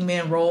a leading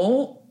man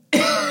role.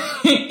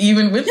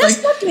 Even with,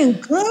 That's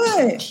looking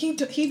good. He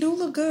do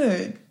look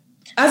good.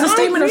 As a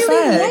statement of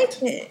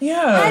fact. Like it.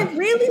 Yeah. I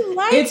really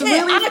like it. It's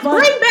really fun.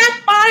 Bring back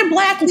fine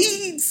black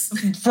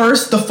leads.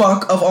 First the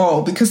fuck of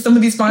all. Because some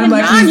of these fine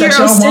black leads that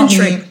y'all want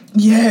me.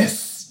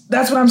 Yes.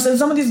 That's what I'm saying.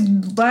 Some of these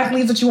black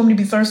leads that you want me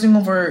to be thirsting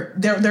over,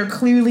 they're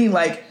clearly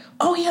like,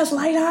 oh, he has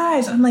light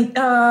eyes. I'm like,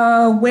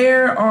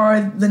 where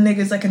are the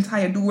niggas that can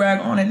tie a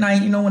do-rag on at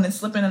night, you know, when it's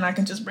slipping and I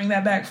can just bring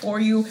that back for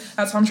you?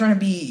 That's how I'm trying to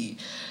be.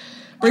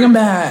 Bring them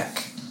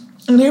back.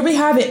 And there we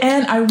have it.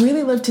 And I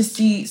really love to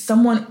see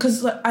someone,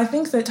 because I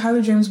think that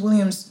Tyler James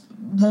Williams'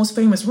 most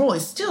famous role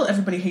is still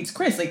Everybody Hates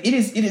Chris. Like, it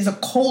is a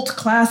cult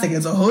classic.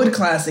 It's a hood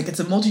classic. It's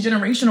a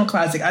multi-generational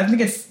classic. I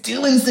think it's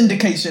still in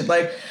syndication.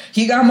 Like,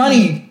 he got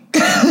money.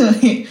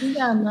 He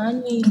got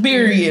money.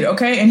 Period.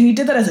 Okay? And he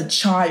did that as a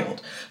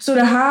child. So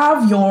to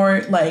have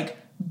your, like,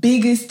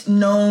 biggest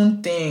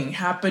known thing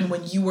happen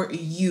when you were a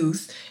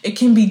youth, it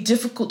can be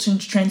difficult to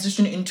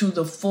transition into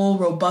the full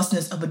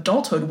robustness of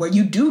adulthood where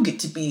you do get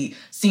to be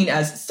seen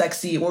as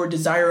sexy or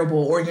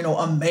desirable or, you know,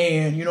 a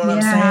man, you know what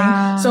I'm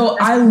saying? So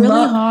I really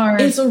love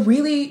hard. It's a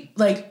really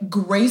like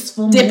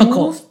graceful move.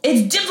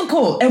 It's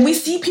difficult. And we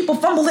see people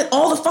fumble it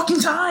all the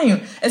fucking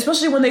time,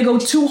 especially when they go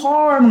too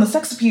hard on the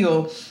sex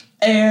appeal.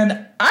 And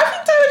I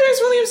think Tyler James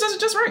Williams does it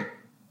just right.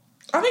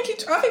 I think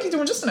he's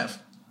doing just enough.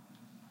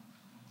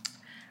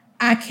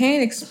 I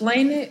can't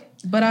explain it,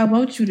 but I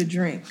want you to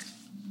drink.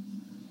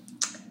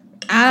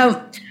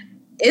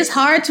 It's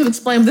hard to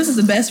explain. This is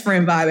the best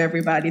friend vibe,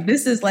 everybody.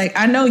 This is like,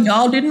 I know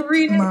y'all didn't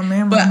read it,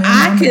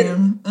 I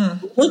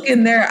could look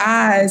in their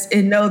eyes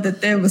and know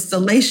that there was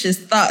salacious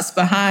thoughts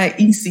behind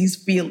EC's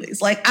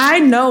feelings. Like, I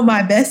know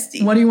my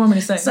bestie. What do you want me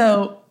to say?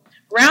 So,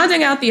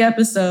 rounding out the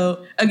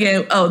episode,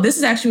 again, this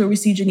is actually where we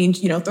see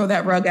Janine, throw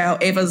that rug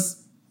out.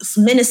 Ava's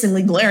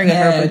menacingly glaring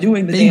at her for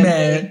doing the damn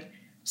thing.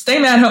 Stay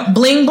mad.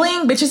 Bling,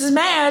 bling. Bitches is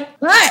mad.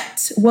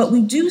 But what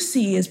we do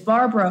see is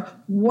Barbara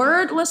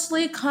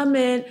wordlessly come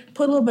in,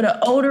 put a little bit of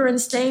odor and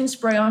stain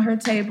spray on her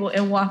table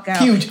and walk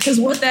out. Huge. Because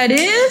what that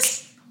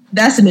is,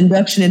 that's an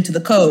induction into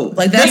the code.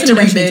 Like, that's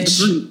victory, an induction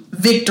bitch. into the group.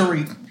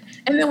 Victory.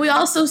 And then we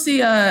also see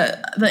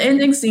the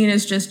ending scene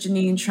is just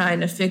Janine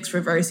trying to fix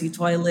Reversey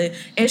toilet.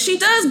 And she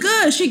does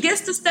good. She gets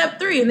to step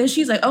 3. And then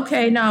she's like,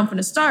 okay, now I'm going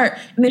to start.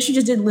 And then she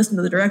just didn't listen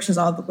to the directions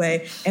all the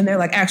way. And they're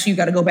like, actually, you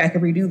got to go back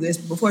and redo this.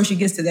 But before she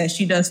gets to that,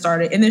 she does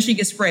start it. And then she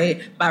gets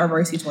sprayed by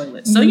Reversey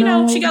toilet. So, she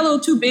got a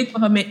little too big for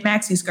her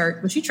maxi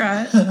skirt. But she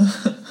tried. Her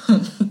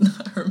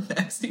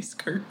maxi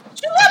skirt.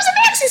 She loves a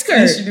maxi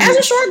skirt. As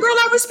a short girl,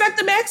 I respect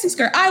a maxi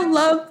skirt. I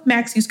love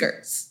maxi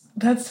skirts.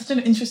 That's such an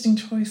interesting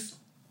choice.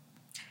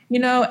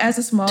 As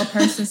a small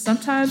person,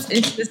 sometimes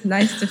it's just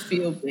nice to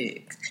feel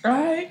big.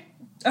 Right?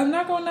 I'm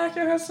not going to knock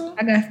your hustle.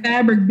 I got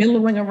fabric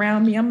billowing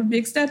around me. I'm a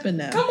big stepper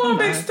now. Come on,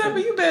 big stepper.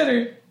 You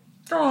better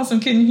throw on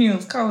some kitten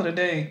heels. Call it a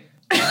day.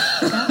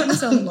 That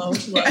was a low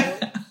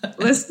blow.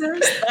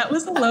 Listeners, that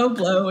was a low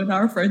blow in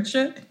our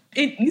friendship.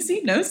 And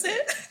EC knows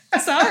it.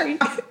 Sorry.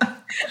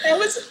 That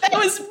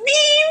was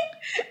mean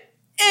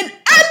and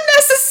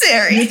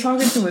unnecessary. You're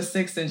talking to a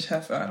 6-inch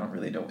heifer. I don't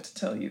really know what to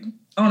tell you.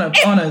 On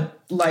a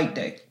light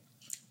day.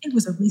 It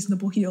was a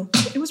reasonable heel.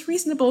 It was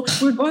reasonable.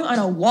 We were going on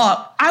a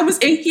walk. I was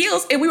in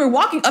heels and we were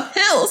walking up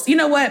hills. You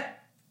know what?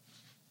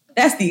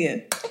 That's the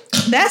end.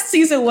 That's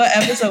season 1,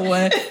 episode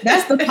 1.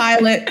 That's the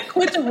pilot.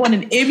 Quinta won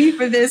an Emmy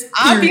for this.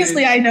 Period.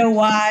 Obviously, I know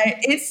why.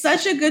 It's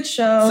such a good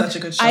show.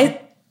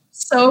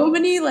 So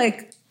many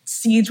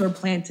seeds were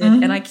planted,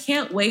 and I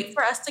can't wait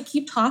for us to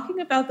keep talking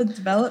about the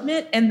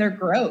development and their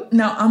growth.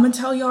 Now, I'm going to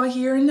tell y'all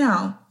here and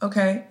now,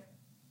 okay?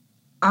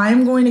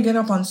 I'm going to get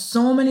up on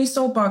so many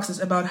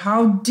soapboxes about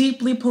how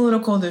deeply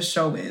political this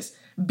show is.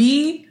 I'll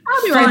be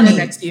funny. right there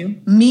next to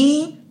you.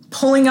 Me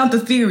pulling out the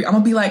theory. I'm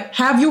going to be like,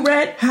 have you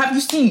read? Have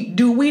you seen?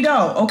 Do we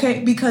know?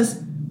 Okay?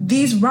 Because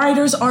these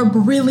writers are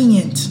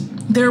brilliant.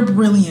 They're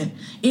brilliant.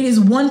 It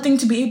is one thing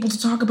to be able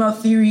to talk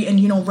about theory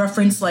and,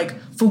 reference like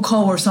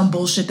Foucault or some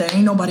bullshit that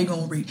ain't nobody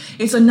gonna read.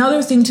 It's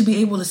another thing to be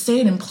able to say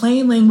it in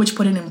plain language,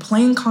 put it in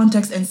plain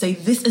context, and say,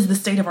 this is the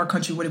state of our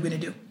country. What are we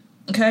gonna do?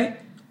 Okay?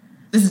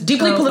 This is a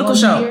deeply political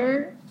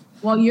show.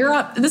 While you're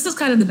up, this is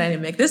kind of the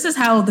dynamic. This is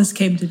how this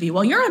came to be.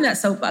 While you're on that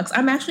soapbox,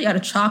 I'm actually at a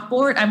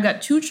chalkboard. I've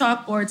got 2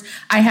 chalkboards.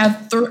 I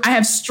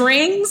have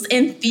strings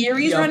and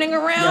theories running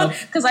around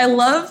because I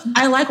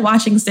like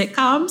watching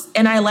sitcoms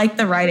and I like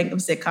the writing of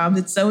sitcoms.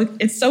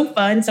 It's so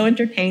fun, it's so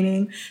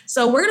entertaining.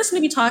 So we're just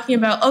going to be talking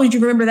about, oh, did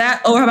you remember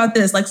that? Oh, how about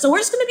this? So we're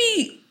just going to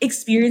be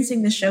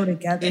experiencing the show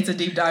together. It's a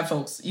deep dive,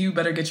 folks. You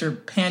better get your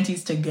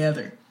panties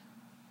together.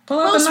 Pull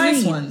out the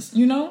nice ones,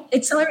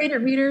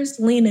 Accelerated readers,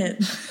 lean in.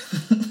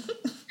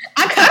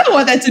 I kind of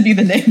want that to be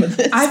the name of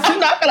this. I'm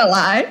not going to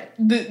lie.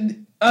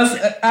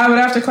 Us out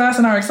after class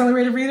and our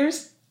accelerated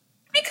readers?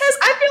 Because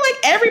I feel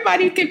like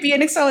everybody could be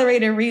an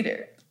accelerated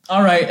reader.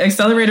 All right,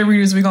 accelerated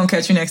readers, we're going to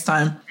catch you next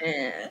time.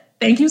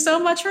 Thank you so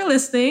much for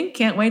listening.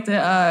 Can't wait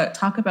to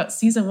talk about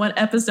season 1,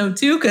 episode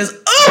 2, because,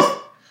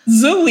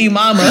 Zooey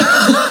mama.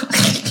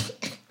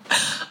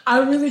 I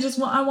really just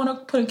want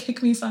to put a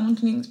kick me sign on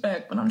Janine's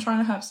back, but I'm trying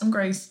to have some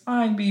grace.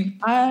 We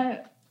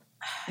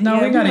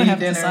gotta eat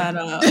dinner. Sign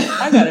off.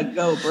 I gotta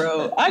go,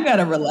 bro. I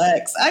gotta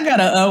relax. I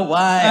gotta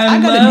unwind.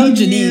 I gotta need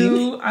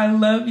Janine. I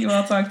love you.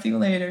 I'll talk to you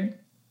later.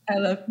 I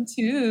love you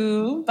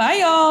too. Bye,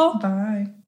 y'all. Bye.